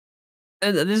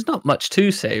 There's not much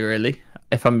to say, really,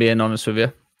 if I'm being honest with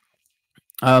you.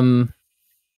 There's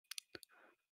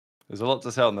a lot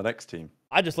to say on the next team.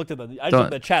 I just looked at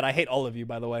the chat. I hate all of you,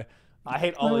 by the way. I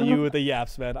hate all of you with the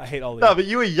yaps, man. I hate all of you. No, but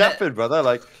you were yapping, brother.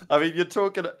 Like, I mean, you're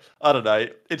talking. I don't know.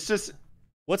 It's just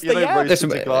what's the yap?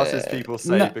 Rose-tinted glasses people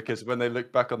say because when they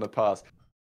look back on the past,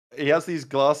 he has these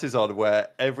glasses on where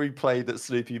every play that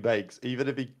Snoopy makes, even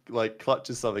if he like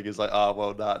clutches something, is like, ah,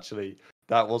 well, naturally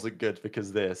that wasn't good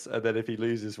because this. And then if he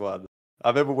loses one, I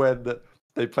remember when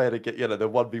they played against, the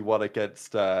 1v1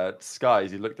 against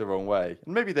Skies, he looked the wrong way.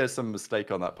 And maybe there's some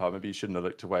mistake on that part. Maybe he shouldn't have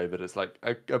looked away, but it's like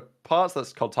a part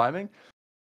that's called timing.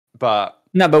 But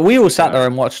no, but we all sat there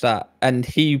and watched that, and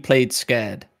he played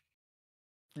scared.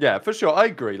 Yeah, for sure. I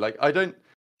agree. Like, I don't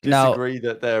disagree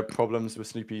that there are problems with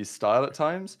Snoopy's style at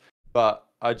times, but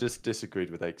I just disagreed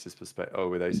with Ace's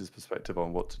perspective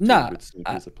on what to do with Snoopy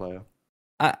as a player.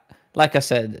 Like I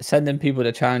said, sending people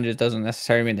to challenges doesn't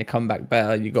necessarily mean they come back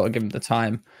better. You got to give them the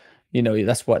time. You know,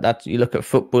 that's you look at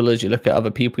footballers, you look at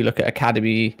other people, you look at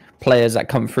academy players that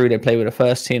come through, they play with the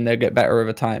first team, they get better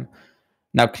over time.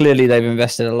 Now, clearly, they've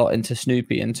invested a lot into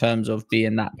Snoopy in terms of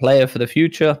being that player for the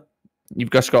future.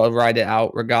 You've just got to ride it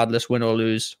out, regardless, win or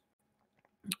lose.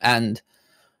 And,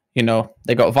 you know,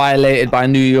 they got violated by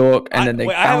New York, and then they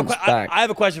bounced back. I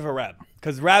have a question for Rab,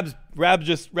 because Rab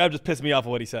just pissed me off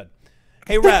with what he said.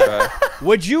 Hey, Rab,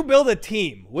 would you build a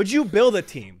team? Would you build a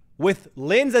team with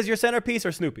Lynz as your centerpiece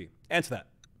or Snoopy? Answer that.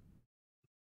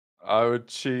 I would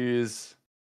choose.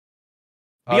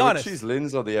 Be honest. Choose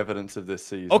Lynz on the evidence of this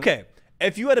season. Okay.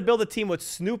 If you had to build a team with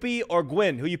Snoopy or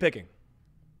Gwinn, who are you picking?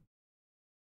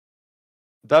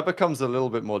 That becomes a little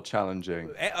bit more challenging.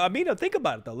 I mean, think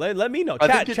about it though. Let me know.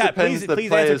 Chat, please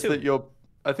answer too.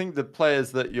 I think the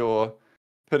players that you're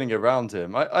putting around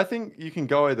him. I think you can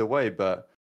go either way, but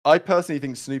I personally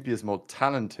think Snoopy is more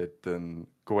talented than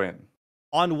Gwinn.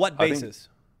 On what basis?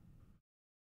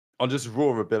 On just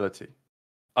raw ability.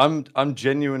 I'm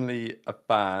genuinely a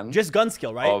fan. Just gun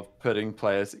skill, right? Of putting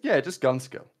players. Yeah, just gun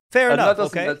skill. Fair enough.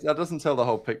 That doesn't tell the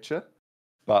whole picture,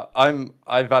 but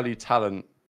I value talent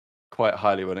quite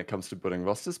highly when it comes to building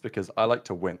rosters because I like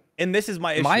to win. And this is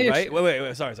my issue, right?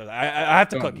 Wait. Sorry. I have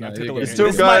to cook. This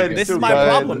is my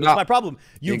problem. This is my problem.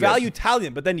 You value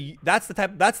talent, but then that's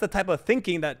the type of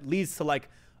thinking that leads to like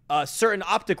certain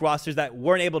OpTic rosters that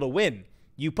weren't able to win.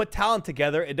 You put talent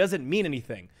together, it doesn't mean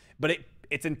anything, but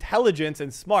it's intelligence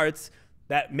and smarts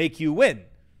that make you win.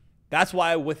 That's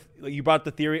why you brought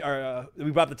the theory, or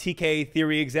we brought the TK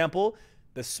theory example.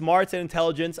 The smarts and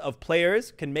intelligence of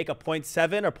players can make a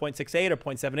 0.7 or 0.68 or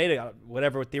 0.78,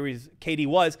 whatever theories KD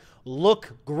was,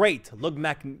 look great, look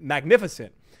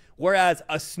magnificent. Whereas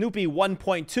a Snoopy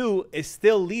 1.2 is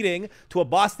still leading to a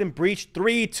Boston Breach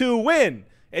 3-2 win.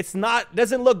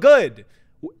 Doesn't look good.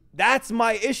 That's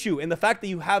my issue. And the fact that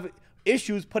you have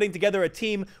issues putting together a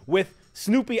team with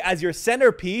Snoopy as your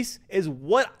centerpiece is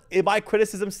what my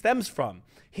criticism stems from.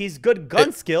 He's good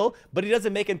gun skill, but he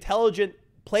doesn't make intelligent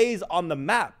plays on the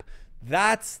map.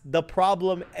 That's the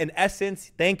problem in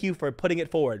essence. Thank you for putting it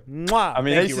forward. Mwah. I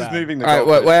mean, Ace is moving the All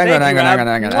right,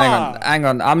 hang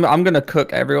on. I'm going to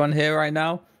cook everyone here right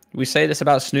now. We say this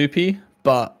about Snoopy,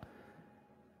 but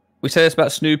we say this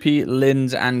about Snoopy,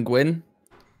 Lynz, and Gwinn.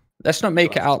 Let's not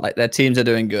make it out like their teams are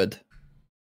doing good.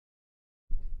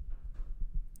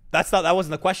 That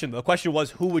wasn't the question. The question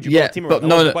was, who would you build a team around? That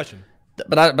wasn't the question.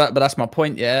 But that's my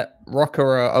point. Yeah,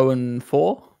 Rokkr are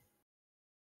 0-4.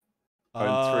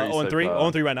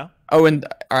 0-3 right now. All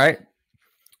right.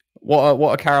 What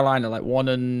are Carolina like?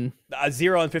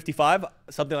 0 and 55,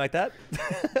 something like that.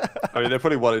 I mean, they're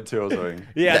probably 1 and 2 or something.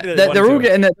 Yeah, I think They're all 1-2.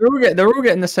 getting they're all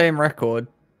getting the same record.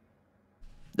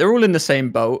 They're all in the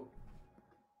same boat.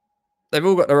 They've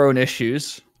all got their own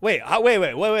issues. Wait,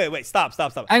 stop.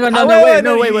 Hang on,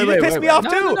 You pissed me off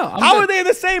too. No, How are they in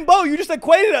the same boat? You just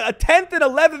equated a 10th and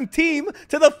 11th team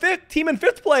to the 5th team in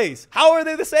 5th place. How are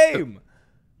they the same?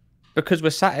 Because we're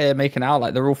sat here making out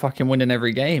like they're all fucking winning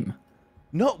every game.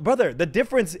 No, brother. The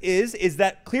difference is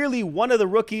that clearly one of the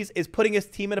rookies is putting his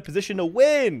team in a position to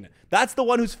win. That's the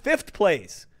one who's 5th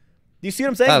place. Do you see what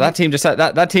I'm saying? Oh, that team just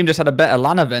had a better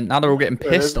LAN event. Now they're all getting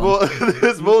pissed on.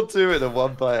 There's more to it than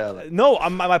one player. No,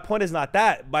 my point is not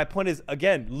that. My point is,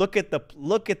 again, look at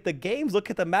the games,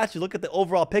 look at the matches, look at the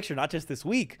overall picture, not just this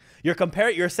week.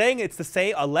 You're saying it's the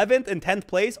same. 11th and 10th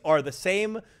place are the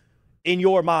same in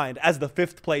your mind as the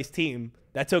 5th place team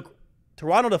that took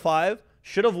Toronto to 5,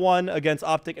 should have won against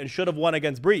OpTic, and should have won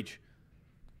against Breach.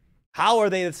 How are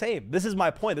they the same? This is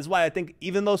my point. This is why I think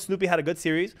even though Snoopy had a good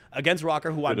series against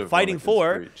Rokkr, who I'm fighting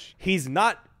for,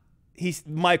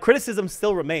 my criticism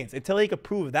still remains until he could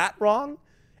prove that wrong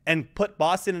and put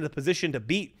Boston in a position to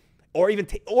beat, or even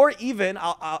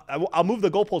I'll move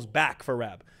the goalposts back for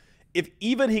Rab. If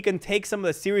even he can take some of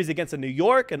the series against a New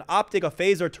York, an OpTic, a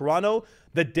FaZe, or Toronto,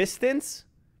 the distance,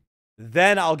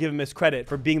 then I'll give him his credit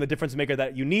for being the difference maker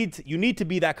that you need to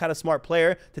be that kind of smart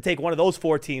player to take one of those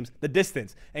 4 teams the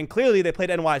distance. And clearly they played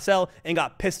NYSL and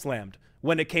got piss slammed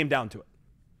when it came down to it.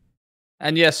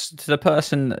 And yes, to the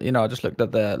person, you know, I just looked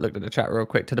at the chat real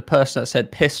quick. To the person that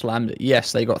said piss slammed,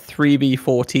 yes, they got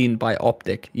 3v14 by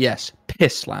OpTic. Yes,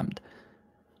 piss slammed.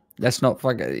 Let's not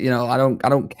fucking, you know, I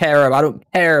don't care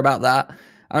about that.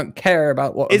 I don't care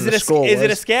about what the score was. Is it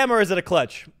a scam or is it a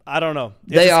clutch? I don't know.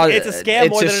 It's a scam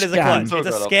more than it is a clutch. It's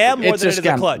a scam more than it is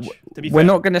a clutch. To be fair. We're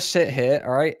not going to sit here,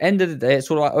 all right? End of the day, it's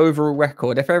all about overall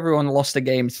record. If everyone lost a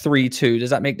game 3-2, does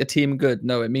that make the team good?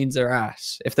 No, it means they're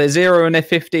ass. If they're 0 and they're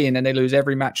 15 and they lose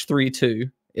every match 3-2,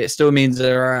 it still means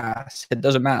they're ass. It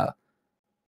doesn't matter.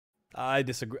 I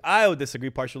disagree. I would disagree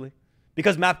partially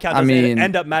because map count doesn't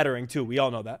end up mattering too. We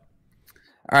all know that.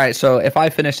 All right, so if I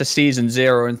finish a season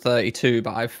 0 and 32,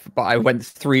 but I went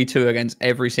 3-2 against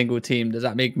every single team, does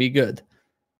that make me good?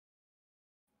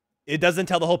 It doesn't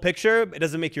tell the whole picture. It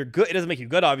doesn't make you good. It doesn't make you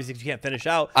good, obviously, because you can't finish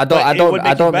out. I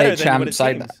don't make champs.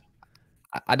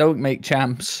 I don't make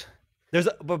champs.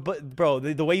 But bro,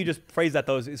 the way you just phrase that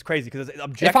though is crazy because it's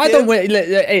objective. If I don't win,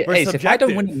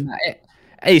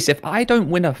 Ace, if I don't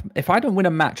win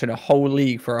a match in a whole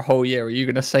league for a whole year, are you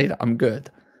gonna say that I'm good?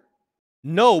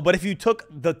 No, but if you took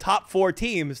the top 4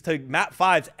 teams to map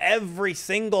 5s every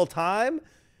single time,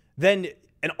 then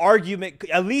an argument,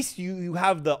 at least you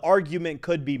have the argument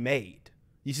could be made.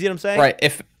 You see what I'm saying?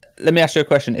 Right. Let me ask you a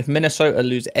question. If Minnesota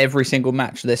lose every single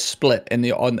match this split in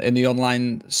the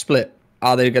online split,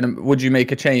 would you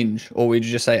make a change, or would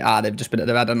you just say, they've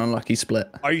had an unlucky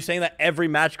split? Are you saying that every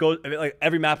match goes, like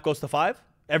every map goes to 5?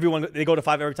 They go to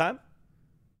 5 every time?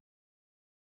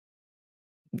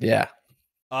 Yeah.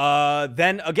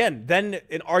 Then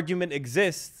an argument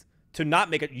exists to not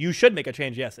make it. You should make a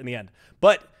change, yes, in the end.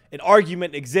 But an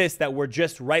argument exists that we're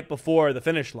just right before the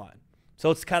finish line. So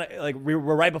it's kind of like we're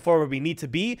right before where we need to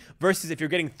be. Versus if you're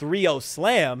getting 3-0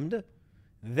 slammed,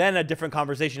 then a different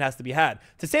conversation has to be had.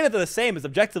 To say that they're the same is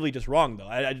objectively just wrong, though.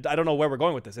 I don't know where we're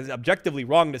going with this. It's objectively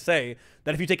wrong to say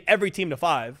that if you take every team to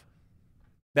 5,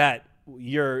 that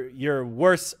you're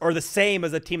worse or the same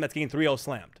as a team that's getting 3-0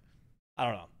 slammed. I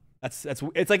don't know. It's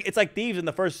like Thieves in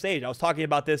the first stage. I was talking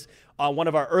about this on one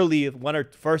of our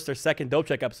first or second dope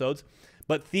check episodes,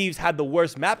 but Thieves had the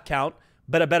worst map count,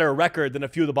 but a better record than a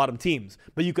few of the bottom teams.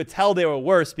 But you could tell they were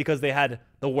worse because they had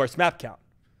the worst map count.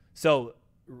 So,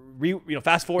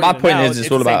 fast forward. My point is,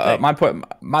 it's all about my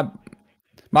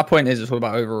point is it's all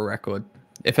about overall record.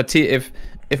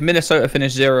 If Minnesota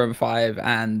finished 0 and 5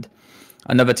 and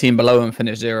another team below them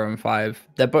finish 0 and 5,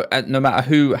 they're no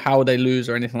matter how they lose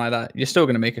or anything like that, you're still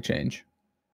going to make a change.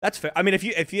 That's fair. I mean,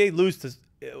 if they lose to,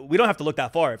 we don't have to look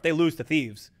that far. If they lose to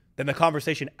Thieves, then the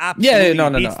conversation absolutely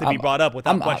needs to be brought up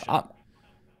without question.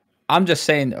 I'm just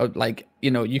saying, like,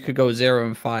 you could go 0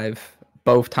 and 5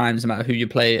 both times, no matter who you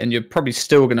play, and you're probably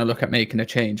still going to look at making a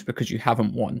change because you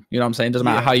haven't won. You know what I'm saying? It doesn't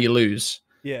matter how you lose.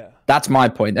 Yeah. That's my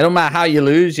point. It don't matter how you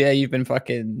lose. Yeah, you've been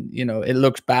fucking, it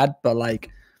looks bad, but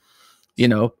like,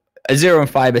 a 0 and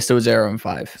 5 is still 0 and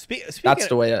 5. That's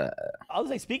the way. I was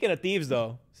like, speaking of Thieves,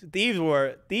 though,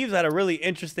 Thieves had a really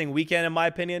interesting weekend, in my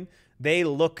opinion. They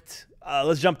looked.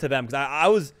 Let's jump to them because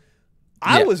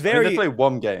I was very. They played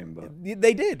one game, but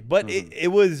they did, but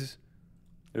it was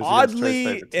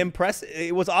oddly impressive.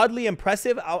 It was oddly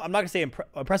impressive. I'm not gonna say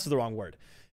impressive is the wrong word.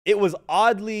 it was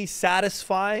oddly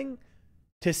satisfying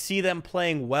to see them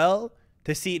playing well,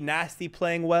 to see Nasty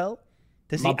playing well,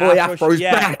 to see My boy Afro's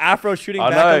back. Afro shooting I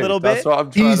back know, a little that's bit. what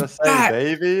I'm trying He's to say, back.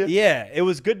 baby. Yeah, it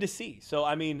was good to see. So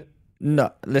I mean,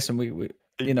 No, listen, we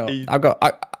you know, He- I got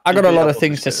a beat lot up on of the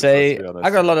things to shits, say. let's be honest. I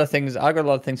got a lot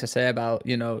of things to say about,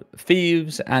 you know,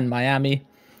 Thieves and Miami.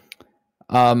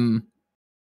 But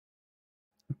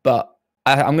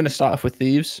I'm going to start off with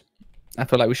Thieves. I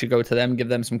feel like we should go to them, give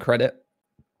them some credit.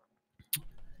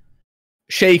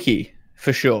 Shaky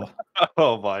for sure.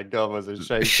 Oh my god, was it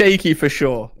shaky? Shaky for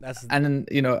sure. that's And then,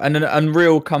 you know, and an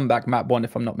unreal comeback map one,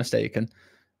 if I'm not mistaken.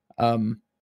 They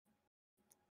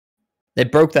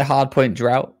broke their hardpoint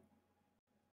drought.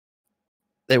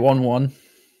 They won one.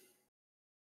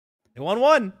 they won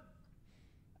one.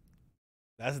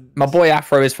 My boy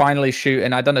Afro is finally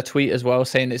shooting. I done a tweet as well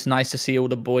saying it's nice to see all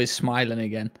the boys smiling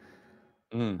again.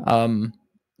 Mm.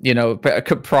 You know, but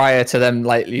prior to them,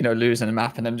 like, you know, losing the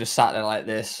map and them just sat there like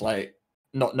this, like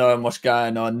not knowing what's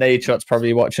going on. Nadeshot's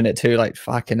probably watching it too, like,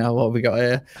 fucking hell, what have we got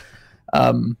here?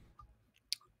 And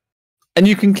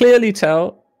you can clearly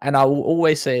tell, and I will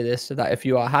always say this, that if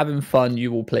you are having fun,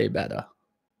 you will play better.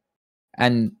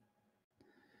 And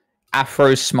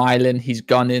Afro's smiling, he's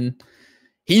gunning.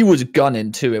 He was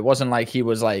gunning too. It wasn't like he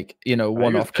was like, you know,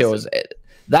 one-off kills.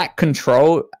 That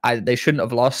control, they shouldn't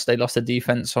have lost. They lost the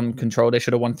defense on control. They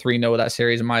should have won 3-0 that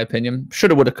series, in my opinion.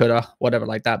 Shoulda, woulda, coulda, whatever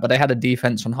like that. But they had a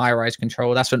defense on high-rise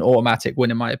control. That's an automatic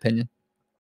win, in my opinion.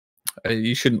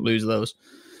 You shouldn't lose those.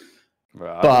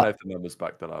 Right, I don't know if the numbers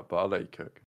back that up, but I'll let you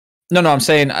cook. No, I'm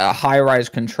saying a high-rise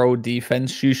control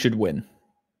defense, you should win.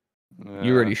 Yeah,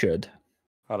 You really should.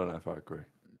 I don't know if I agree.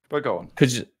 But go on.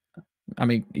 Because, I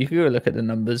mean, you can go look at the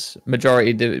numbers.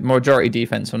 Majority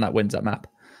defense on that wins that map.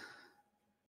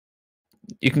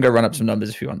 You can go run up some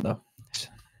numbers if you want, though.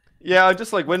 Yeah, I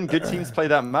just like when good teams play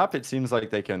that map, it seems like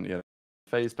they can, you know,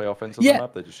 FaZe play offense on the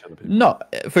map. They just shut up people. No,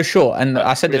 for sure. And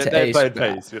I said it to Ace.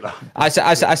 FaZe, you know? I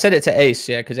said it to Ace,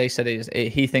 yeah, because Ace said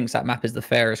he thinks that map is the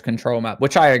fairest control map,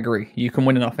 which I agree. You can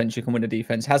win an offense, you can win a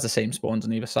defense. It has the same spawns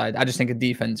on either side. I just think a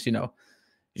defense, you know,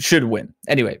 should win.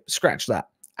 Anyway, scratch that.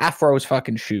 Afro's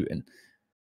fucking shooting.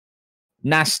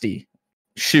 Nasty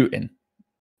shooting.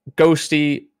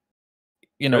 Ghosty,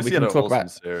 you know, we can talk about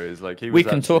series. Like, we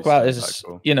can talk about his,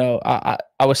 you know,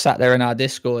 I was sat there in our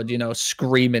Discord, you know,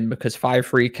 screaming because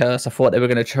 5-3 curse. I thought they were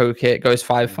going to choke it. Goes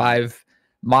 5-5.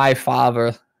 My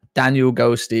father, Daniel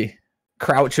Ghosty,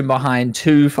 crouching behind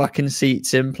 2 fucking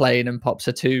seats in plane and pops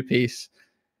a 2-piece.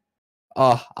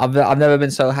 Oh, I've never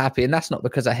been so happy, and that's not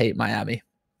because I hate Miami.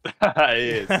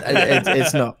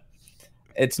 It's not.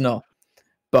 It's not.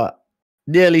 But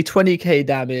nearly 20k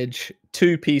damage,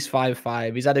 2-piece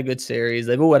 5-5. He's had a good series.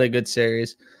 They've all had a good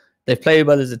series. They've played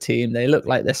well as a team. They look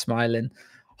like they're smiling.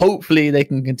 Hopefully they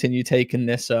can continue taking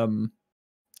this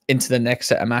into the next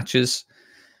set of matches.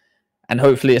 And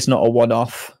hopefully it's not a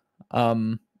one-off. I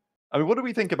mean, what do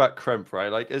we think about Kremp,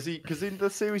 right? Like, because in the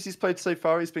series he's played so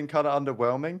far, he's been kind of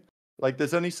underwhelming. Like,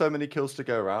 there's only so many kills to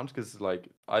go around because, like,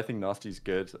 I think Nasty's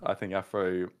good. I think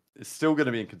Afro is still going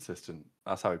to be inconsistent.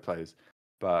 That's how he plays.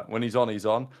 But when he's on, he's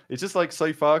on. It's just like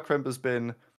so far, Kremp has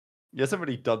been. He hasn't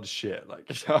really done shit. Like,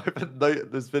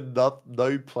 there's been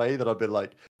no play that I've been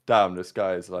like, damn, this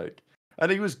guy is like.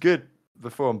 And he was good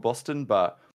before in Boston,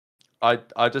 but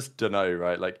I just don't know,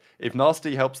 right? Like, if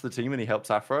Nasty helps the team and he helps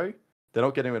Afro, they're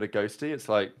not getting rid of Ghosty. It's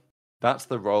like that's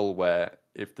the role where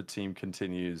if the team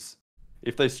continues,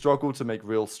 if they struggle to make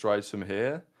real strides from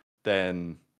here,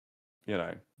 then you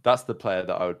know that's the player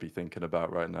that I would be thinking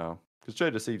about right now. Because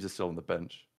Joe Deceives is still on the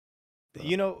bench.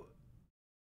 You know,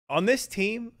 on this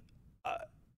team,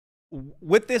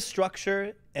 with this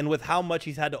structure and with how much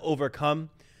he's had to overcome,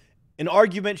 an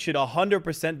argument should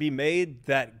 100% be made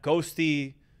that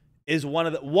Ghosty is one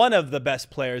of the best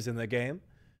players in the game.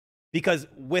 Because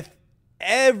with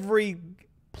every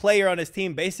player on his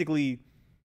team basically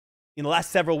in the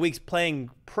last several weeks playing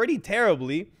pretty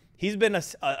terribly, he's been a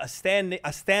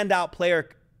standout player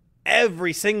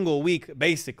every single week,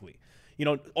 basically. You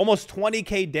know, almost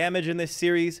 20k damage in this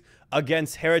series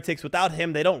against Heretics. Without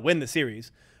him, they don't win the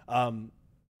series. I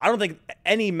don't think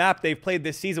any map they've played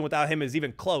this season without him is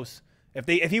even close.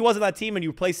 If he wasn't that team and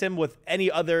you replace him with any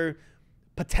other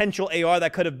potential AR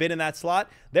that could have been in that slot,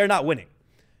 they're not winning.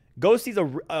 Ghosty's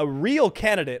a real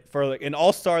candidate for like an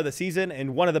all-star of the season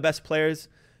and one of the best players.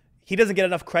 He doesn't get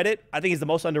enough credit. I think he's the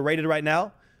most underrated right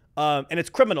now. And it's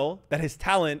criminal that his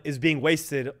talent is being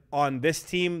wasted on this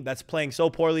team that's playing so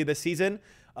poorly this season.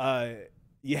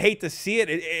 You hate to see it.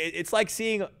 It's like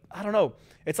seeing, I don't know.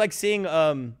 It's like seeing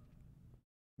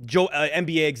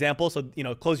NBA example, so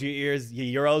close your ears,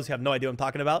 you Euros, you have no idea what I'm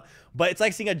talking about. But it's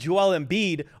like seeing a Joel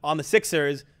Embiid on the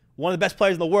Sixers, one of the best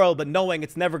players in the world, but knowing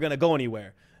it's never gonna go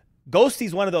anywhere.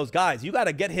 Ghosty's one of those guys. You got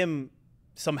to get him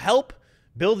some help,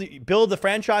 build the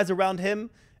franchise around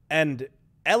him, and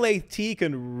LAT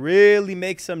can really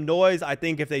make some noise. I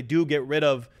think if they do get rid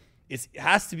of, it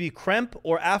has to be Kremp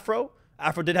or Afro.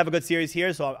 Afro did have a good series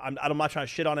here, so I'm not trying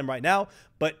to shit on him right now,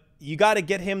 but you got to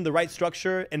get him the right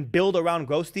structure and build around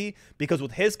Ghosty, because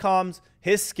with his comms,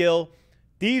 his skill,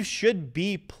 Thieves should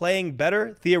be playing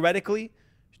better, theoretically.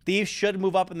 Thieves should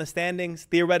move up in the standings,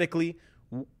 theoretically.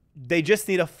 They just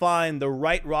need to find the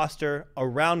right roster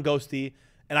around Ghosty,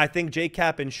 and I think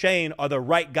JCap and Shane are the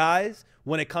right guys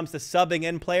when it comes to subbing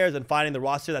in players and finding the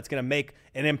roster that's going to make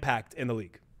an impact in the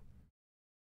league.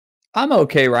 I'm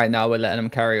okay right now with letting them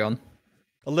carry on.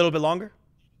 A little bit longer?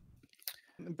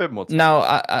 A bit more time. No,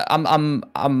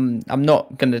 I'm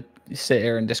not gonna sit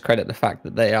here and discredit the fact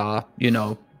that they are,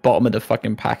 bottom of the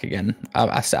fucking pack again.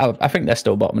 I think they're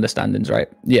still bottom of the standings, right?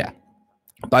 Yeah,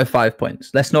 by 5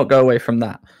 points. Let's not go away from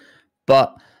that.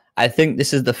 But I think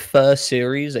this is the first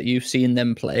series that you've seen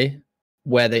them play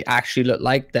where they actually look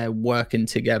like they're working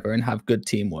together and have good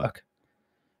teamwork.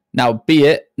 Now, be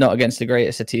it not against the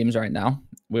greatest of teams right now.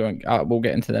 We'll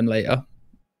get into them later,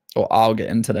 or I'll get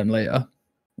into them later,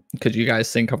 because you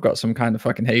guys think I've got some kind of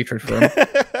fucking hatred for them.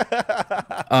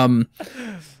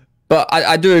 But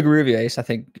I do agree with you, Ace. I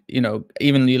think,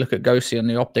 even you look at Ghosty on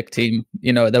the OpTic team,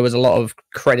 there was a lot of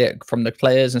credit from the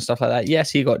players and stuff like that.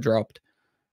 Yes, he got dropped.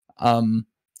 But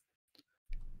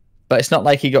it's not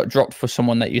like he got dropped for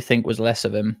someone that you think was less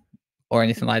of him or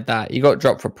anything like that. He got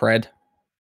dropped for Pred.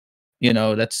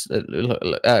 That's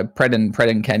Pred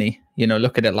and Kenny.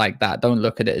 Look at it like that. Don't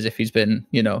look at it as if he's been,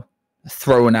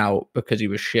 thrown out because he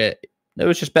was shit. There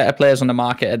was just better players on the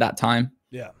market at that time.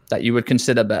 Yeah, that you would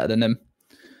consider better than him.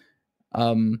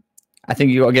 I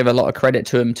think you got to give a lot of credit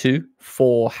to him too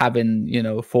for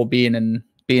having, for being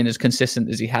as consistent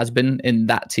as he has been in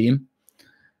that team.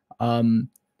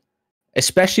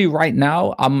 Especially right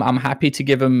now, I'm happy to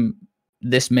give him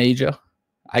this major,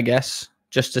 I guess,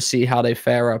 just to see how they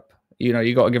fare up. You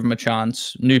got to give them a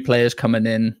chance. New players coming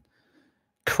in.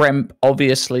 Kremp,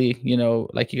 obviously,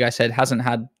 like you guys said, hasn't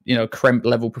had, Kremp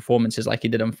level performances like he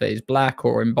did on FaZe Black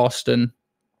or in Boston.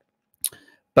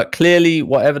 But clearly,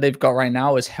 whatever they've got right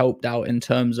now has helped out in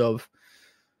terms of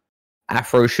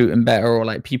Afro shooting better, or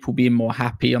like people being more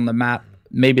happy on the map.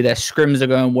 Maybe their scrims are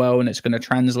going well and it's going to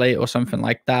translate or something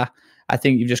like that. I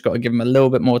think you've just got to give them a little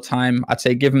bit more time. I'd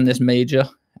say give them this major.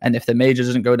 And if the major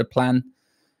doesn't go to plan,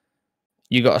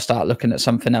 you got to start looking at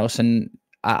something else. And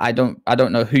I don't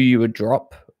know who you would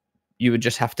drop. You would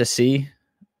just have to see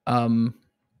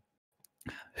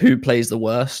who plays the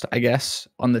worst, I guess,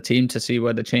 on the team to see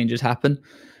where the changes happen.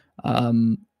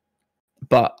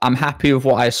 But I'm happy with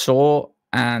what I saw,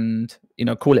 and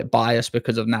call it bias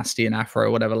because of Nasty and Afro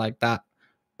or whatever like that.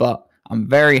 But I'm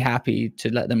very happy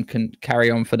to let them carry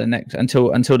on for the next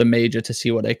until the major to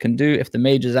see what they can do. If the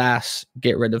major's ass,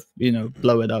 get rid of,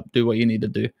 blow it up, do what you need to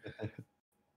do.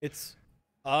 It's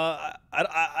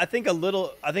I think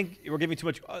we're giving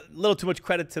a little too much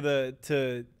credit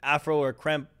to Afro or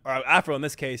Kremp, or Afro in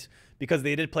this case, because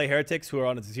they did play Heretics, who are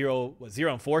on a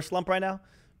 0-4 slump right now.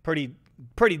 Pretty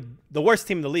the worst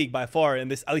team in the league by far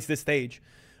in at least this stage.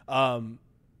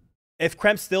 If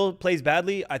Kremp still plays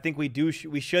badly, I think we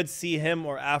should see him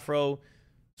or Afro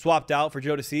swapped out for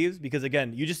Joe Deceives, because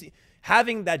again,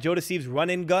 having that Joe Deceives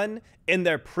run-in gun in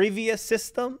their previous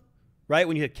system, right,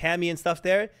 when you had Cammy and stuff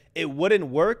there, it wouldn't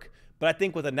work. But I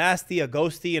think with a Nasty, a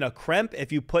Ghosty, and a Kremp,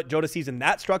 if you put Joe Deceives in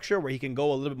that structure where he can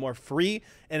go a little bit more free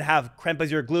and have Kremp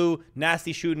as your glue,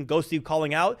 Nasty shooting, Ghosty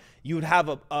calling out, you would have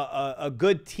a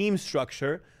good team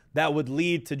structure that would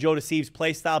lead to Joe Deceives'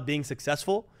 playstyle being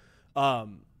successful.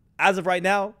 As of right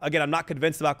now, again, I'm not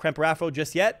convinced about Kremp or Afro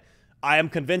just yet. I am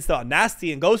convinced about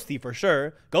Nasty and Ghosty for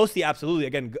sure. Ghosty, absolutely.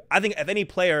 Again, I think if any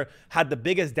player had the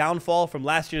biggest downfall from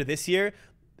last year to this year,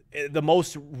 the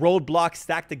most roadblocks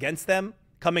stacked against them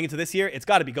coming into this year, it's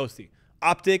got to be Ghosty.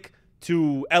 OpTic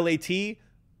to LAT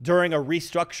during a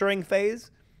restructuring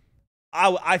phase.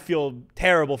 I feel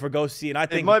terrible for Ghosty, and I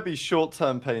think it might be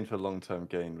short-term pain for long-term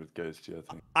gain with Ghosty, I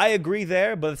think. I agree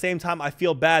there, but at the same time, I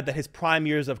feel bad that his prime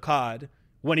years of COD,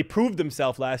 when he proved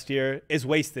himself last year, is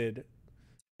wasted.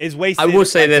 I will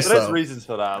say this though. There's reasons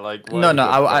for that. Like I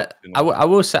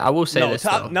will say no, this.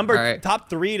 Top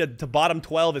 3 to bottom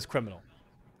 12 is criminal.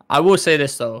 I will say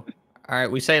this though. All right,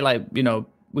 we say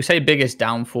we say biggest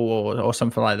downfall or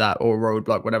something like that, or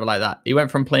roadblock, whatever like that. He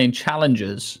went from playing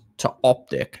challengers to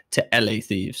OpTic to LA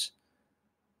Thieves.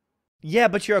 Yeah,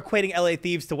 but you're equating LA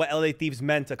Thieves to what LA Thieves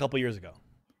meant a couple years ago.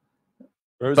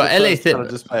 But LA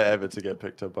just play ever to get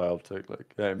picked up by OpTic.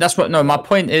 Like, yeah, that's what. No, my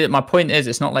point is,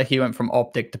 it's not like he went from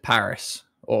OpTic to Paris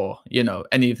or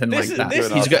anything like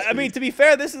that. He's got. I mean, to be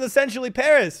fair, this is essentially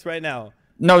Paris right now.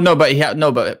 No, but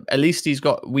but at least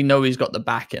we know he's got the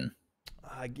backing.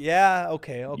 Yeah.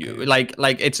 Okay.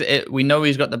 We know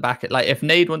he's got the backing. Like if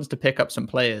Nade wants to pick up some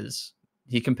players,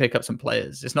 he can pick up some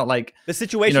players. It's not like the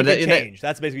situation can change.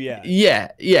 That's basically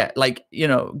yeah. Like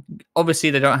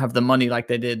obviously they don't have the money like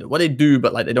they did. Well, they do,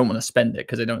 but like they don't want to spend it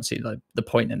because they don't see like the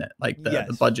point in it. Like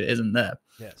the budget isn't there.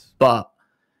 Yes. But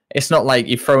it's not like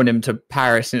you've thrown him to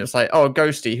Paris and it's like, oh,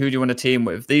 Ghosty, who do you want to team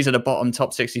with? These are the bottom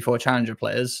top 64 challenger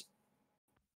players.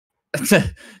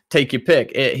 Take your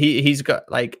pick. He's got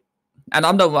like, and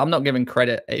I'm not giving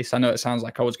credit, Ace. I know it sounds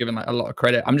like I was giving like a lot of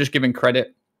credit. I'm just giving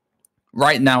credit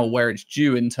right now where it's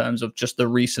due in terms of just the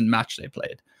recent match they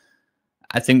played.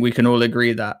 I think we can all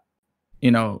agree that,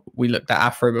 we looked at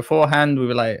Afro beforehand. We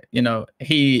were like,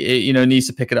 he, needs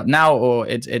to pick it up now or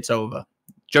it's over.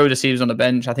 Joe Deceives on the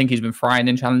bench. I think he's been frying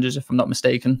in challenges, if I'm not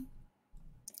mistaken.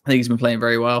 I think he's been playing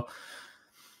very well.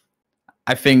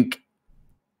 I think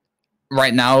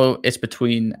right now it's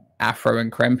between Afro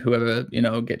and Kremp, whoever,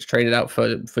 gets traded out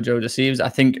for Joe Deceives. I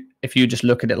think if you just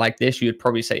look at it like this, you'd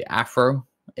probably say Afro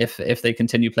if they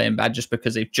continue playing bad, just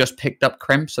because they've just picked up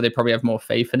Kremp, so they probably have more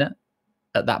faith in it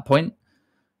at that point.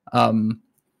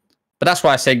 But that's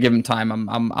why I say give them time.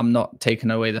 I'm not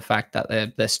taking away the fact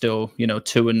that they're still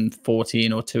 2-14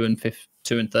 or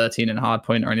 2-13 in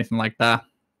hardpoint or anything like that.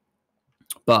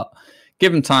 But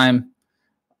give them time.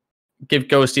 Give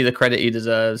Ghosty the credit he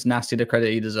deserves, Nasty the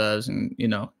credit he deserves, and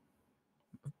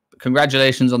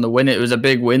congratulations on the win. It was a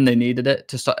big win. They needed it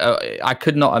to start. I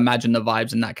could not imagine the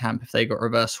vibes in that camp if they got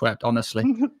reverse swept. Honestly,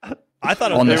 I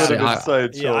thought it was honestly,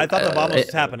 I thought the bomb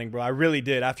was happening, bro. I really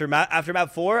did. After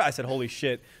map 4, I said, "Holy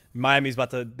shit, Miami's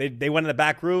about to." They went in the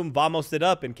back room, Vamos it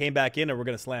up, and came back in, and we're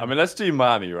gonna slam. I mean, let's do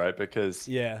Miami, right? Because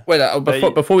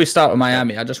wait, before we start with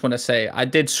Miami, I just want to say I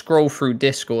did scroll through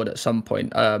Discord at some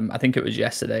point. I think it was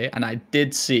yesterday, and I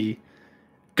did see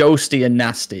Ghosty and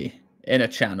Nasty in a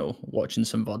channel watching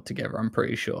some VOD together. I'm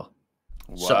pretty sure.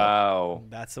 Wow,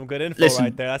 that's some good info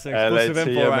right there. That's an exclusive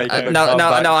info right there. No,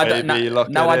 I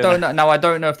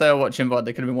don't know if they were watching VOD.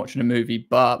 They could have been watching a movie.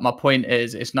 But my point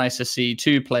is, it's nice to see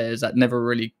two players that never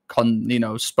really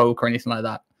spoke or anything like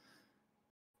that,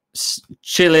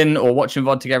 chilling or watching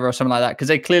VOD together or something like that, because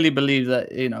they clearly believe that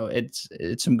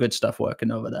it's some good stuff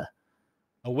working over there.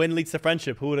 A win leads to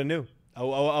friendship. Who would have knew?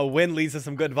 A win leads to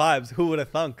some good vibes. Who would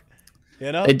have thunk?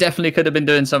 They definitely could have been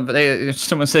doing something.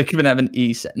 Someone said could have an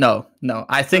E set. No.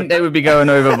 I think they would be going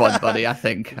over VOD, buddy. I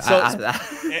think.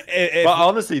 But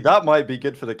honestly, that might be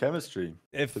good for the chemistry.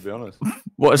 To be honest,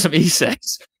 what are some E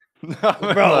sets? Bro,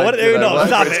 what? No,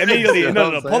 stop it immediately.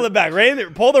 No. Pull it back.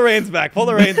 Pull the reins back. Pull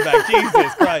the reins back.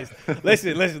 Jesus Christ.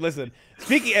 Listen.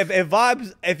 Speaking if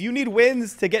vibes, if you need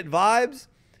wins to get vibes,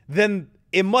 then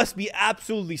it must be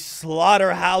absolutely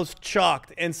slaughterhouse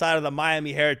chalked inside of the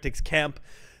Miami Heretics camp.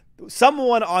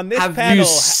 Someone on this panel have you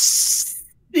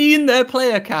seen their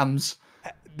player cams?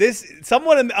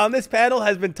 Someone on this panel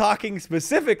has been talking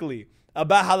specifically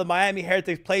about how the Miami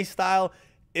Heretics play style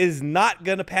is not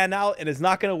gonna pan out and is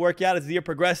not gonna work out as the year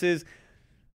progresses.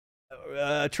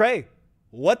 Trey,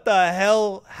 what the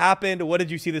hell happened? What did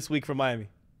you see this week from Miami?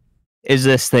 Is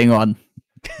this thing on?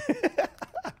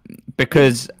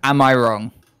 Because am I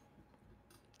wrong?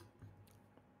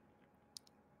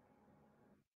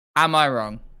 Am I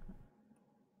wrong?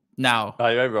 Now,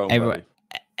 you're wrong,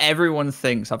 everyone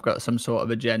thinks I've got some sort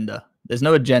of agenda. There's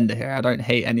no agenda here. I don't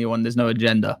hate anyone. There's no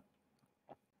agenda.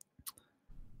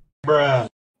 Bruh.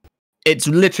 It's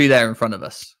literally there in front of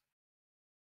us.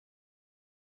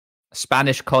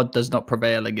 Spanish COD does not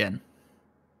prevail again.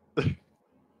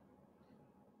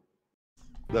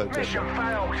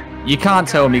 You can't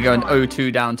tell me going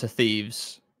 0-2 down to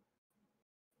Thieves.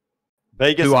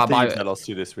 Vegas and Thieves I lost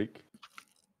to this week.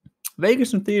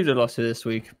 Vegas and Thieves are lost to this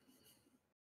week.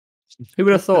 Who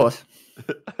would have thought?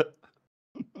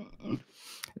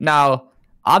 Now,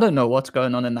 I don't know what's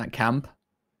going on in that camp.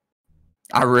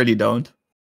 I really don't.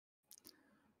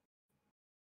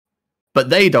 But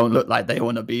they don't look like they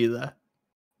want to be there.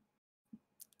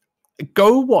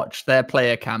 Go watch their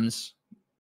player cams.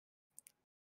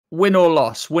 Win or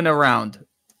loss, win a round.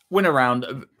 Win a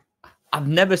round. I've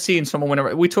never seen someone win a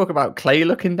round. We talk about Clay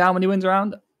looking down when he wins a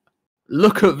round.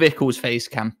 Look at Vickel's face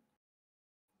cam.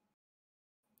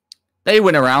 They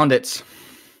win a round. It's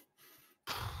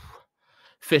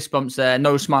fist bumps there.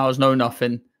 No smiles, no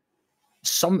nothing.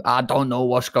 I don't know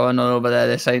what's going on over there.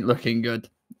 This ain't looking good.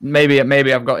 Maybe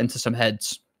I've got into some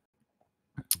heads.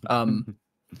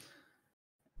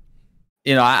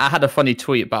 you know, I had a funny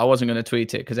tweet, but I wasn't going to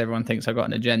tweet it because everyone thinks I got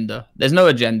an agenda. There's no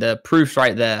agenda. Proof's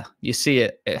right there. You see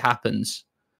it. It happens.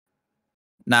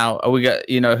 Now, are we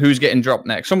you know, who's getting dropped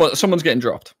next? Someone's getting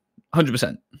dropped.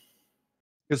 100%.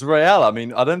 Because ReeaL, I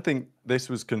mean, I don't think this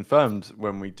was confirmed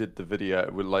when we did the video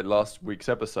with like last week's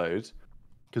episode,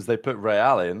 because they put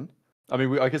ReeaL in. I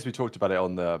mean, I guess we talked about it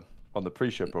on the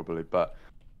pre-show probably, but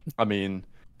I mean,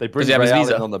 they bring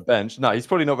ReeaL in on the bench. No, he's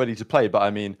probably not ready to play, but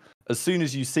I mean, as soon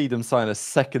as you see them sign a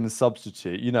second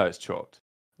substitute, you know it's chalked,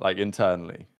 like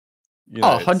internally. You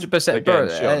know, 100%.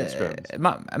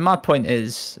 Bro, my point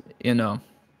is, you know,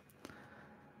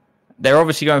 they're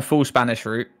obviously going full Spanish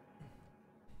route.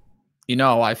 You know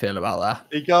how I feel about that.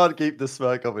 He can't keep the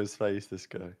smirk off his face, this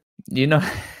guy. You know,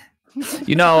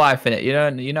 you know how I feel.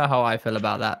 You know how I feel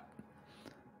about that.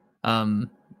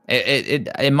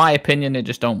 In my opinion, it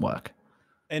just don't work.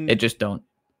 And it just don't.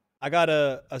 I got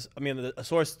a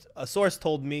source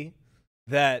told me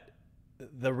that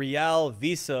the ReeaL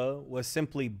visa was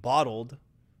simply bottled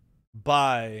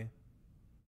by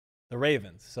the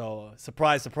Ravens. So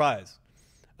surprise, surprise.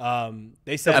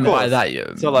 They said, and by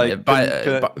that, so like,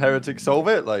 can Heretics solve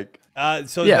it? Like,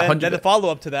 so yeah, then the follow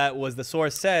up to that was the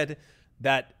source said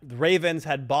that the Ravens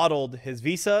had bottled his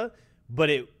visa,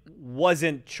 but it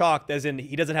wasn't chalked, as in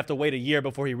he doesn't have to wait a year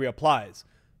before he reapplies.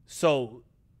 So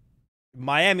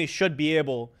Miami should be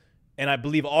able, and I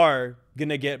believe are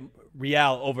gonna get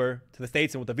ReeaL over to the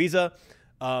States and with the visa.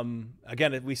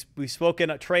 Again, we've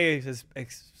spoken. Trei has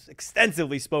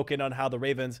extensively spoken on how the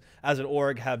Ravens, as an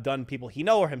org, have done people he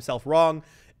or himself wrong,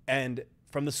 and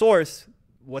from the source,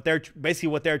 what they're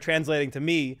translating to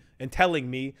me and telling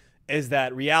me is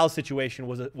that ReeaL's situation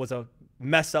was a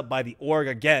mess up by the org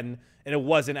again, and it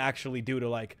wasn't actually due to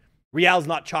like ReeaL's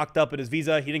not chalked up in his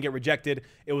visa. He didn't get rejected.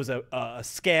 It was a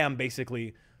scam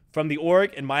basically from the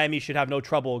org, and Miami should have no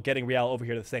trouble getting ReeaL over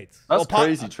here to the States. That's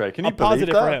crazy, Trey. Can you believe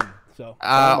that? For him. So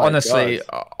honestly,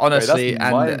 Wait,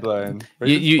 and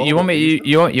you want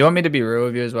me to be real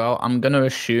with you as well? I'm gonna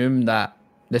assume that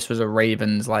this was a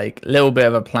Ravens, like little bit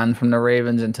of a plan from the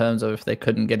Ravens in terms of if they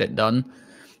couldn't get it done,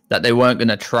 that they weren't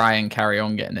gonna try and carry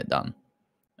on getting it done.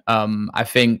 I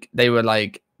think they were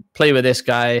like, play with this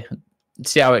guy,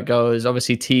 see how it goes.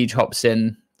 Obviously, Tej hops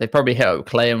in. They probably hit up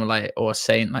Clay and were like, or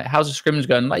Saint, like, how's the scrimmage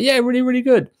going? Like, yeah, really, really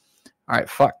good. All right,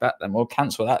 fuck that then. We'll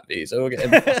cancel that visa. We'll get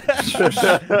him.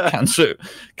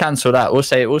 cancel that.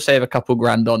 We'll save a couple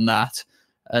grand on that,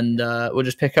 and we'll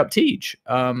just pick up Tej.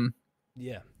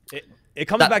 Yeah, it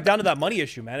comes back down to that money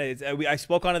issue, man. I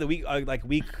spoke on it the week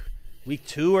week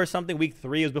 2 or something. Week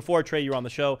 3 it was before Trey, you were on the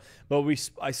show, but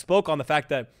I spoke on the fact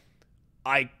that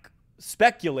I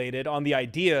speculated on the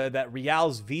idea that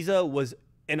ReeaL's visa was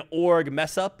an org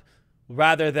mess up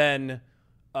rather than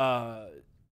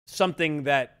something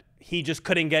that he just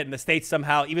couldn't get in the States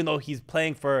somehow, even though he's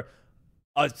playing for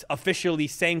a officially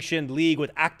sanctioned league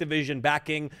with Activision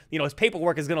backing. You know, his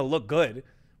paperwork is going to look good.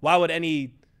 Why would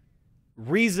any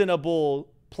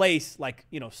reasonable place like,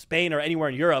 you know, Spain or anywhere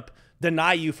in Europe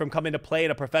deny you from coming to play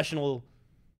in a professional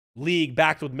league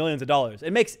backed with millions of dollars?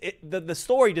 It makes the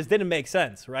story just didn't make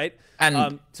sense, right?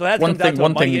 And so that comes down to a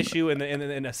money issue and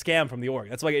a scam from the org.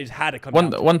 That's why it just had to come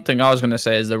down. One thing I was going to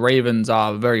say is the Ravens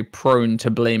are very prone to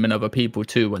blaming other people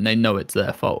too when they know it's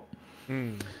their fault.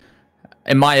 In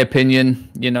my opinion,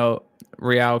 you know,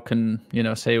 ReeaL can, you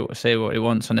know, say what he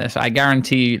wants on this. I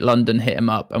guarantee London hit him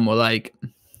up and were like,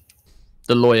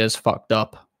 the lawyer's fucked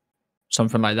up,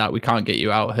 something like that. We can't get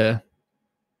you out here.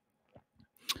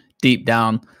 Deep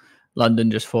down,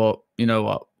 London just thought, you know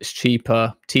what, it's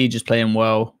cheaper. Tej is playing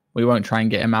well. We won't try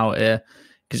and get him out here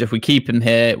because if we keep him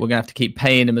here, we're gonna have to keep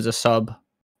paying him as a sub,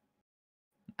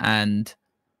 and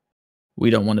we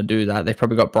don't want to do that. They've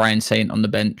probably got Brian Saint on the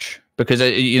bench because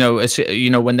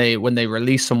when they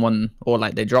release someone or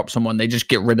like they drop someone, they just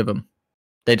get rid of them.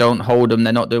 They don't hold them.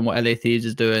 They're not doing what LA Thieves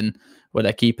is doing, where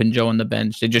they're keeping Joe on the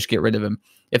bench. They just get rid of him.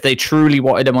 If they truly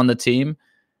wanted him on the team,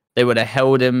 they would have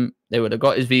held him. They would have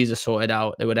got his visa sorted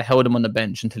out. They would have held him on the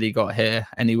bench until he got here,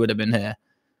 and he would have been here.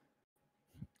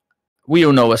 We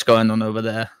all know what's going on over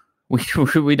there.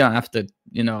 We don't have to,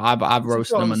 you know. I've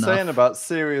roasted them enough. I'm saying about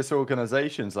serious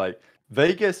organizations like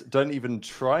Vegas don't even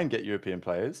try and get European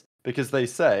players because they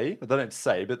say, they don't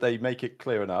say, but they make it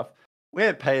clear enough. We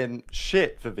ain't paying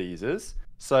shit for visas,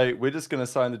 so we're just going to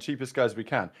sign the cheapest guys we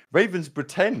can. Ravens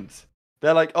pretend.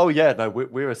 They're like, oh yeah, no,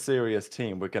 we're a serious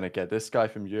team. We're going to get this guy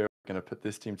from Europe. We're going to put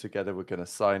this team together. We're going to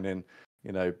sign in,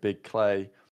 you know, Big Clay.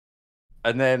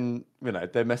 And then, you know,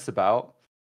 they mess about.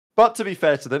 But to be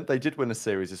fair to them, they did win a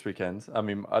series this weekend. I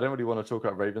mean, I don't really want to talk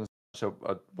about Ravens. So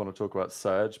I want to talk about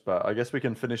Surge, but I guess we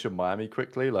can finish in Miami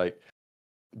quickly. Like,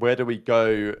 where do we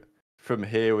go from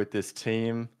here with this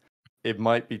team, it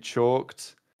might be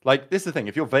chalked. Like, this is the thing.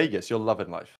 If you're Vegas, you're loving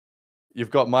life.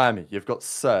 You've got Miami. You've got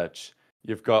Surge.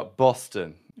 You've got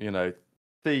Boston. You know,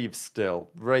 Thieves still.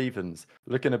 Ravens.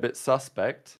 Looking a bit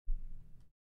suspect.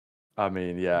 I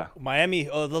mean, yeah. Miami.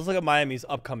 Oh, let's look at Miami's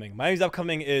upcoming. Miami's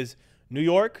upcoming is New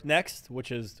York next,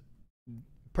 which is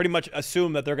pretty much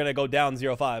assume that they're going to go down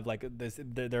 0-5. Like,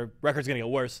 their record's going to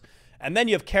get worse. And then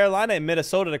you have Carolina and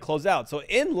Minnesota to close out. So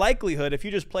in likelihood, if you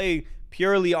just play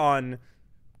purely on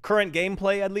current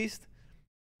gameplay, at least,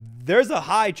 there's a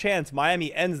high chance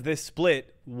Miami ends this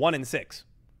split 1-6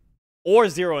 or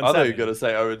 0-7. I thought you were gonna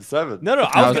say 0-7. No,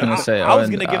 I was gonna say 0-7.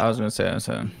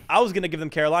 I was gonna give them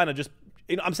Carolina. Just,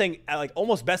 you know, I'm saying like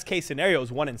almost best case scenario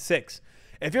is 1-6.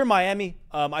 If you're Miami,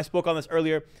 I spoke on this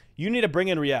earlier. You need to bring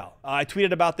in ReeaL. I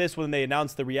tweeted about this when they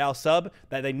announced the ReeaL sub,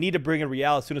 that they need to bring in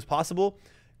ReeaL as soon as possible.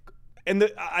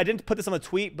 And I didn't put this on the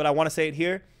tweet, but I want to say it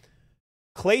here.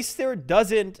 Clayster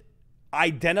doesn't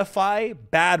identify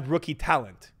bad rookie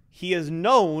talent. He is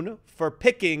known for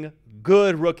picking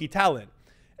good rookie talent.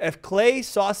 If Clay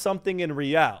saw something in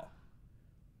ReeaL,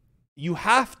 you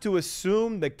have to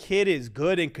assume the kid is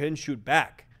good and can shoot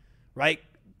back, right?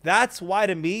 That's why,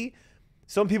 to me,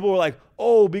 some people were like,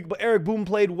 oh, Eric Boom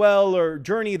played well, or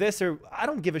Journey this, or I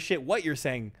don't give a shit what you're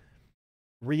saying.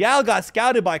 ReeaL got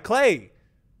scouted by Clay.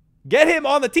 Get him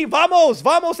on the team.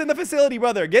 Vamos in the facility,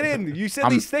 brother. Get in. You sit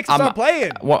these sticks and start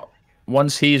playing.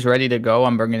 Once he's ready to go,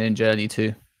 I'm bringing in Journey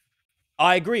too.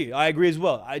 I agree as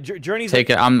well. Journey's take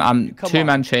it. I'm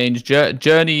two-man change.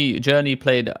 Journey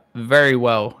played very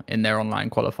well in their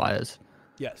online qualifiers.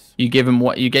 Yes. You gave him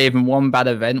one bad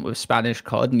event with Spanish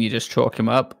COD and you just chalk him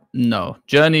up. No,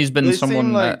 Journey's been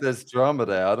someone like there's drama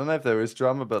there. I don't know if there is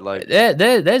drama, but like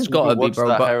there's got to be, bro.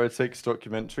 That Heretics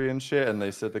documentary and shit, and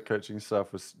they said the coaching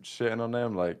staff was shitting on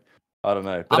them. Like, I don't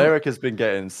know, but Eric has been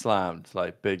getting slammed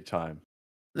like big time.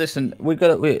 Listen,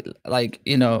 like,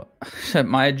 you know,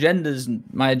 my agenda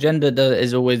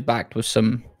is always backed with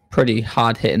some pretty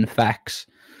hard hitting facts.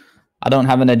 I don't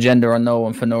have an agenda on no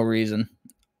one for no reason.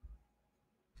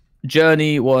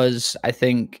 Journey was, I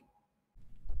think,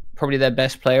 probably their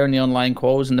best player in the online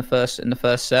quals in the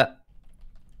first set,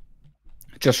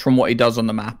 just from what he does on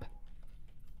the map.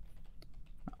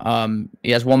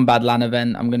 He has one bad LAN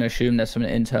event. I'm gonna assume there's some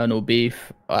internal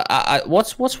beef.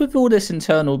 What's with all this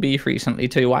internal beef recently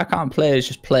too? Why can't players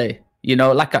just play? You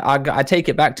know, like I take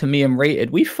it back to me and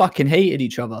Rated. We fucking hated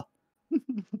each other.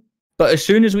 But as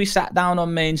soon as we sat down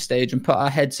on main stage and put our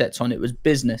headsets on, it was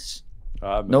business.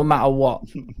 No matter what.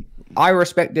 I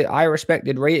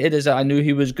respected Rated as I knew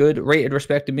he was good. Rated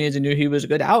respected me as I knew he was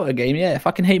good. Out of game, yeah,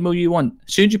 fucking hate me you want.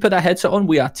 As soon as you put that headset on,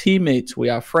 we are teammates, we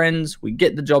are friends, we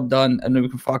get the job done, and then we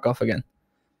can fuck off again.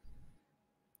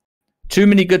 Too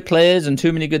many good players and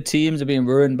too many good teams are being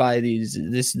ruined by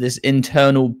this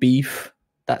internal beef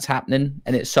that's happening,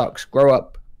 and it sucks. Grow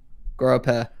up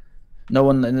here.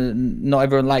 Not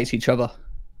everyone likes each other.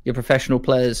 You're professional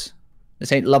players.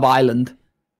 This ain't Love Island.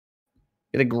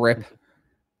 Get a grip.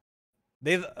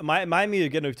 Miami,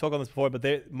 again, we've talked on this before,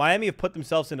 but Miami have put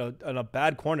themselves in a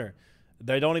bad corner.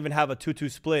 They don't even have a 2-2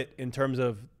 split in terms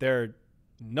of their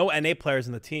no NA players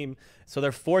in the team, so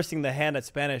they're forcing the hand at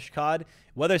Spanish COD.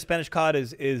 Whether Spanish COD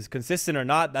is consistent or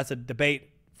not, that's a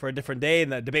debate for a different day,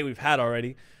 and that debate we've had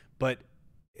already. But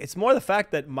it's more the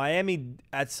fact that Miami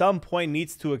at some point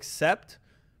needs to accept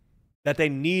that they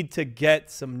need to get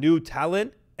some new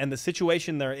talent, and the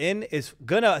situation they're in is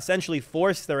going to essentially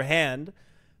force their hand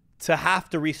to have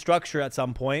to restructure at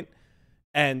some point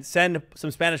and send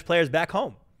some Spanish players back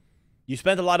home. You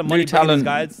spent a lot of money bringing these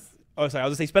guys. Oh, sorry. I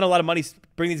was going to say, spend a lot of money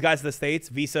bringing these guys to the States,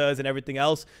 visas and everything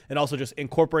else, and also just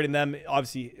incorporating them,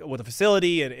 obviously, with a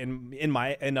facility and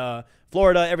in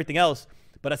Florida, everything else.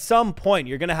 But at some point,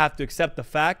 you're going to have to accept the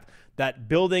fact that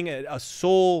building a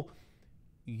sole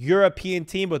European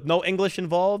team with no English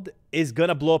involved is going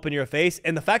to blow up in your face.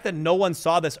 And the fact that no one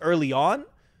saw this early on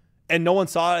and no one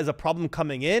saw it as a problem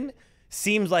coming in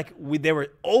seems like they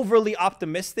were overly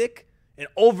optimistic and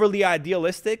overly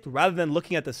idealistic rather than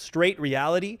looking at the straight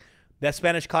reality that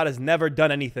Spanish COD has never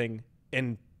done anything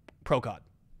in Pro COD.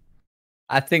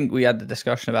 I think we had the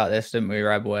discussion about this, didn't we,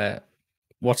 Rab, where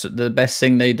the best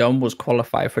thing they done was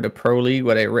qualify for the Pro League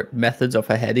where they ripped MethodZ off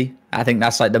a heady. I think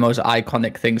that's like the most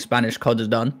iconic thing Spanish COD has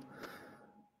done.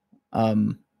 I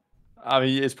mean,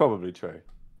 it's probably true.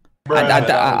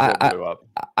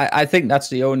 I think that's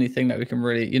the only thing that we can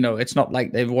really, you know, it's not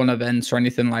like they've won events or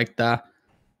anything like that.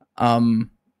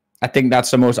 I think that's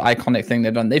the most iconic thing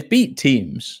they've done. They've beat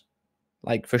teams,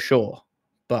 like, for sure.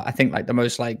 But I think like the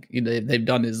most like they've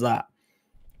done is that.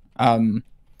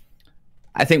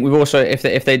 I think we've also,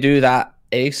 if they do that,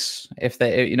 Ace, if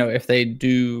they, if they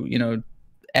do,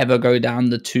 ever go down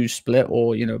the 2 split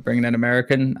or, bring in an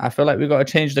American, I feel like we got to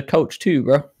change the coach too,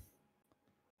 bro. I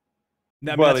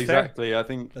mean, Well, that's fair. exactly. I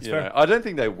think That's you fair. know, I don't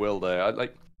think they will though.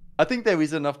 I think there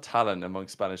is enough talent among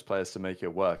Spanish players to make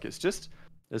it work. It's just,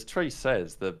 as Trey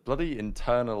says, the bloody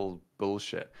internal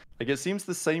bullshit. Like, it seems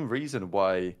the same reason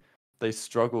why they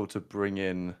struggle to bring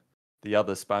in the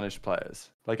other Spanish players.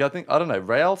 Like, I don't know,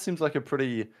 ReeaL seems like a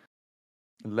pretty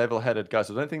level-headed guy,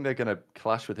 so I don't think they're going to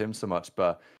clash with him so much,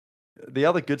 but the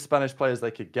other good Spanish players they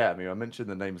could get, I mean, I mentioned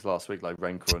the names last week, like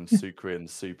Renkor and Sucre and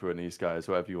Super and these guys,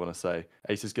 whatever you want to say.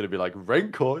 Ace is going to be like,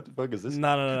 Renkor? What the fuck is this?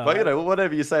 No. But,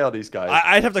 whatever you say on these guys.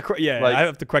 I'd have to, Like, I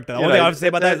have to correct that. The you only thing I know, have to say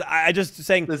about that is I just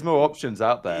saying there's more options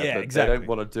out there, Yeah, but exactly. they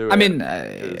don't want to do it. I mean,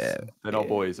 they're not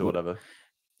boys or whatever.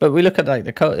 but we look at like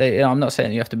the coach. I'm not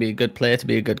saying you have to be a good player to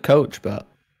be a good coach, but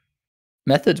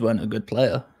MethodZ weren't a good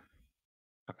player.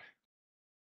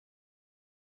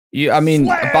 I mean,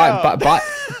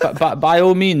 by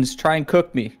all means, try and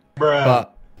cook me,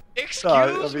 but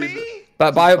Excuse me?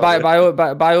 But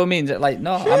by all means, like,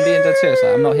 no, I'm being dead serious.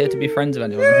 Like, I'm not here to be friends with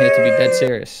anyone. I'm here to be dead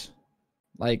serious.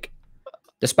 Like,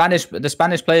 the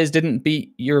Spanish players didn't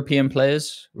beat European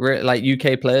players, like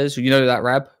UK players. You know that,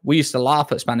 Rab? We used to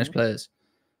laugh at Spanish players.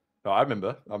 No, I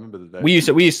remember the day. We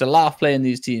used to laugh playing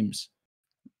these teams.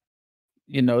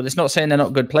 It's not saying they're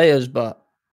not good players, but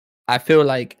I feel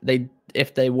like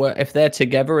if they're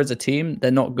together as a team, they're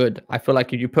not good. I feel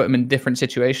like if you put them in different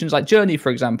situations, like Journey,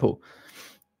 for example,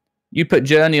 you put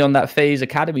Journey on that FaZe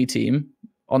Academy team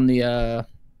on the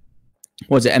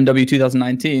was it MW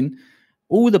 2019?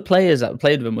 All the players that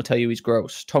played with him will tell you he's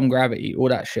gross. Tom Gravity, all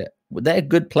that shit. They're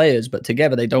good players, but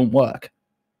together they don't work.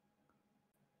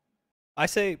 I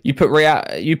say You put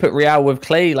ReeaL with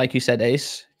Clay, like you said,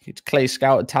 Ace. Clay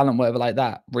scouted talent, whatever like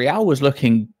that. ReeaL was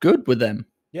looking good with them.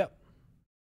 Yep.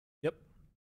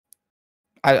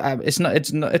 It's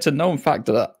a known fact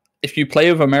that if you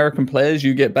play with American players,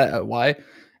 you get better. Why?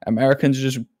 Americans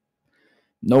just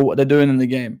know what they're doing in the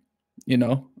game.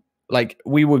 Like,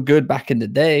 we were good back in the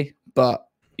day, but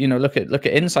look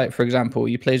at Insight, for example.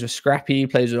 He plays with Scrappy, he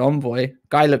plays with Envoy.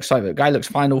 Guy looks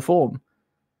final form.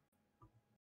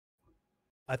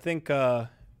 I think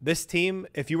this team,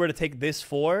 if you were to take this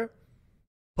 4,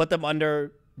 put them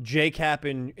under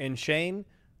JCap and Shane,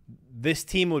 this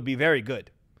team would be very good.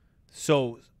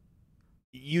 So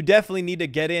you definitely need to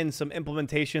get in some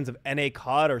implementations of NA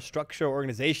COD or structure,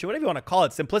 organization, whatever you want to call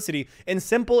it, simplicity. And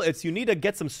simple, it's you need to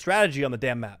get some strategy on the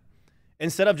damn map.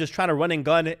 Instead of just trying to run and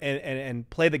gun and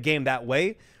play the game that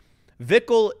way.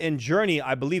 Vickle and Journey,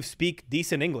 I believe, speak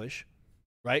decent English,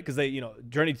 right? Because they,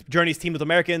 Journey's team with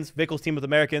Americans, Vickle's team with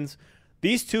Americans.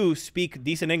 These two speak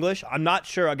decent English. I'm not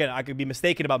sure. Again, I could be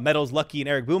mistaken about MethodZ, Lucky, and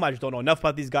Eric Boom. I just don't know enough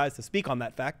about these guys to speak on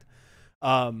that fact.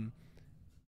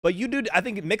 But you do, I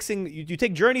think, mixing, you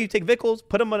take Journey, you take Vickles,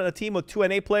 put them on a team with 2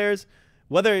 NA players.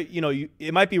 Whether,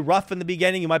 it might be rough in the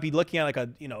beginning. You might be looking at like a,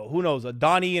 who knows, a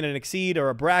Donnie and an Exceed or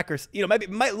a Brack or,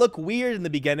 it might look weird in the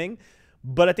beginning.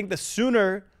 But I think the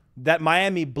sooner that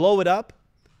Miami blow it up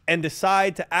and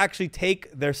decide to actually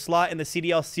take their slot in the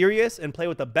CDL serious and play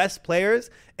with the best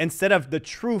players instead of the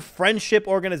true friendship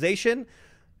organization,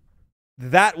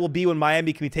 that will be when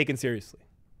Miami can be taken seriously.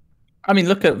 I mean,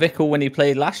 look at Vickle when he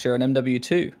played last year on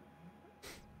MW2.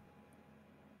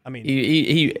 I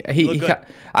mean,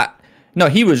 no,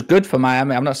 he was good for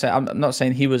Miami. I'm not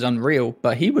saying he was unreal,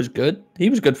 but he was good. He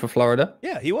was good for Florida.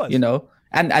 Yeah, he was.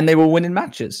 And they were winning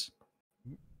matches.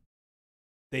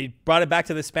 They brought it back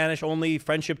to the Spanish-only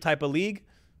friendship type of league.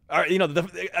 Or,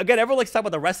 again, everyone likes to talk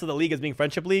about the rest of the league as being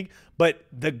friendship league, but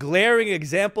the glaring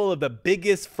example of the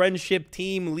biggest friendship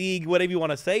team league, whatever you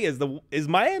want to say, is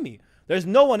Miami. There's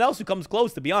no one else who comes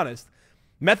close, to be honest.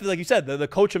 Method, like you said, the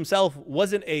coach himself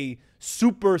wasn't a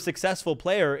super successful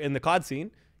player in the COD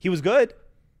scene. He was good.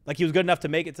 Like, he was good enough to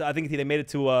make it to, I think they made it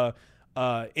to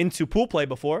into pool play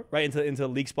before, right? Into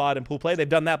league spot and pool play. They've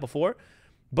done that before.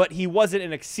 But he wasn't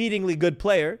an exceedingly good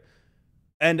player.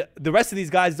 And the rest of these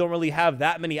guys don't really have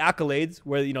that many accolades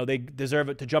where, they deserve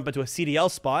it to jump into a CDL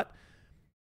spot.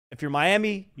 If you're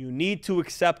Miami, you need to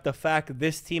accept the fact that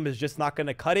this team is just not going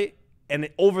to cut it. And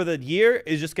over the year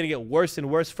is just going to get worse and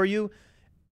worse for you.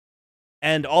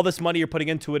 And all this money you're putting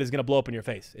into it is going to blow up in your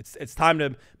face. It's time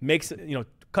to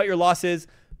cut your losses,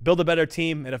 build a better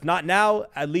team. And if not now,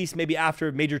 at least maybe after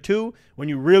Major 2, when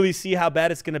you really see how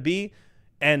bad it's going to be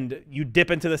and you dip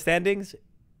into the standings,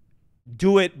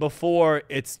 do it before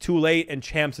it's too late and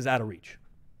Champs is out of reach.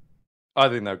 I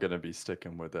think they're going to be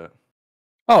sticking with it.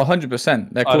 Oh,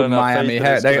 100%. They're called Miami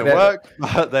Heretics.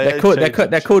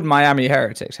 They're called Miami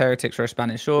Heretics. Heretics are a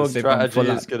Spanish org. The strategy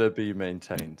is going to be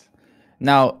maintained.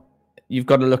 Now, you've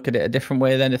got to look at it a different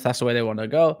way then if that's the way they want to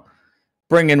go.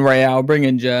 Bring in ReeaL, bring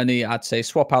in Journey. I'd say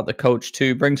swap out the coach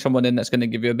too. Bring someone in that's going to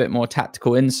give you a bit more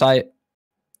tactical insight.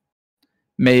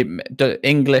 Maybe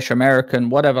English, American,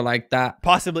 whatever like that.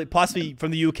 Possibly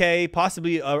from the UK.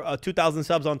 Possibly 2,000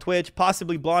 subs on Twitch.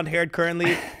 Possibly blonde-haired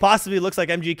currently. Possibly looks like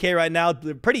MGK right now.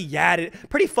 Pretty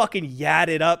fucking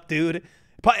yadded up, dude.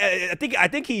 I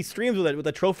think he streams with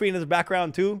a trophy in his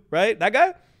background too, right? That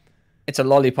guy. It's a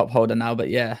lollipop holder now, but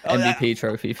yeah, MVP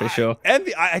trophy for sure.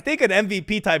 I think an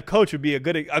MVP type coach would be a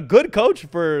good coach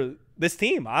for this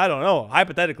team. I don't know,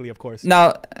 hypothetically, of course.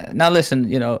 Now listen,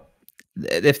 you know,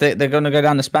 if they're going to go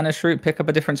down the Spanish route, pick up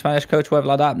a different Spanish coach, whatever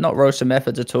like that. Not roasting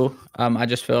methods at all. I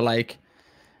just feel like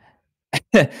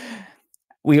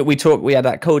we had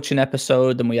that coaching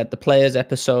episode, and we had the players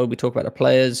episode. We talk about the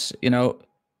players. You know,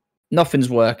 nothing's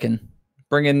working.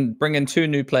 Bring in 2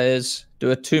 new players,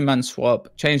 do a 2-man swap,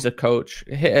 change the coach,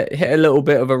 hit a little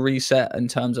bit of a reset in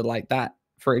terms of like that,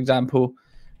 for example,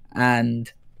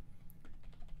 and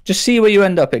just see where you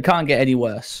end up. It can't get any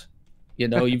worse. You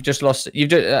know, you've just lost.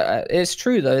 It's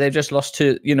true though. They've just lost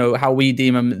to, you know, how we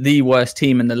deem them the worst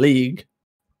team in the league.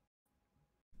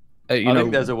 I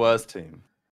think there's a worse team.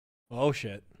 Oh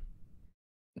shit.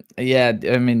 Yeah,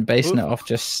 I mean, basing it off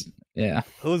just. Yeah.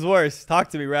 Who's worse? Talk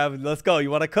to me, Rav. Let's go.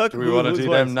 You want to cook? Do we want to do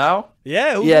them now?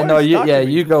 Yeah.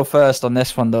 You go first on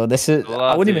this one though. This is.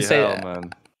 I wouldn't even say that.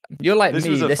 Man. You're like this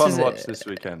me. Was a fun watch this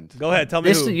weekend. Go ahead. Tell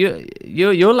me who.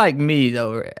 You're like me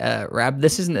though, Rab.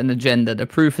 This isn't an agenda. The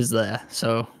proof is there.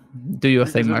 So do your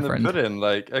thing, my friend. Put in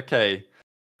okay,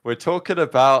 we're talking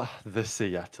about the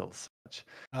Seattle Surge.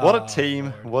 What a team!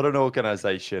 Lord. What an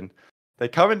organization! They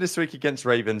come in this week against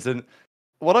Ravens, and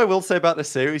what I will say about this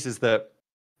series is that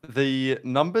the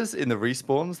numbers in the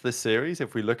respawns this series,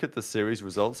 if we look at the series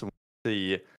results and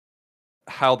see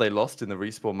how they lost in the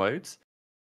respawn modes,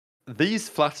 these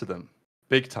flatter them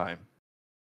big time.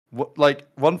 Like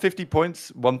 150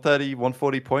 points, 130,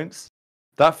 140 points,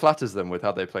 that flatters them with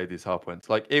how they played these hardpoints.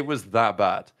 Like, it was that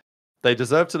bad. They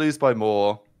deserve to lose by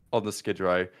more on the Skid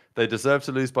Row. They deserve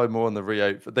to lose by more on the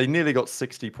ReeaL. They nearly got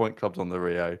 60 point clubs on the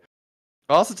ReeaL.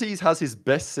 RCTs has his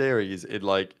best series in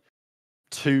like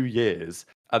 2 years,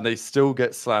 and they still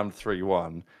get slammed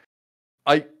 3-1.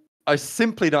 I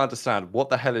simply don't understand what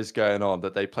the hell is going on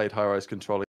that they played high-rise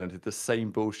control and did the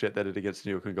same bullshit they did against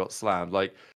New York and got slammed.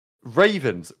 Like,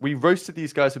 Ravens, we roasted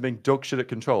these guys for being dog shit at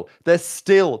control. They're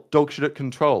still dog shit at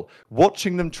control.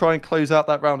 Watching them try and close out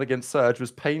that round against Surge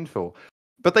was painful.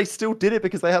 But they still did it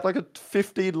because they had like a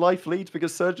 15 life lead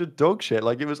because Surge had dog shit.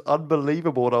 Like, it was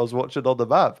unbelievable what I was watching on the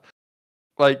map.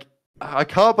 Like, I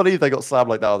can't believe they got slammed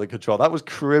like that on the control. That was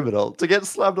criminal. To get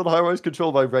slammed on high-rise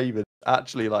control by Ravens,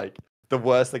 actually, like, the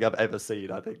worst thing I've ever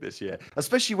seen, I think, this year.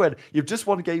 Especially when you've just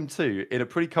won game 2 in a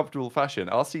pretty comfortable fashion.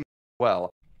 RC well.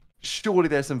 Surely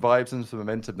there's some vibes and some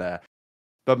momentum there.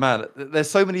 But man, there's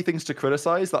so many things to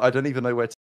criticize that I don't even know where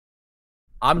to.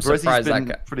 I'm surprised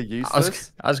that pretty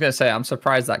useless. I was gonna say I'm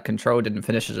surprised that control didn't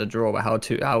finish as a draw, but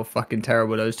how fucking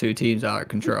terrible those two teams are at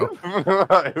control.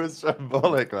 It was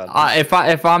symbolic, man.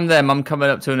 If I'm them, I'm coming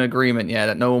up to an agreement,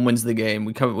 that no one wins the game.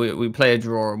 We play a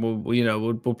draw, and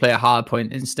we'll play a hard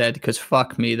point instead. Because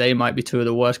fuck me, they might be two of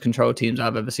the worst control teams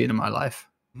I've ever seen in my life.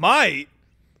 Might.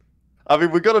 I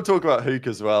mean, we've got to talk about Hook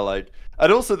as well, like,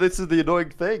 and also this is the annoying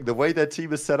thing: the way their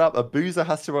team is set up. Abuser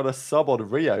has to run a sub on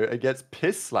ReeaL and gets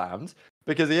piss slammed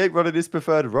because he ain't running his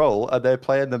preferred role, and they're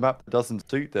playing the map that doesn't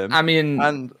suit them. I mean,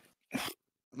 and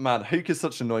man, Hook is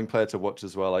such an annoying player to watch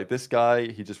as well. Like, this guy,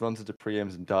 he just runs into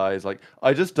preems and dies. Like,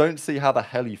 I just don't see how the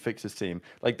hell he fixes his team.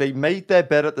 Like, they made their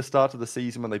bed at the start of the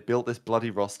season when they built this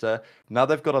bloody roster. Now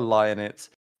they've got to lie in it.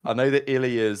 I know that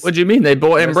Illy is. What do you mean they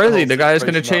bought in Brezzy? The guy is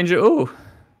going to change it all.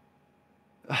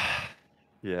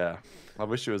 Yeah, I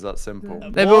wish it was that simple.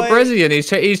 They bought Brezzy and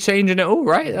he's changing it all,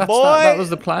 right? That was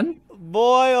the plan.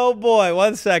 Boy, oh boy!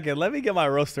 1 second. Let me get my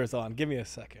roasters on. Give me a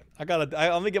second.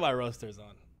 Let me get my roasters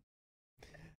on.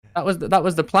 That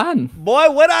was the plan. Boy,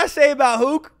 what I say about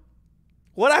Hook?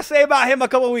 What I say about him a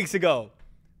couple weeks ago?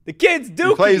 The kid's dookie.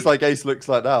 He plays like Ace looks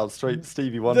like now. Straight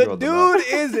Stevie Wonder. The dude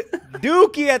is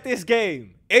dookie at this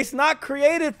game. It's not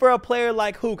created for a player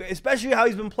like Hook, especially how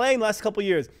he's been playing the last couple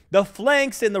years. The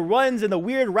flanks and the runs and the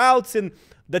weird routes and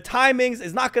the timings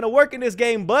is not going to work in this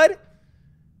game, bud.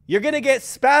 You're going to get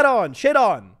spat on, shit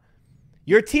on.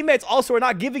 Your teammates also are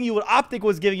not giving you what OpTic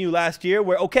was giving you last year,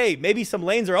 where, okay, maybe some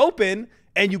lanes are open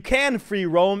and you can free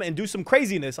roam and do some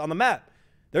craziness on the map.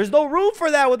 There's no room for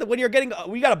that when you're getting,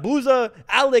 we got a Booza,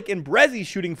 Alec, and Brezzy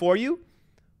shooting for you.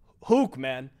 Hook,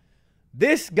 man.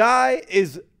 This guy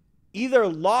is either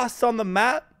lost on the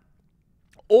map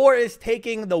or is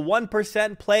taking the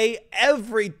 1% play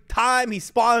every time he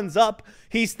spawns up.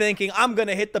 He's thinking, I'm going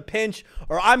to hit the pinch,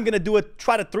 or I'm going to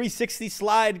try to 360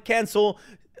 slide, cancel,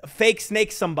 fake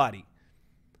snake somebody.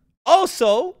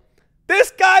 Also, this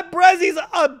guy Brezzy's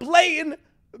a blatant,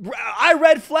 I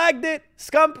red flagged it,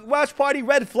 Scump Watch Party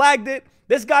red flagged it.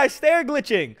 This guy's stare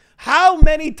glitching. How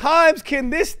many times can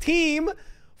this team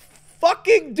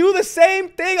fucking do the same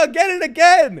thing again and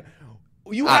again?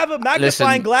 You have a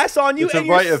magnifying glass on you, and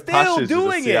you're still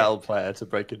doing it. CDL player to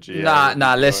break a GL.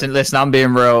 Nah. Listen. I'm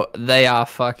being real. They are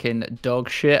fucking dog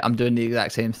shit. I'm doing the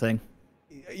exact same thing.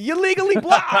 You legally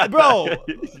blocked, bro.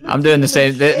 I'm doing the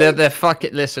same. They're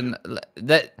fucking. Listen,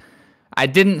 I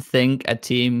didn't think a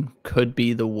team could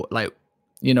be the like.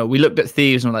 You know, we looked at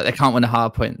Thieves and we're like, they can't win a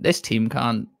hard point. This team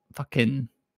can't fucking.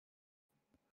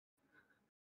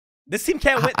 This team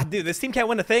can't win, dude. This team can't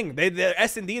win a thing. They're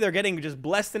S&D. They're getting just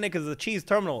blessed in it because of the cheese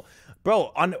terminal,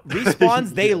 bro. On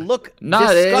respawns, they look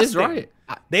disgusting. It is right.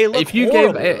 They look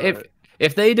horrible.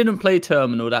 If they didn't play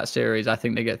terminal that series, I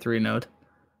think they get 3-0'd.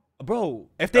 Bro,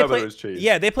 if they play,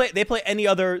 yeah, they play any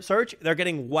other search, they're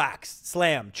getting waxed,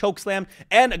 slammed, choke slammed.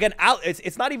 And again,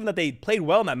 it's not even that they played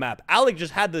well on that map. Alec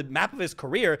just had the map of his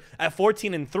career at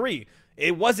 14-3.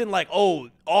 It wasn't like, oh,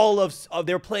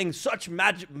 they're playing such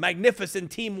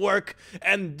magnificent teamwork,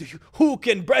 and Hook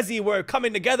and Brezzy were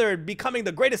coming together and becoming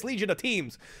the greatest legion of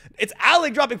teams. It's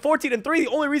Alec dropping 14-3. The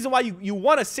only reason why you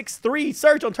won a 6-3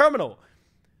 search on terminal.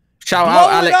 Shout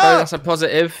out Alec, though. That's a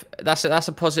positive. That's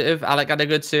a positive. Alec had a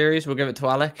good series. We'll give it to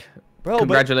Alec. Bro,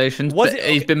 congratulations.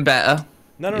 He's been better.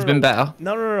 He's been better.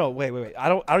 No. Wait. I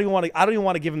don't even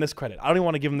want to give him this credit. I don't even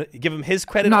want to give him his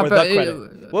credit or the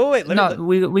credit. Wait.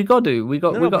 We got to. We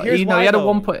got. You know, he had a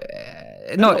 1 point.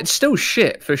 No, it's still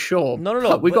shit for sure.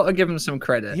 No. We got to give him some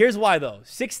credit. Here's why though.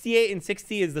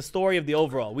 68-60 is the story of the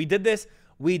overall. We did this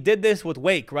with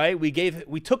Wake, right?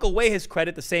 We took away his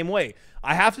credit the same way.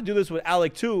 I have to do this with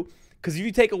Alec too, because if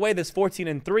you take away this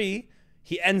 14-3,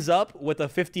 he ends up with a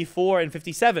 54-57,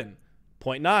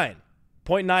 0.9.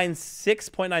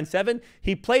 0.96, 0.97.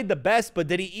 He played the best, but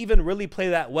did he even really play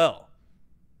that well?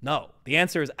 No. The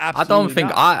answer is absolutely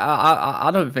not. I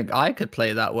don't think I could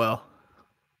play that well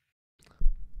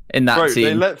in that team.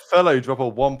 They let Fellow drop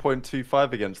a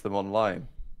 1.25 against them online.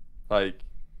 Like,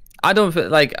 I don't feel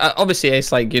like, obviously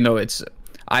it's like, you know,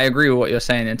 I agree with what you're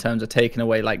saying in terms of taking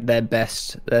away like their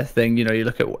thing. You know, you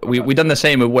look at we done the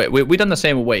same with Wake. We done the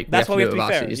same with Wake. That's why we have to be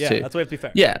fair. Yeah, that's why we have to be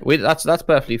fair. Yeah, that's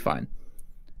perfectly fine.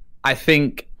 I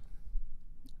think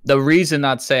the reason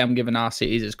I'd say I'm giving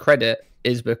RCEs his credit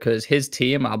is because his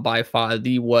team are by far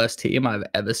the worst team I've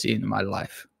ever seen in my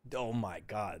life. Oh my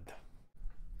god!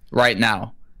 Right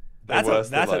now, that's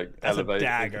a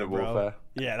dagger, bro.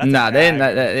 Yeah, that's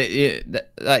they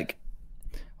like.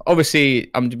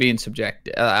 Obviously, I'm being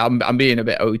subjective. I'm being a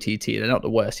bit OTT. They're not the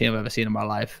worst team I've ever seen in my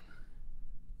life.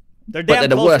 They're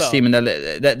the worst team in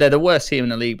the. They're the worst team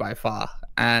in the league by far,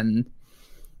 and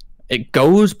it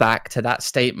goes back to that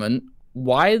statement.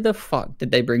 Why the fuck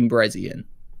did they bring Brezzy in?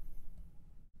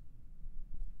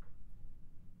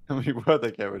 I mean, why'd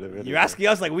they get rid of it? You're asking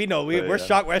us like we know. We're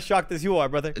shocked. We're as shocked as you are,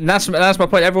 brother. And that's my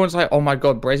point. Everyone's like, "Oh my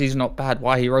god, Brezzy's not bad.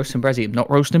 Why are you roasting Brezzy?" I'm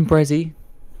not roasting Brezzy.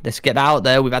 Let's get out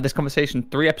there. We've had this conversation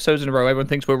 3 episodes in a row. Everyone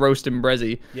thinks we're roasting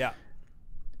Brezzy. Yeah.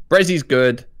 Brezzy's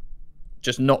good,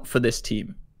 just not for this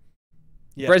team.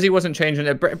 Yeah. Brezzy wasn't changing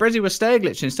it. Brezzy was stare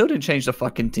glitching. Still didn't change the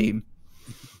fucking team.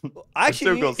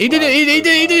 Actually, he didn't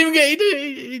even get.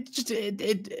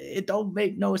 It don't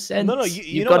make no sense. No.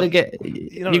 You gotta get.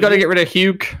 You gotta get rid of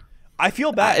Hugh. I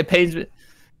feel bad. It pains me.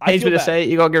 Pains me to say it.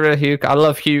 You gotta get rid of Hugh. I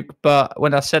love Hugh, but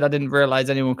when I said I didn't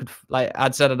realize anyone could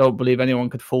I'd said I don't believe anyone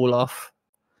could fall off.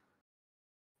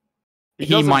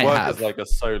 He might have as like a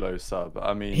solo sub.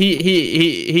 I mean,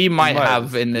 he might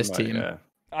have in this team. Yeah.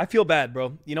 I feel bad,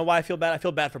 bro. You know why I feel bad? I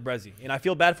feel bad for Brezzy. And I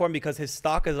feel bad for him because his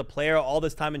stock as a player all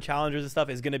this time in challengers and stuff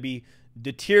is going to be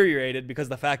deteriorated because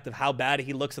of the fact of how bad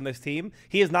he looks on this team.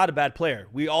 He is not a bad player.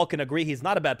 We all can agree he's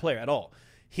not a bad player at all.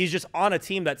 He's just on a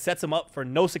team that sets him up for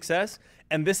no success,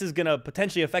 and this is going to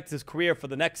potentially affect his career for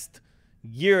the next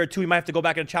year or two. He might have to go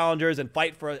back in challengers and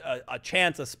fight for a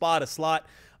chance, a spot, a slot.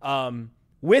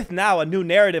 With now a new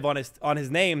narrative on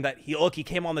his name that he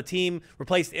came on the team,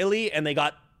 replaced Illy, and they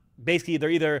got basically they're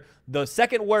either the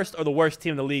second worst or the worst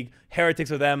team in the league.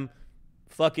 Heretics or them.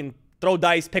 Fucking throw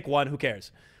dice, pick one. Who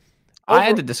cares? I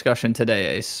had a discussion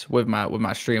today, Ace, with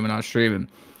my stream when I was streaming.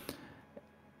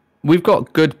 We've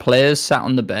got good players sat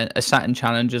on the bench, sat in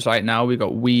challenges right now. We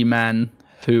got Wee Man,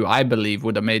 who I believe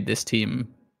would have made this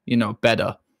team, you know,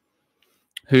 better.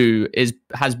 Who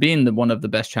has been one of the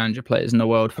best challenger players in the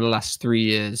world for the last 3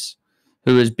 years.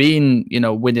 who has been, you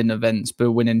know, winning events,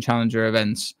 but winning challenger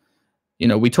events. You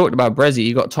know, we talked about Brezzy.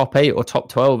 He got top 8 or top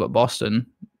 12 at Boston.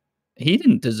 He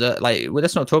didn't deserve, like, well,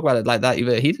 let's not talk about it like that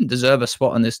either. He didn't deserve a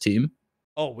spot on this team.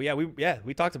 Oh yeah,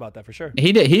 we talked about that for sure.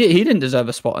 He didn't deserve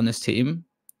a spot on this team.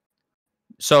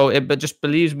 So it but just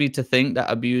believes me to think that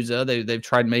Abuser, they've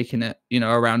tried making it, you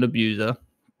know, around Abuser,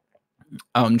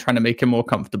 trying to make him more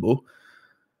comfortable.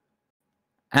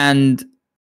 And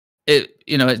it,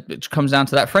 you know, it comes down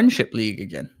to that friendship league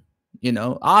again. You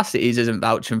know, our cities isn't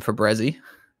vouching for Brezzy.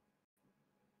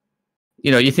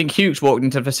 You know, you think Hughes walked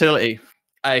into the facility.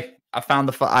 Hey, I found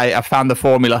the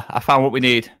formula. I found what we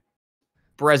need.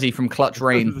 Brezzy from Clutch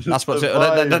Rain. That's what's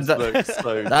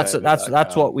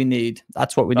that's what we need.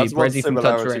 That's what we need. Brezzy from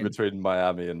Clutch Rain. Between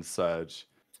Miami and Surge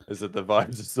is that the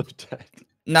vibes are so dead.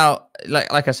 Now,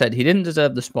 like I said, he didn't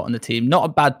deserve the spot on the team. Not a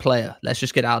bad player. Let's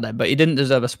just get out there. But he didn't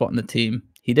deserve a spot on the team.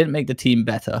 He didn't make the team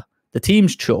better. The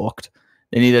team's chalked.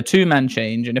 They need a 2-man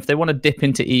change. And if they want to dip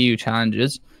into EU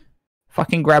challenges,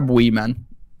 fucking grab Wee Man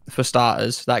for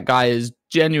starters. That guy is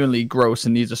genuinely gross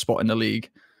and needs a spot in the league.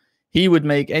 He would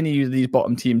make any of these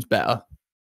bottom teams better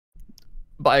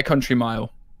by a country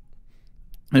mile.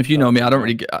 And if you know me, I don't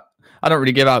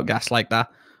really give out gas like that.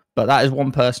 But that is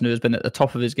one person who has been at the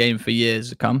top of his game for years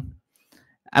to come.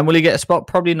 And will he get a spot?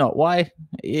 Probably not. Why?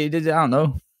 I don't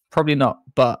know. Probably not.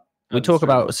 But we talk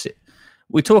about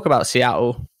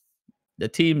Seattle. The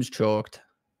team's chalked.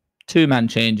 2-man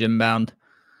change inbound.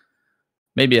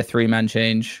 Maybe a 3-man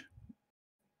change.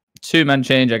 2-man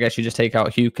change, I guess you just take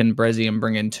out Hugh and Brezzy and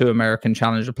bring in 2 American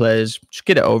challenger players. Just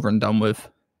get it over and done with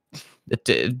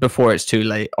before it's too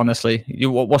late, honestly.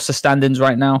 What's the standings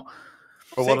right now?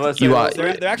 Well, what did I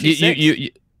say? They're actually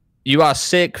sixth. You are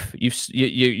 6th.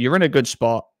 You're in a good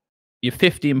spot. You're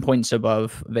 15 points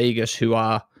above Vegas, who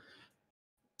are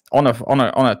on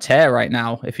a tear right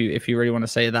now, if you really want to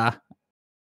say that.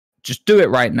 Just do it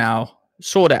right now.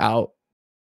 Sort it out.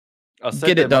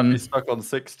 Get it done. Be stuck on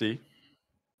 60.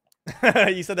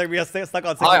 You said they're gonna be stuck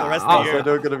on 60 for the rest of the year. So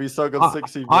they're gonna be stuck on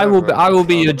 60. I will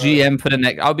be your GM for the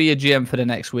next. I'll be your GM for the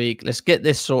next week. Let's get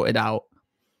this sorted out.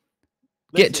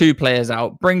 Get 2 players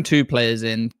out. Bring 2 players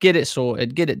in. Get it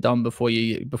sorted. Get it done before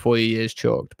your year's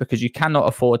chalked. Because you cannot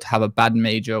afford to have a bad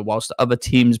major whilst the other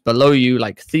teams below you,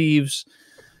 like Thieves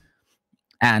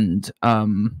and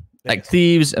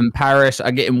Thieves and Paris,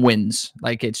 are getting wins.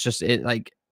 Like it's just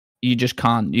you just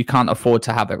can't afford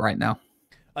to have it right now.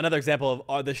 Another example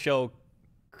of the show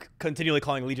continually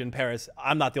calling Legion Paris.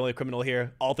 I'm not the only criminal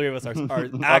here. All 3 of us are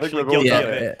actually guilty of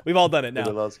it. We've all done it now.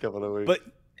 The last couple of weeks. But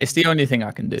it's the only thing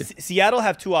I can do. Seattle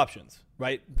have 2 options,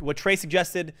 right? What Trei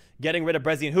suggested, getting rid of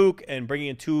Brezzy and Hook and bringing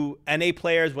in 2 NA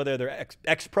players, whether they're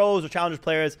ex-pros or challengers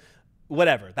players,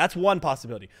 whatever. That's one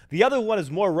possibility. The other one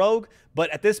is more rogue, but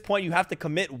at this point you have to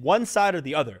commit one side or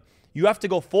the other. You have to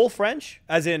go full French,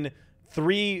 as in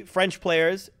 3 French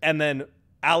players and then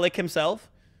Alec himself,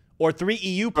 or 3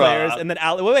 EU players and then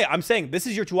Alec. Wait, I'm saying this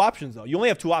is your 2 options though. You only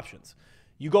have 2 options.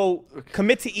 You go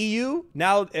commit to EU.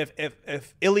 Now,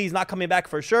 if Illy's not coming back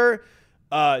for sure,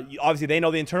 obviously they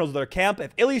know the internals of their camp.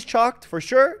 If Illy's chalked for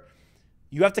sure,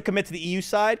 you have to commit to the EU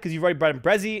side because you've already brought in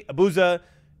Brezzy, Abuza.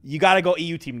 You got to go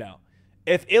EU team now.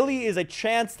 If Illy is a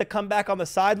chance to come back on the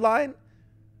sideline,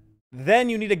 then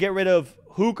you need to get rid of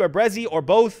Hook or Brezzy or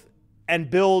both and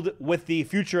build with the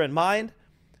future in mind.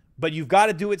 But you've got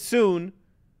to do it soon.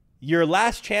 Your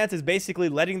last chance is basically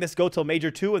letting this go till Major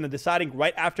 2 and then deciding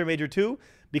right after Major 2,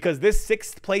 because this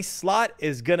 6th place slot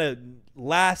is going to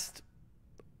last.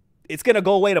 It's going to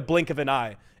go away in a blink of an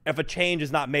eye if a change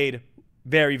is not made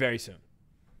very, very soon.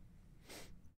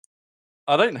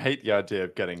 I don't hate the idea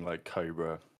of getting like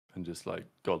Cobra and just like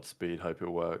Godspeed, hope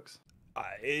it works.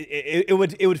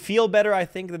 It would feel better, I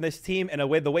think, than this team, and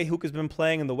the way Hook has been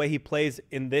playing and the way he plays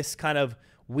in this kind of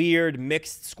weird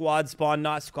mixed squad spawn,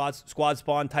 not squad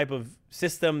spawn type of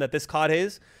system that this COD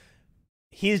is.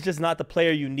 He's just not the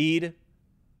player you need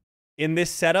in this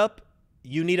setup.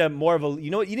 You need more of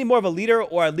a leader,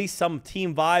 or at least some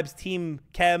team vibes, team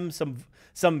chem,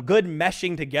 some good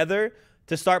meshing together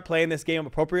to start playing this game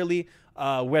appropriately.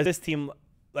 Whereas this team,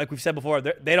 like we've said before,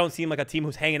 they don't seem like a team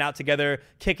who's hanging out together,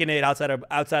 kicking it outside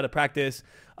of practice.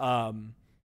 And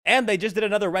they just did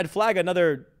another red flag,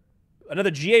 another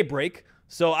GA break.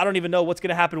 So I don't even know what's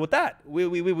going to happen with that.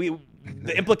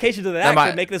 The implications of that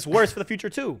could make this worse for the future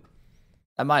too.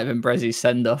 That might have been Brezzy's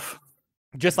send-off.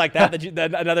 Just like that,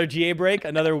 another GA break,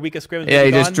 another week of scrimmage. Yeah,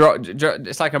 he just dropped.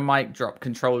 It's like a mic drop,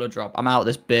 controller drop. I'm out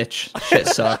this bitch. Shit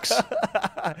sucks.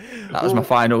 That was my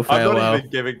final farewell. I'm not even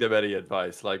giving them any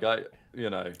advice. Like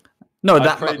No,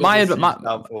 that my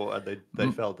downfall and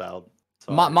they fell down.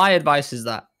 My advice is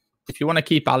that if you want to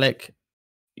keep Alec,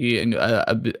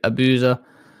 Abuser.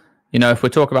 You know, if we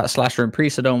talk about Slasher and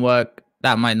Priest that don't work,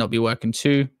 that might not be working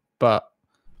too. But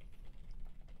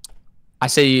I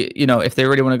say, you know, if they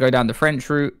really want to go down the French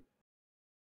route,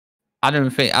 I don't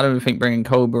think bringing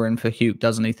Cobra in for Hugh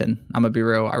does anything. I'm gonna be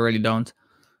real. I really don't.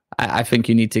 I think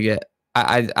you need to get.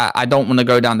 I don't want to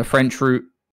go down the French route.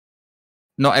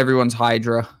 Not everyone's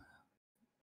Hydra.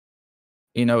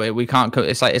 You know, we can't.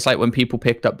 It's like when people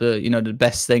picked up the, you know, the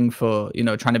best thing for, you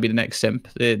know, trying to be the next simp.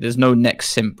 There's no next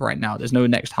simp right now. There's no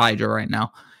next Hydra right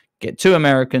now. Get 2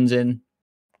 Americans in.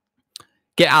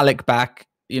 Get Alec back.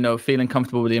 You know, feeling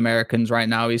comfortable with the Americans right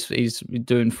now. He's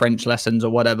doing French lessons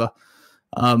or whatever.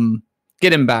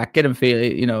 Get him back. Get him feel.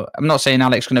 You know, I'm not saying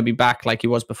Alec's going to be back like he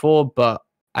was before, but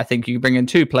I think you bring in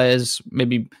 2 players.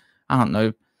 Maybe, I don't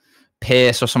know,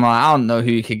 Pierce or something. I don't know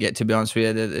who you could get, to be honest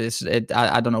with you.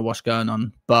 I don't know what's going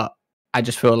on, but I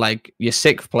just feel like you're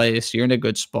 6th place, you're in a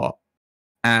good spot,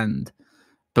 and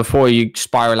before you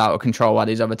spiral out of control while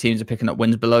these other teams are picking up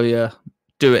wins below you,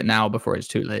 do it now before it's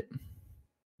too late.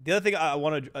 The other thing I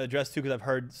want to address too, because I've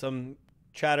heard some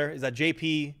chatter, is that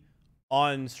JP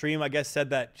on stream, I guess, said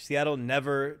that Seattle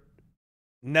never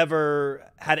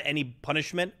had any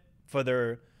punishment for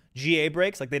their GA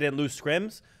breaks, like they didn't lose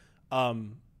scrims.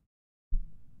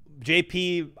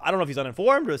 JP, I don't know if he's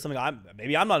uninformed or something.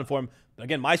 Maybe I'm not informed. But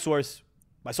again, my sources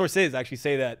actually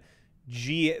say that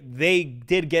they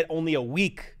did get only a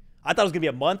week. I thought it was gonna be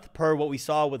a month per what we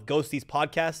saw with Ghosty's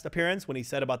podcast appearance when he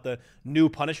said about the new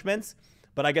punishments.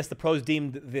 But I guess the pros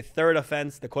deemed the third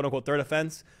offense, the quote unquote third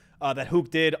offense, that Hook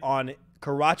did on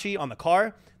Karachi on the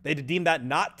car, they deemed that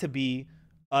not to be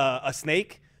a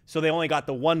snake. So they only got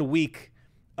the 1 week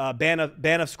ban of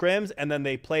scrims, and then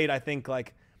they played, I think,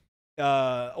 like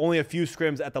only a few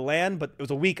scrims at the LAN, but it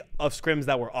was a week of scrims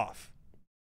that were off.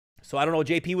 So I don't know what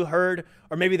JP heard,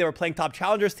 or maybe they were playing top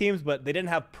challengers teams, but they didn't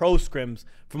have pro scrims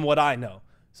from what I know.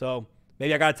 So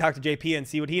maybe I got to talk to JP and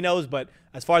see what he knows. But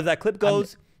as far as that clip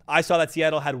goes, I saw that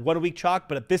Seattle had 1 week chalk,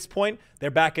 but at this point, they're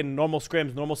back in normal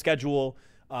scrims, normal schedule.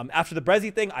 After the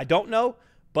Brezzy thing, I don't know,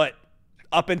 but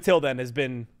up until then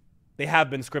they have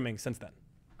been scrimming since then.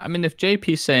 I mean, if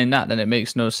JP's saying that, then it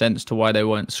makes no sense to why they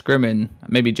weren't scrimming.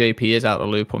 Maybe JP is out of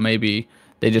the loop, or maybe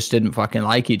they just didn't fucking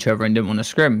like each other and didn't want to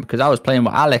scrim. Because I was playing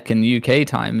with Alec in UK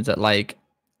times at like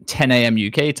 10 a.m.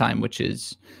 UK time, which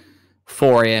is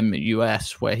 4 a.m.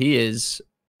 US where he is,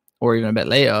 or even a bit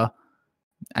later.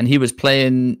 And he was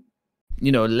playing,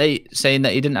 you know, late, saying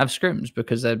that he didn't have scrims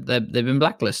because they've been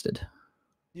blacklisted.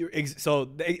 So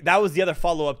that was the other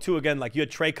follow-up too. Again, like you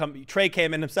had Trei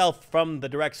came in himself from the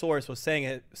direct source, was saying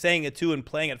it too, and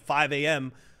playing at 5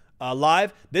 a.m.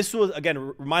 Live. This was, again, a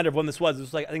reminder of when this was. This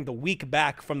was like, I think, the week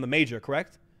back from the major,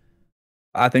 correct?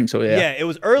 I think so, yeah. Yeah, it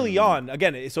was early on.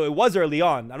 Again, so it was early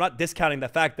on. I'm not discounting the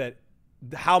fact that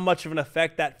how much of an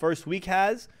effect that first week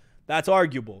has. That's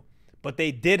arguable. But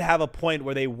they did have a point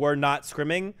where they were not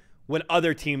scrimming when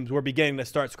other teams were beginning to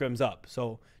start scrims up.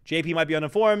 So JP might be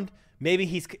uninformed. Maybe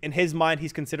he's, in his mind,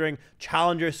 he's considering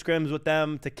challenger scrims with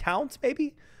them to count,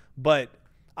 maybe. But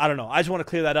I don't know. I just want to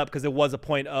clear that up because it was a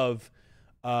point of,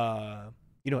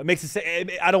 you know, it makes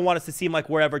it. I don't want us to seem like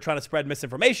we're ever trying to spread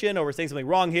misinformation or we're saying something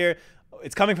wrong here.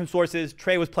 It's coming from sources.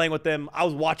 Trei was playing with them. I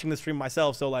was watching the stream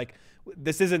myself. So, like,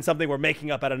 this isn't something we're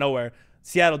making up out of nowhere.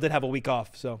 Seattle did have a week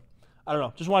off. So, I don't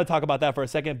know. Just want to talk about that for a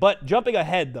second. But jumping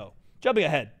ahead, though. We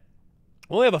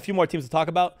only have a few more teams to talk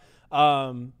about.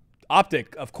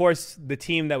 OpTic, of course, the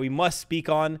team that we must speak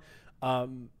on.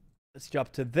 Let's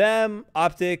jump to them.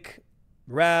 OpTic,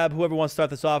 Rab, whoever wants to start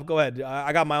this off, go ahead.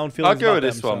 I got my own feelings. I'll go with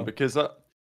them, this one because,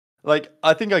 like,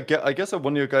 I think I guess I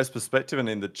want your guys' perspective and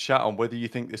in the chat on whether you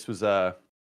think this was a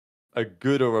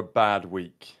good or a bad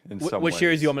week in some ways. Which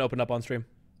series do you want me to open up on stream?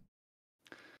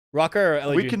 Rokkr or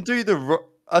LAG? We can do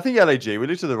I think LAG. We'll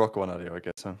do the Rokkr one earlier, I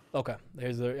guess. Huh? Okay. I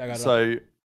got it. So,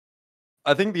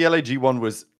 I think the LAG one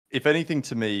was, if anything,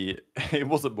 to me, it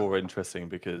wasn't more interesting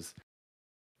because,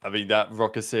 I mean, that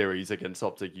Rokkr series against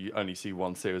OpTic, you only see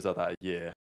one series of that a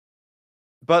year.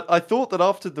 But I thought that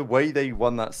after the way they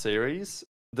won that series,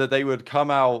 that they would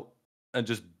come out and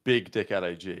just big dick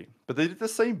LAG. But they did the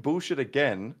same bullshit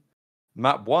again,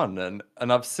 map 1.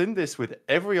 And I've seen this with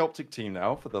every OpTic team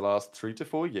now for the last 3 to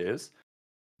 4 years,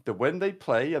 that when they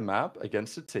play a map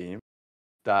against a team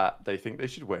that they think they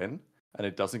should win, and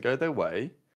it doesn't go their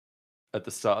way, at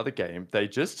the start of the game, they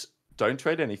just don't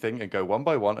trade anything and go 1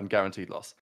 by 1 and guaranteed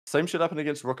loss. Same shit happened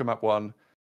against Rokkr map 1.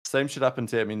 Same shit happened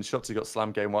here. I mean, Shotzzy got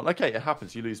slammed game 1. Okay, it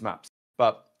happens. You lose maps.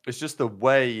 But it's just the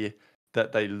way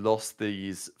that they lost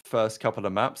these first couple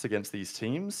of maps against these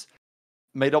teams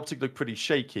made OpTic look pretty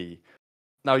shaky.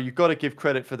 Now, you've got to give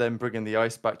credit for them bringing the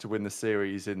ice back to win the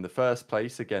series in the first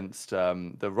place against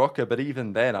the Rokkr. But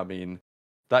even then, I mean,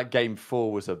 that game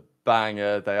 4 was a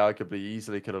banger. They arguably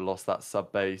easily could have lost that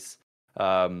sub base.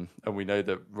 And we know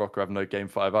that Rokkr have no game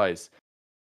 5 ice.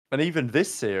 And even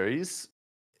this series,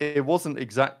 it wasn't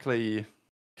exactly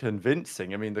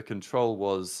convincing. I mean, the control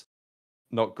was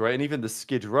not great. And even the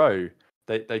Skid Row,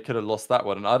 they could have lost that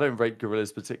one. And I don't rate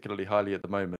Gorillas particularly highly at the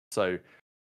moment. So,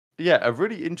 yeah, a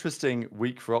really interesting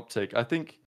week for OpTic. I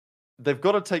think they've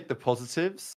got to take the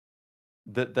positives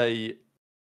that they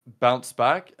bounced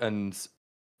back and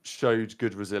showed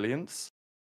good resilience.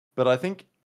 But I think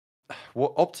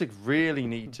what OpTic really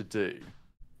need to do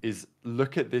is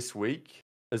look at this week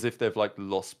as if they've like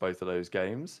lost both of those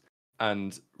games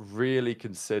and really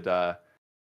consider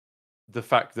the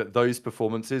fact that those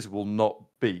performances will not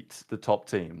beat the top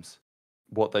teams,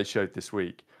 what they showed this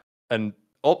week. And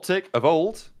OpTic of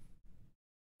old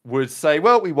would say,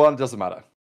 well, we won, doesn't matter.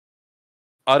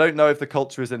 I don't know if the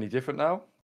culture is any different now,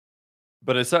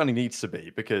 but it certainly needs to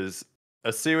be, because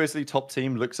a seriously top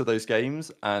team looks at those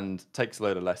games and takes a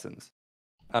load of lessons.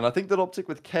 And I think that OpTic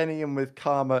with Kenny and with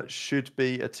Karma should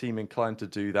be a team inclined to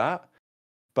do that.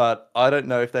 But I don't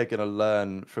know if they're going to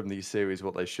learn from these series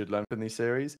what they should learn from these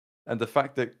series. And the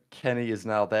fact that Kenny is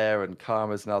now there and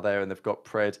Karma's now there and they've got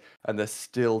Pred and they're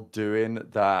still doing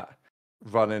that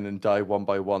run in and die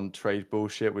 1-by-1 trade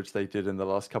bullshit, which they did in the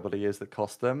last couple of years that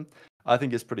cost them, I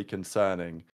think it's pretty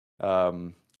concerning.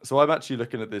 So I'm actually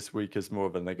looking at this week as more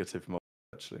of a negative moment,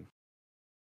 actually.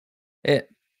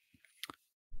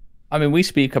 I mean, we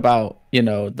speak about, you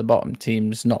know, the bottom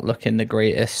teams not looking the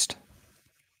greatest.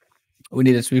 We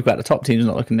need to speak about the top teams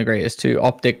not looking the greatest too.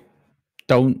 OpTic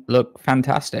don't look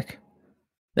fantastic.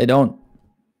 They don't.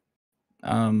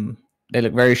 They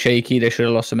look very shaky. They should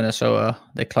have lost to Minnesota.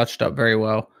 They clutched up very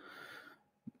well.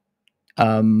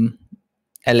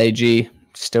 LAG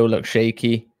still looks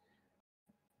shaky.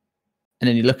 And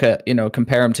then you look at, you know,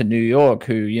 compare them to New York,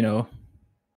 who, you know,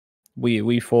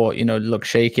 we thought, you know, look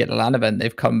shaky at the LAN event.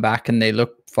 They've come back and they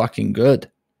look fucking good.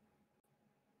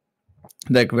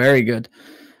 They look very good.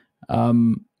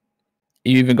 You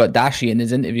even got Dashi in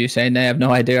his interview saying they have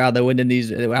no idea how they're winning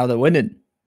how they're winning.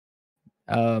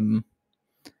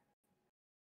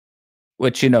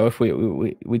 Which, you know, if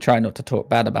we try not to talk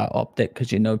bad about OpTic,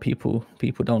 because, you know, people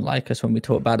don't like us when we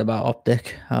talk bad about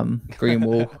OpTic, green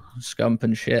wall, scump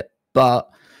and shit.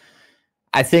 But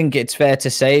I think it's fair to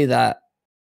say that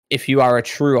if you are a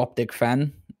true OpTic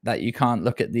fan, that you can't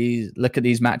look at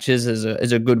these matches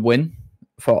as a good win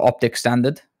for OpTic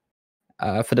standard,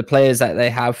 for the players that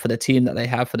they have, for the team that they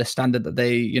have, for the standard that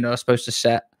they, you know, are supposed to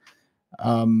set.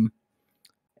 I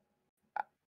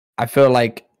feel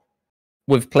like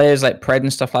with players like Pred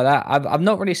and stuff like that, I've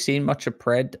not really seen much of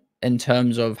Pred in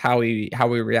terms of how he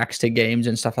reacts to games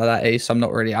and stuff like that. Ace, I'm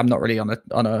not really on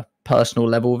a personal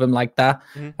level with him like that,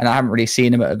 and I haven't really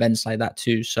seen him at events like that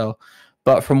too. So,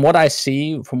 but from what I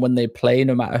see from when they play,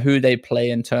 no matter who they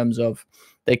play, in terms of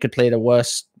they could play the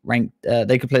worst ranked,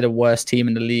 they could play the worst team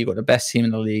in the league or the best team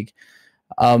in the league.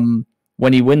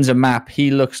 When he wins a map,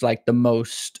 he looks like the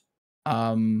most.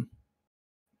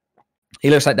 He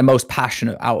looks like the most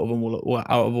passionate out of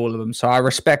all of them. So I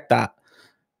respect that.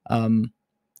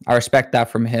 I respect that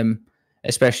from him,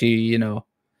 especially, you know,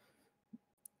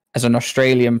 as an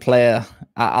Australian player.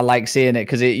 I like seeing it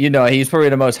because, you know, he's probably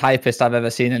the most hypest I've ever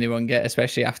seen anyone get,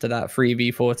 especially after that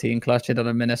 3v14 clutch hit on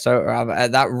a Minnesota.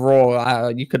 That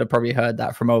roar, you could have probably heard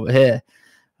that from over here.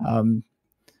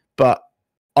 But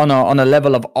on a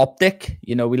level of OpTic,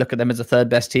 you know, we look at them as the third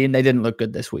best team. They didn't look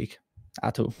good this week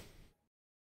at all.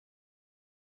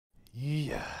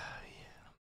 Yeah.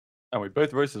 And we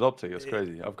both roasted OpTic. It's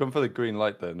crazy. I've gone for the green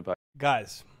light there in the back.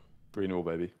 Guys. Green all,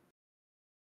 baby.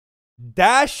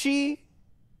 Dashi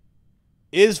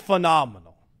is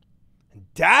phenomenal.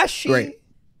 Dashi Great.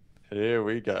 Here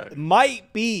we go.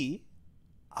 Might be,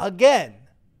 again,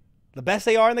 the best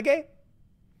they are in the game.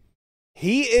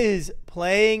 He is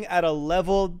playing at a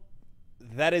level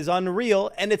that is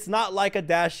unreal, and it's not like a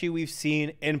Dashi we've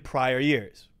seen in prior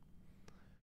years.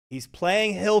 He's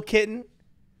playing Hill Kitten.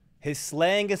 His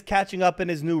slang is catching up in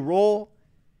his new role,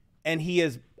 and he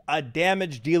is a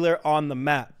damage dealer on the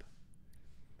map.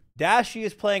 Dashi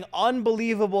is playing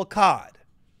unbelievable COD.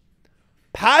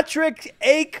 Patrick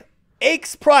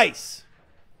Aches Price,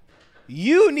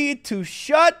 you need to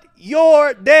shut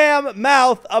your damn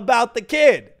mouth about the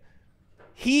kid.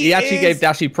 He actually gave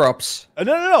Dashi props.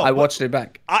 No. I watched it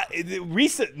back.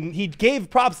 He gave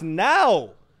props now.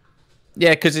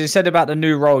 Yeah, because he said about the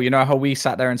new role, you know how we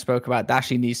sat there and spoke about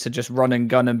Dashi needs to just run and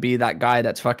gun and be that guy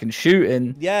that's fucking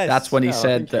shooting. Yes. That's when he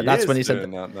said that. That's when he said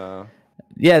that now.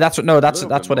 Yeah, that's what. No, that's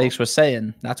little bit what more. Ace was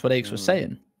saying. That's what Ace was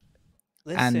saying,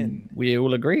 Listen, and we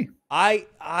all agree.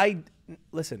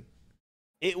 Listen.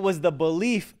 It was the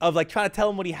belief of like trying to tell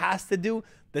him what he has to do.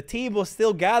 The team was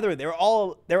still gathering. They're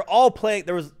all playing.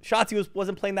 There was Shotzi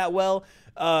wasn't playing that well.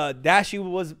 Dashy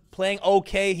was playing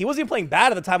okay. He wasn't even playing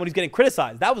bad at the time when he was getting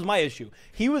criticized. That was my issue.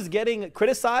 He was getting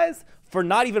criticized for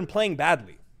not even playing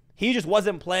badly. He just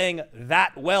wasn't playing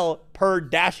that well per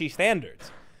Dashy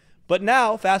standards. But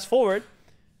now, fast forward,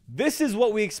 this is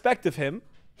what we expect of him.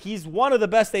 He's one of the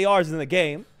best ARs in the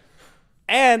game.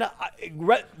 And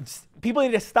people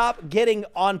need to stop getting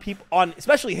on people,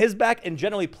 especially his back and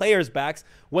generally players' backs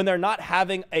when they're not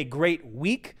having a great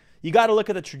week. You got to look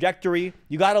at the trajectory.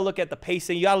 You got to look at the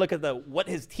pacing. You got to look at what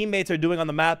his teammates are doing on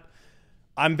the map.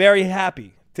 I'm very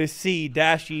happy to see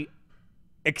Dashy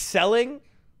excelling,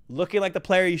 looking like the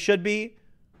player he should be,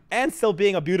 and still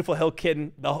being a beautiful hill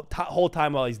kitten the whole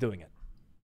time while he's doing it.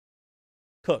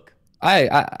 Cook.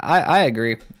 I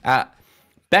agree.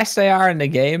 Best AR in the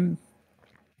game.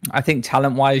 I think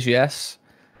talent-wise, yes.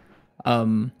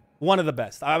 One of the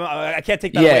best. I can't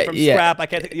take that away from Scrap. I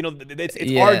can't.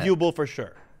 It's arguable for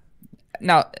sure.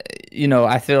 Now,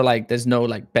 I feel like there's no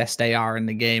like best AR in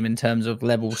the game in terms of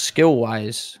level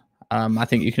skill-wise. I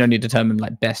think you can only determine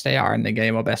like best AR in the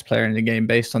game or best player in the game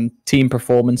based on team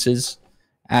performances,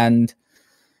 and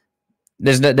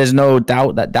there's no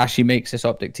doubt that Dashy makes this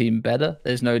OpTic team better.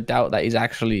 There's no doubt that he's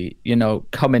actually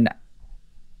coming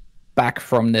back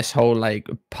from this whole like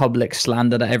public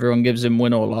slander that everyone gives him,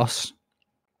 win or loss,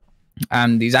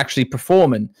 and he's actually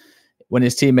performing when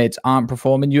his teammates aren't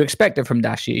performing. You expect it from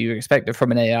Dashy. You expect it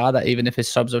from an AR that even if his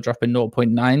subs are dropping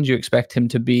 0.9s, you expect him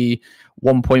to be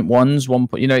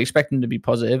 1.1s, expect him to be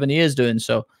positive, and he is doing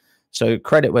so. So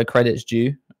credit where credit's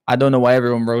due. I don't know why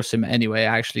everyone roasts him anyway.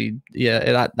 Actually,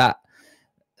 yeah,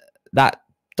 that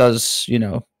does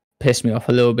piss me off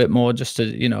a little bit more, just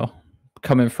to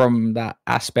coming from that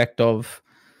aspect of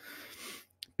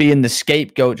being the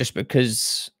scapegoat just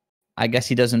because I guess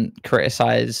he doesn't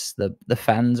criticize the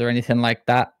fans or anything like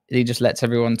that. He just lets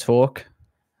everyone talk.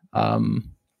 There's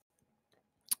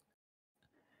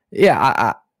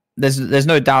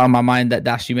no doubt in my mind that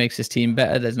Dashy makes his team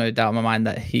better. There's no doubt in my mind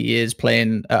that he is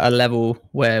playing at a level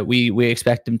where we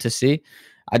expect him to see.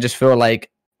 I just feel like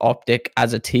OpTic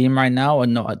as a team right now are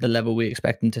not at the level we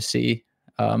expect them to see.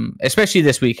 Especially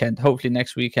this weekend. Hopefully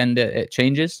next weekend it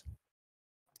changes,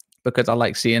 because I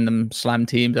like seeing them slam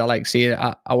teams. I like seeing it.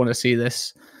 I want to see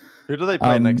this. Who do they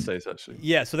play next days, actually?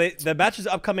 Yeah, so the matches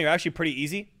upcoming are actually pretty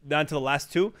easy down to the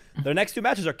last two. Their next two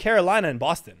matches are Carolina and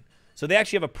Boston. So they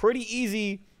actually have a pretty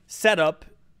easy setup,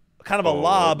 kind of a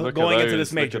lob going into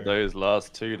this major. Look at those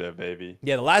last two there, baby.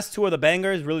 Yeah, the last two are the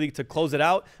bangers, really, to close it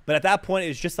out. But at that point,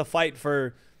 it's just a fight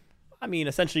for,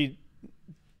 essentially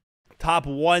top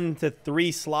 1 to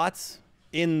 3 slots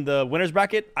in the winner's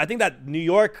bracket. I think that New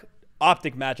York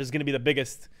OpTic match is going to be the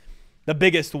biggest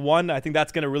one. I think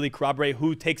that's going to really corroborate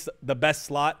who takes the best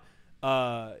slot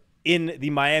in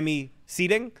the Miami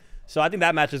seeding. So I think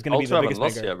that match is going to be the biggest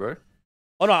lost yet, bro.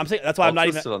 Oh no, I'm saying that's why I'm not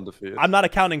even. Still undefeated. I'm not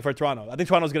accounting for Toronto. I think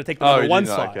Toronto's going to take the number 1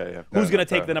 slot. Okay, yeah. Who's going to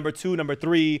take the number 2, number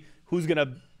 3? Who's going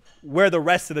to where the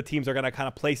rest of the teams are going to kind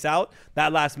of place out?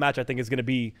 That last match, I think, is going to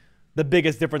be the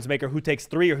biggest difference maker. Who takes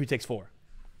 3 or who takes 4?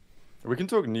 We can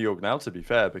talk New York now, to be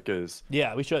fair, because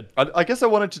yeah, we should. I guess I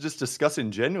wanted to just discuss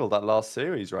in general that last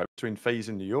series, right, between FaZe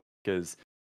and New York, because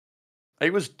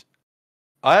it was.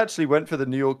 I actually went for the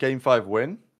New York Game 5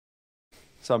 win,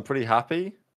 so I'm pretty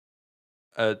happy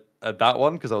at that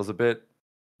one, because I was a bit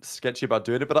sketchy about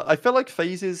doing it. But I felt like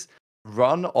FaZe's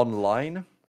run online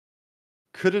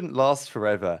couldn't last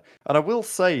forever, and I will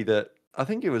say that I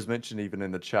think it was mentioned even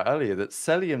in the chat earlier that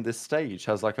Cellium this stage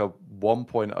has like a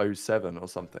 1.07 or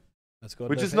something. Let's go.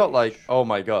 Which is not like, oh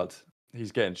my god,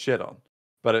 he's getting shit on,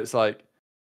 but it's like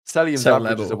Cellium's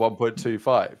average is a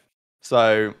 1.25.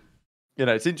 So,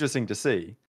 it's interesting to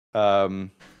see.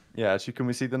 Yeah, actually, can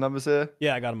we see the numbers here?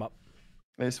 Yeah, I got them up.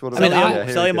 Cellium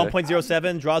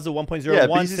 1.07, Draza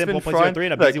 1.01, Simp 1.03,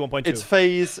 and a Busy 1.2. It's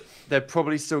FaZe. They're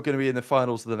probably still going to be in the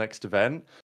finals of the next event,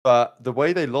 but the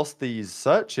way they lost these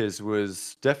searches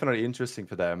was definitely interesting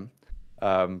for them.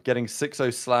 Getting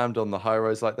 6-0 slammed on the high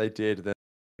rise like they did, then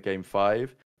Game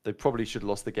 5, they probably should have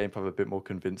lost the Game 5 a bit more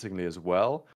convincingly as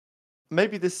well.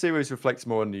 Maybe this series reflects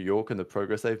more on New York and the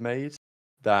progress they've made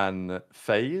than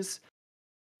FaZe,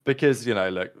 because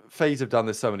look, FaZe have done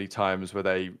this so many times where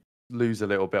they lose a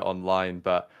little bit online,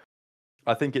 but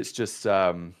I think it's just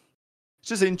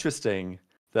interesting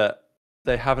that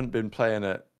they haven't been playing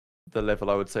at the level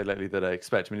I would say lately that I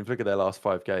expect. I mean, if you look at their last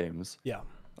 5 games, yeah,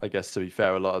 I guess, to be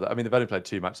fair, a lot of that. I mean, they've only played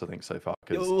 2 matches, I think, so far.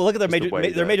 Well, look at their major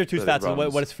two stats and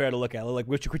runs. what is fair to look at. Like,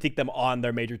 we should critique them on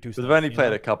their major two stats. But they've only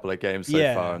played a couple of games so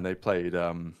Yeah. far, and they played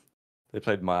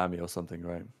Miami or something,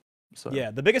 right? So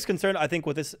yeah, the biggest concern I think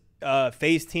with this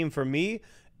FaZe team for me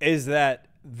is that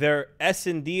their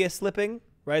S&D is slipping.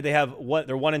 Right? They're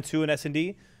 1 and 2 in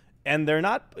S&D, and they're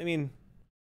not. I mean,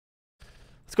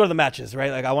 let's go to the matches,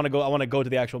 right? Like I want to go to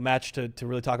the actual match to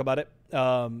really talk about it.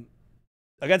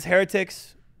 Against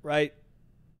Heretics, right?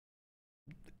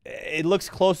 It looks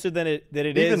closer than it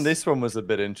is. Even this one was a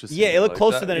bit interesting. Yeah, it looked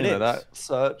closer than it is. That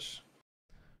search.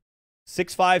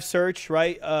 6-5 search,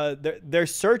 right? Their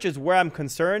search is where I'm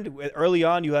concerned. Early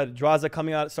on, you had Draza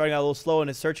starting out a little slow in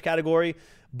his search category,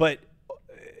 but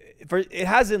it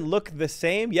hasn't looked the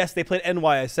same. Yes, they played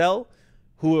NYSL,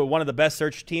 who are one of the best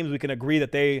search teams. We can agree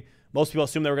that most people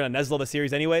assume they were going to Neslo the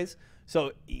series anyways.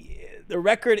 So the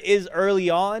record is early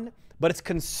on, but it's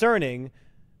concerning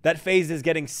that FaZe is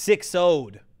getting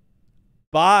 6-0'd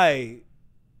by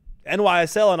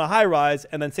NYSL on a high rise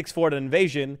and then 6-4 at an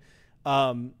Invasion.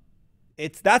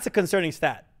 That's a concerning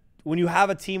stat. When you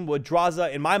have a team with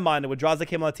Draza, in my mind, when Draza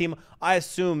came on the team, I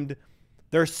assumed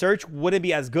their search wouldn't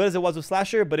be as good as it was with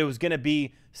Slasher, but it was going to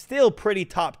be still pretty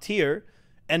top tier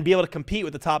and be able to compete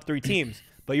with the top 3 teams.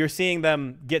 But you're seeing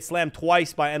them get slammed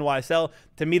twice by NYSL.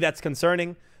 To me, that's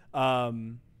concerning. I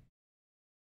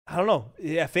don't know.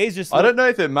 Yeah, FaZe just... I don't know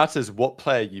if it matters what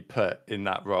player you put in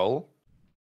that role.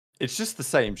 It's just the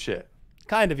same shit.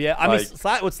 Kind of, yeah. I mean,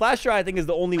 with Slasher, I think is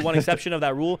the only one exception of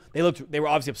that rule. They were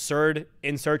obviously absurd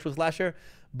in search with Slasher.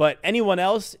 But anyone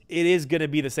else, it is going to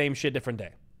be the same shit, different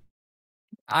day.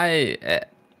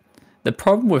 The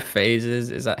problem with FaZe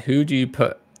is that who do you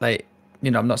put, like,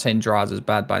 you know, I'm not saying Draza's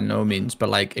bad by no means, but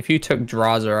like if you took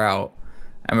Draza out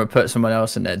and we put someone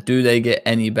else in there, do they get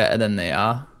any better than they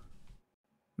are?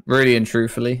 Really and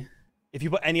truthfully. If you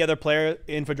put any other player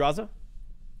in for Draza?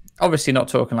 Obviously not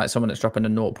talking like someone that's dropping a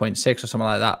 0.6 or something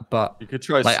like that, but you could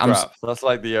try like, Scrap. That's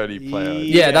like the only player.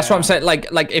 Yeah, that's what I'm saying.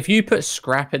 Like if you put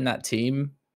Scrap in that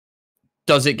team,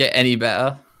 does it get any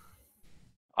better?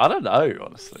 I don't know,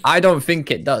 honestly. I don't think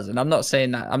it does, and I'm not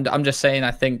saying that. I'm just saying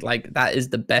I think like that is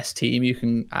the best team you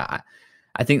can. I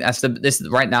think that's this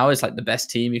right now is like the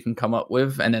best team you can come up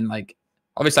with, and then like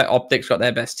obviously like, OpTic's got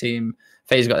their best team,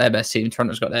 FaZe got their best team,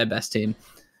 Toronto's got their best team.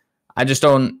 I just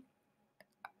don't.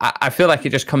 I feel like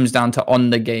it just comes down to on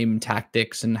the game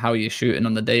tactics and how you're shooting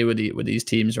on the day with these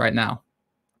teams right now.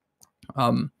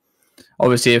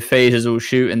 Obviously if FaZe is all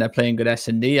shooting, they're playing good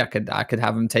S&D. I could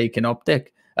have them taking OpTic.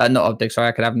 Not OpTic, sorry.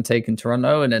 I could have them taking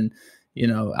Toronto, and then, you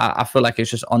know, I feel like it's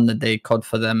just on the day COD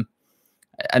for them.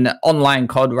 And online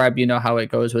COD, Rab, you know how it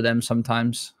goes with them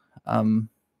sometimes.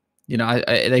 You know,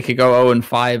 they could go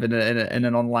 0-5 in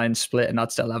an online split, and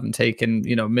I'd still have them taking,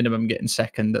 you know, minimum getting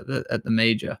second at the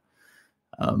major.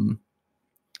 And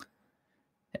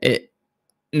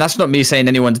that's not me saying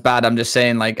anyone's bad. I'm just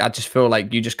saying, like, I just feel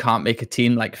like you just can't make a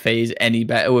team like FaZe any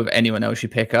better with anyone else you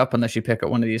pick up unless you pick up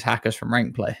one of these hackers from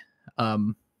rank play.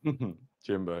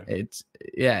 Jimbo. It's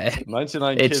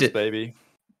 99 kids, baby.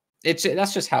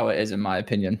 That's just how it is in my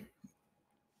opinion.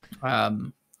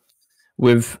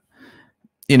 With,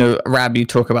 you know, Rab, you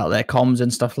talk about their comms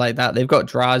and stuff like that. They've got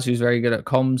Draz, who's very good at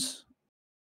comms.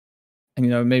 And,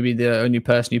 you know, maybe the only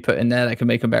person you put in there that can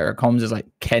make them better at comms is like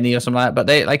Kenny or something like that. But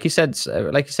they, like you said,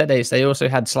 Ace, they also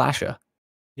had Slasher.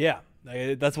 Yeah,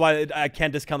 that's why I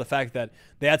can't discount the fact that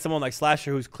they had someone like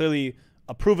Slasher, who's clearly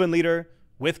a proven leader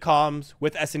with comms,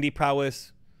 with S&D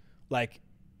prowess. Like,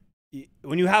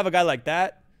 when you have a guy like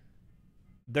that,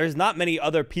 there's not many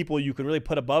other people you can really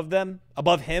put above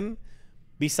him,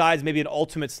 besides maybe an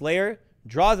ultimate Slayer.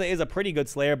 Draza is a pretty good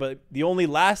Slayer, but the only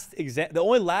last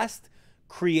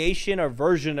creation or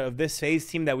version of this FaZe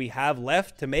team that we have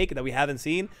left to make that we haven't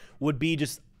seen would be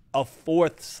just a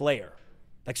 4th Slayer,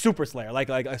 like Super Slayer, like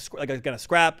a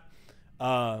Scrap.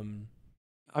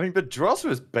 I mean, but Draza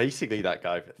was basically that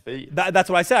guy for Thieves. That's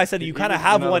what I said. I said you kind of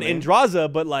have one in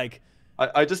Draza, but like,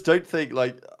 I just don't think,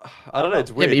 like, I don't know.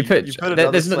 It's weird. Yeah, but you put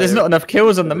there's not enough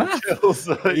kills on the map.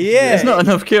 Yeah, there's not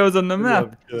enough kills on the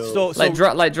map. So like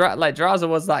Draza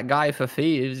was that guy for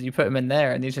Thieves. You put him in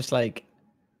there, and he's just like.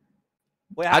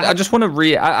 Wait, I just want to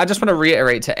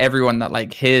reiterate to everyone that,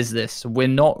 like, here's this: we're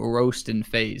not roasting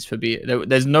FaZe for being.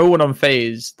 There's no one on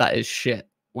FaZe that is shit.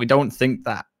 We don't think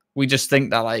that. We just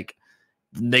think that, like,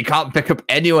 they can't pick up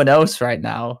anyone else right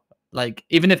now. Like,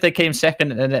 even if they came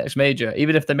second in the next major,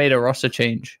 even if they made a roster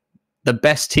change, the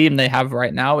best team they have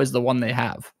right now is the one they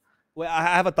have. Well, I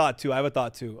have a thought too.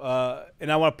 And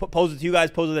I want to pose it to you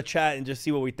guys, pose it in the chat, and just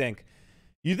see what we think.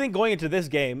 You think going into this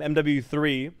game,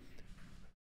 MW3,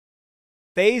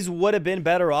 FaZe would have been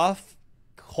better off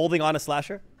holding on to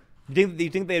Slasher? Do you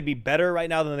think they'd be better right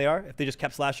now than they are if they just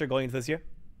kept Slasher going into this year?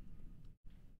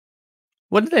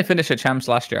 When did they finish at champs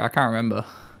last year? I can't remember.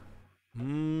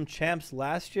 Champs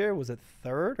last year, was it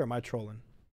third or am I trolling?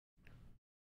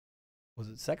 Was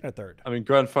it second or third? I mean,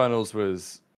 grand finals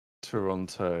was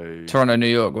Toronto, New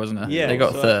York, wasn't it? Yeah, they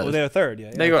got third. Well, they were third.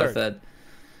 Yeah, they got third.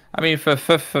 I mean, for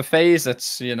FaZe,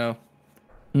 it's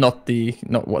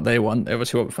not what they want. They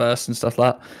obviously want first and stuff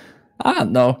like that. I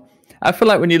don't know. I feel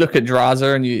like when you look at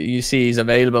Draza and you see he's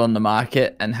available on the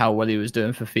market and how well he was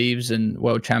doing for Thieves and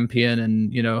world champion,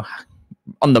 and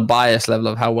on the bias level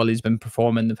of how well he's been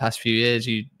performing the past few years,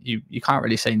 you can't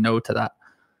really say no to that.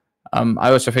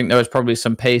 I also think there was probably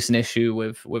some pacing issue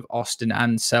with Austin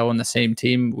and Cell on the same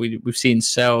team. We've seen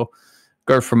Cell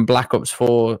go from Black Ops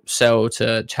 4 Cell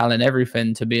to challenge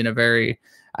everything to being a very,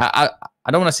 I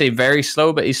don't want to say very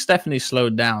slow, but he's definitely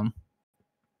slowed down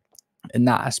in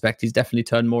that aspect. He's definitely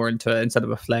turned more into, instead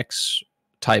of a flex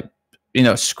type,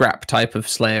 scrap type of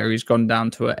Slayer, he's gone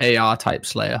down to an AR type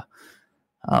Slayer.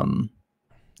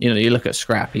 You look at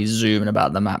Scrap, he's zooming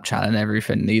about the map chat and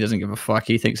everything. He doesn't give a fuck.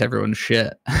 He thinks everyone's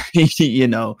shit. But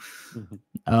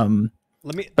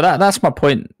that's my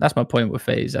point. That's my point with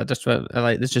FaZe. I just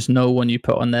like there's just no one you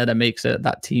put on there that makes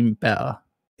that team better.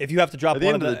 If you have to drop at the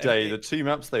end of the day, the two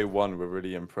maps they won were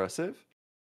really impressive.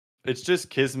 It's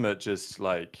just Kismet, just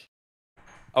like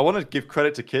I want to give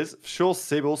credit to Kiz. Sure,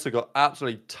 Sib also got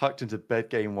absolutely tucked into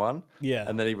bed game 1. Yeah,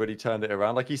 and then he really turned it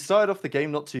around. Like he started off the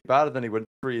game not too bad, and then he went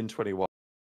 3-21.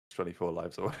 24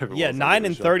 lives or whatever. Yeah,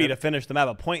 9-30 to finish the map,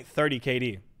 a .30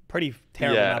 KD. Pretty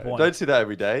terrible map one. Don't see that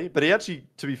every day. But he actually,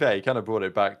 to be fair, he kind of brought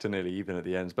it back to nearly even at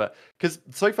the end. But because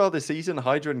so far this season,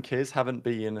 Hydra and Kiz haven't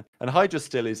been, and Hydra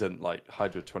still isn't like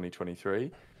Hydra 2023.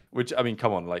 Which I mean,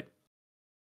 come on, like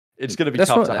it's going to be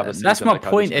tough to have a season. That's my like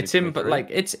point. It's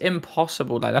it's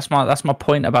impossible. Like that's my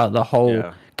point about the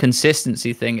whole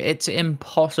consistency thing. It's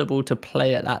impossible to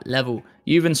play at that level.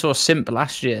 You even saw Simp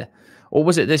last year. Or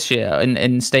was it this year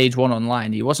in stage 1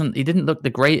 online? He didn't look the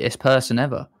greatest person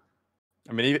ever.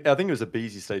 I mean, I think it was a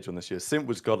busy stage on this year. Simp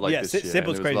was godlike this year. Simp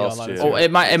was crazy online. Oh,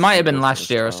 it might have been last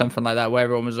year or something like that, where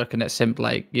everyone was looking at Simp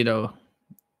like,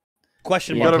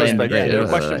 question mark. Question mark.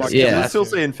 Yeah. Does it still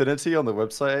say Infinity on the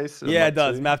website, Ace? Yeah, it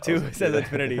does. Map 2 says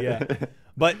Infinity, yeah.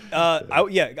 But, I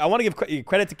want to give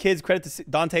credit to Kids, credit to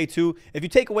Dante, too. If you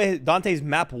take away Dante's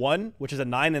map 1, which is a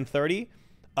 9-30,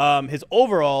 his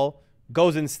overall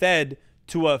goes instead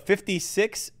to a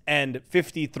 56 and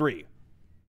 53.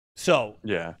 So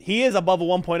yeah, he is above a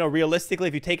 1.0 realistically.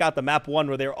 If you take out the map 1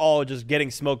 where they're all just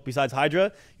getting smoked besides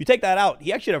Hydra, you take that out,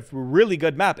 he actually had a really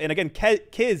good map. And again,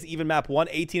 Kiz, even map 1,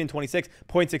 18 and 26,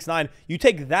 0.69. You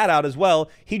take that out as well,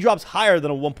 he drops higher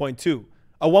than a 1.2,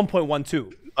 a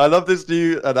 1.12. I love this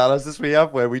new analysis we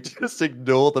have where we just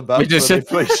ignore the maps when they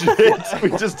play shit. We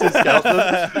just discount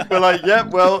them. We're like, yeah,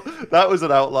 well, that was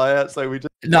an outlier, so we just.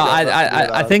 No,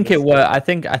 I think it works. I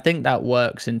think that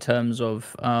works in terms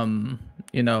of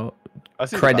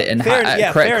crediting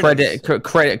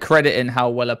crediting how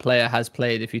well a player has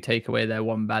played if you take away their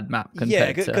one bad map.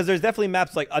 Yeah, because there's definitely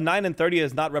maps like a 9-30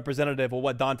 is not representative of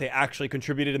what Dante actually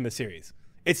contributed in the series.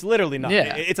 It's literally not.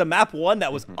 Yeah. It's a map 1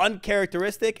 that was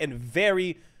uncharacteristic and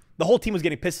the whole team was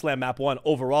getting piss slam map 1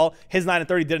 overall. His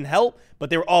 9-30 didn't help,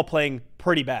 but they were all playing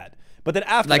pretty bad. But then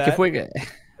after that, if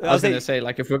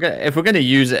we're gonna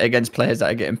use it against players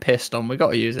that are getting pissed on, we got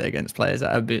to use it against players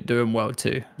that are doing well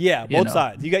too. Yeah, both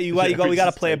sides. We got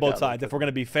to play both sides if we're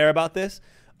gonna be fair about this.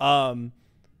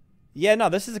 Yeah, no,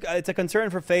 it's a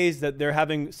concern for FaZe that they're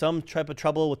having some type of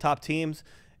trouble with top teams.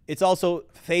 It's also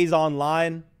FaZe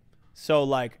online. So,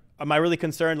 like, am I really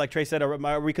concerned, like Trey said,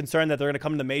 are we concerned that they're going to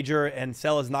come to the major and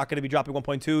Cell is not going to be dropping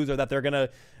 1.2s, or that they're going to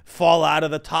fall out of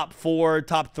the top 4,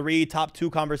 top 3, top 2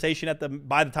 conversation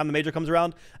by the time the major comes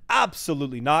around?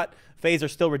 Absolutely not. FaZe are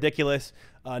still ridiculous.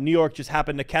 New York just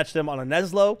happened to catch them on a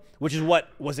Neslo, which is what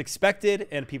was expected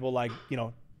and people like,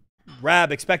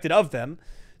 Rab expected of them.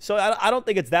 So I don't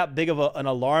think it's that big of an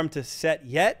alarm to set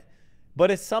yet. But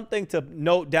it's something to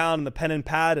note down in the pen and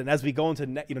pad. And as we go into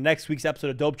next week's episode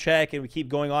of Dope Check, and we keep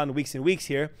going on weeks and weeks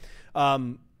here,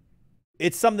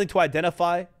 it's something to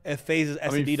identify if FaZe's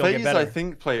S&D don't get better. I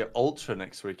think play Ultra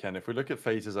next weekend. If we look at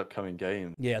FaZe's upcoming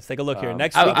game, yeah, let's take a look here.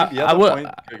 Next week, I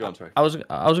was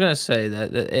gonna say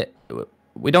that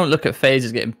we don't look at FaZe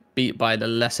as getting beat by the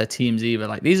lesser teams either.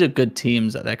 Like, these are good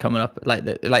teams that they're coming up. Like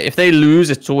if they lose,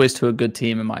 it's always to a good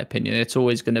team, in my opinion. It's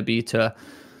always going to be to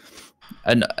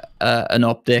an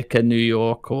OpTic, a New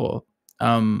York, or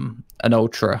an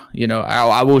Ultra.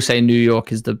 I will say New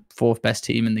York is the 4th best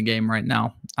team in the game right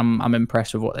now. I'm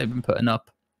impressed with what they've been putting up.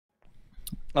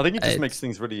 I think it just makes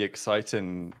things really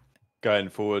exciting going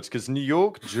forward, because New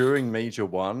York during Major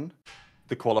 1,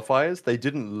 the qualifiers, they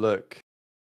didn't look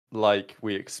like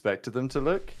we expected them to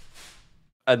look.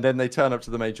 And then they turned up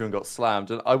to the Major and got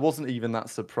slammed. And I wasn't even that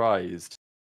surprised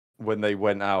when they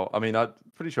went out. I mean, I'm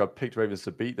pretty sure I picked Ravens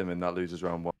to beat them in that losers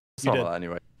round 1. Something like that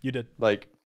anyway. You did. Like,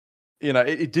 you know,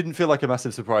 it didn't feel like a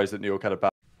massive surprise that New York had a bad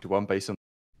Major 1 based on.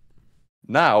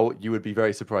 Now, you would be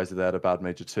very surprised that they had a bad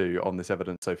Major 2 on this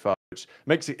evidence so far, which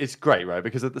makes it's great, right?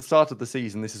 Because at the start of the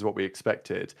season, this is what we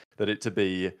expected, that it to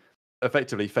be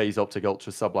effectively FaZe, OpTic,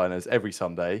 Ultra, Subliners every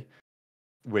Sunday,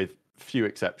 with few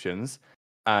exceptions.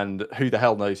 And who the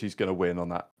hell knows who's going to win on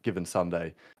that given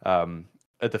Sunday.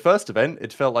 At the first event,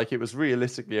 it felt like it was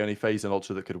realistically only FaZe and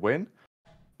Ultra that could win.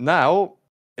 Now,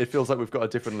 it feels like we've got a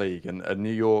different league, and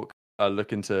New York are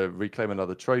looking to reclaim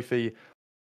another trophy.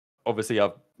 Obviously,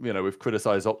 we've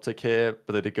criticised OpTic here,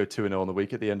 but they did go 2-0 on the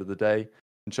week at the end of the day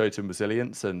and showed some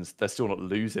resilience, and they're still not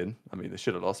losing. I mean, they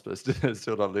should have lost, but they're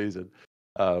still not losing.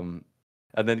 And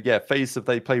then, FaZe,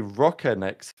 they play Rokkr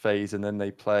next phase, and then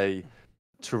they play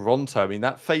Toronto. I mean,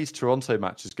 that FaZe Toronto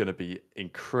match is going to be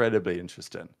incredibly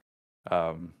interesting.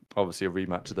 Obviously, a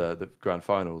rematch of the grand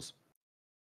finals.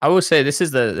 I will say this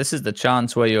is the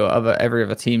chance where every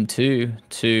other team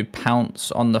to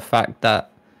pounce on the fact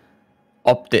that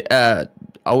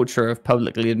Ultra have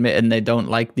publicly admitted they don't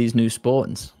like these new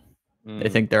spawns. They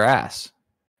think they're ass.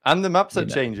 And the map set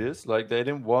changes. Like, they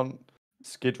didn't want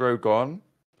Skid Row gone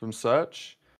from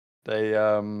Search. They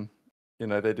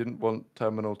they didn't want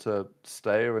Terminal to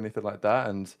stay or anything like that,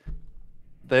 and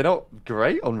they're not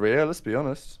great on ReeaL, let's be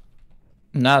honest.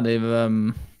 No, they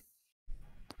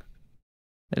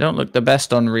don't look the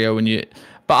best on ReeaL when you.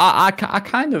 But I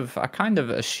kind of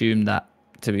assume that.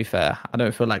 To be fair, I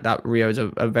don't feel like that ReeaL is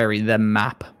a very them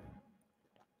map.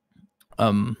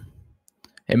 In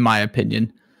my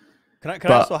opinion. Can I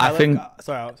also highlight?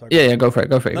 Sorry. Yeah, go for it.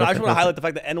 No, I just want to highlight the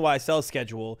fact that NYSL's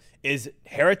schedule is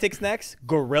Heretics next,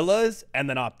 Gorillas, and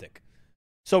then OpTic.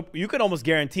 So you can almost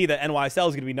guarantee that NYSL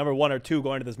is going to be number 1 or 2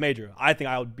 going to this major. I think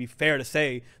I would be fair to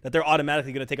say that they're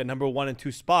automatically going to take a number 1 and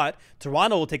 2 spot.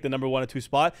 Toronto will take the number 1 and 2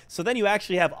 spot. So then you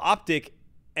actually have OpTic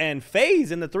and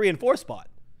FaZe in the 3 and 4 spot.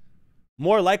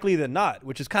 More likely than not,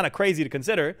 which is kind of crazy to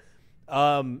consider.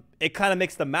 It kind of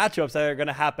makes the matchups that are going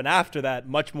to happen after that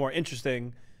much more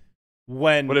interesting.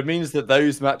 Well, it means that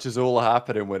those matches all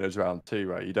happen in winners round 2,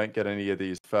 right? You don't get any of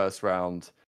these first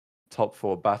round top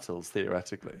 4 battles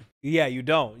theoretically. Yeah, you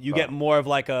don't. You get more of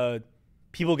like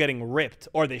people getting ripped,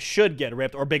 or they should get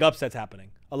ripped, or big upsets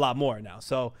happening a lot more now.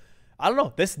 So I don't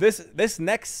know. This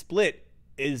next split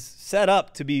is set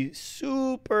up to be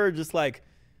super just like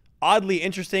oddly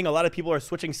interesting. A lot of people are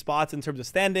switching spots in terms of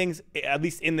standings, at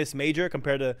least in this major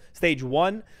compared to stage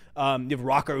 1. You have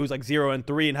Rokkr, who's like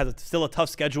 0-3 and has still a tough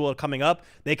schedule coming up.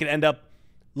 They can end up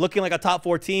looking like a top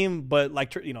 4 team, but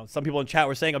like, some people in chat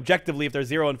were saying objectively, if they're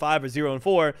 0-5 or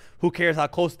 0-4, who cares how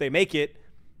close they make it?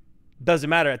 Doesn't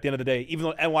matter at the end of the day. Even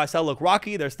though NYSL look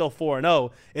rocky, they're still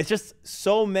 4-0. It's just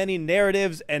so many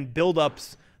narratives and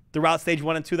buildups throughout stage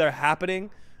 1 and 2 that are happening.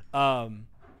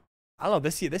 I don't know.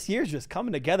 This year is just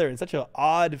coming together in such an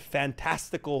odd,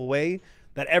 fantastical way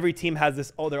that every team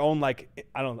has their own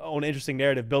own interesting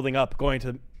narrative building up going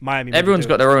to Miami. Everyone's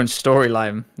got their own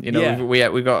storyline.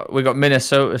 We got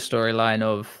Minnesota storyline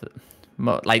of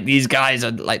like these guys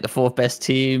are like the 4th best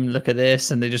team. Look at this,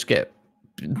 and they just get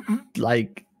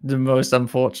like the most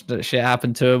unfortunate shit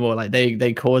happen to them, or like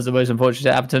they cause the most unfortunate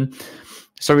shit happen to them.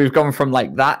 So we've gone from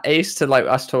like that ace to like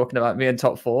us talking about me in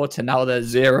top 4 to now they're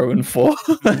 0-4.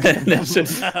 And it's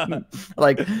just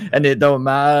like, and it don't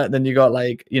matter. Then you got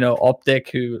like,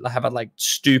 OpTic, who have had like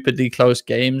stupidly close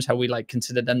games, how we like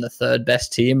consider them the 3rd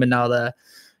best team. And now they're,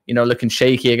 looking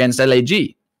shaky against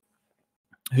LAG,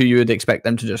 who you would expect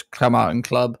them to just come out and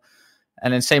club.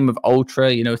 And then same with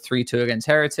Ultra, 3-2 against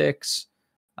Heretics.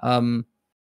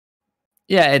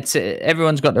 Yeah, it's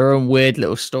everyone's got their own weird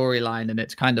little storyline, and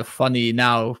it's kind of funny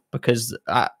now because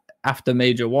after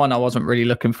Major 1, I wasn't really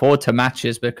looking forward to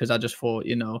matches because I just thought,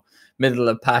 middle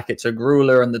of pack, it's a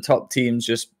grueler, and the top teams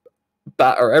just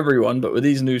batter everyone. But with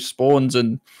these new spawns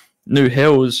and new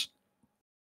hills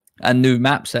and new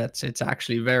map sets, it's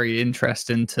actually very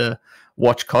interesting to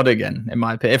watch COD again, in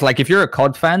my opinion. If you're a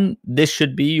COD fan, this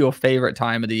should be your favorite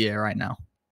time of the year right now.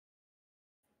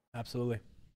 Absolutely.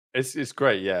 It's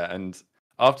great, yeah. And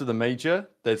after the major,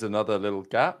 there's another little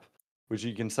gap, which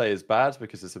you can say is bad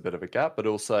because it's a bit of a gap, but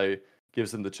also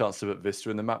gives them the chance to put Vista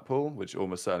in the map pool, which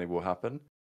almost certainly will happen.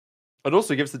 It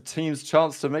also gives the teams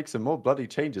chance to make some more bloody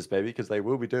changes, baby, because they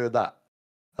will be doing that,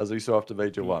 as we saw after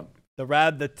Major 1.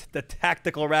 The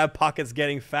tactical rad pocket's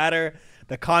getting fatter.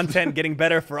 the content getting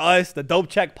better for us, the dope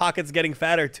check pockets getting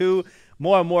fatter too.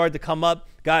 More and more to come up,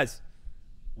 guys.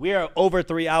 We are over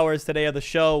 3 hours today of the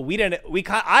show.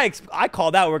 I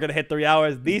called out we're gonna hit 3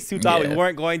 hours. These two thought we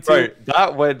weren't going to. Bro,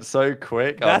 that went so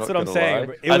quick. That's what I'm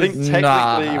saying. I think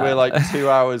technically we're like 2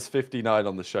 hours 59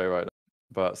 on the show right now,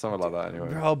 but something like that anyway.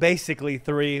 Bro, basically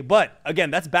 3. But again,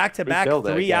 that's back-to-back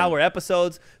 3-hour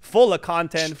episodes, full of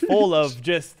content, full of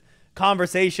just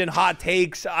conversation, hot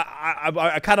takes.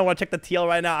 I kind of want to check the TL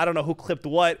right now. I don't know who clipped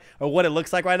what or what it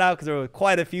looks like right now because there were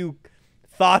quite a few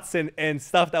thoughts and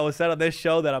stuff that was said on this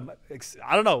show that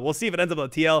I don't know. We'll see if it ends up on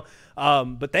the TL.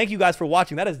 But thank you guys for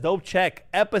watching. That is Dope Check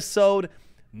episode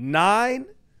 9.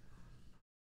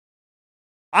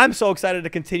 I'm so excited to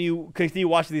continue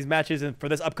watching these matches and for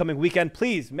this upcoming weekend.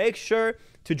 Please make sure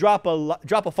to drop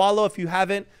a follow if you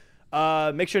haven't.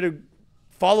 Make sure to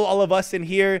follow all of us in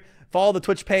here. Follow the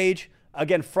Twitch page.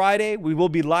 Again, Friday we will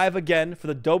be live again for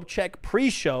the Dope Check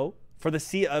pre-show for the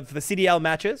CDL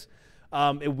matches.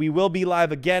 We will be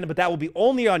live again, but that will be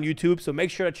only on YouTube. So make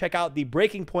sure to check out the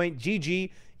Breaking Point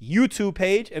GG YouTube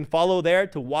page and follow there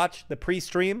to watch the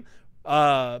pre-stream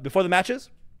before the matches.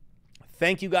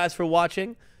 Thank you guys for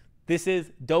watching. This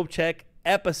is Dope Check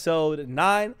episode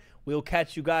 9. We'll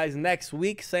catch you guys next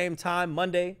week, same time,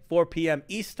 Monday, 4 p.m.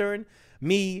 Eastern.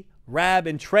 Me, Rab,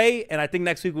 and Trey. And I think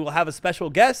next week we will have a special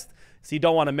guest, so you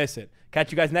don't want to miss it.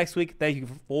 Catch you guys next week. Thank you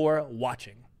for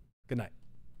watching. Good night.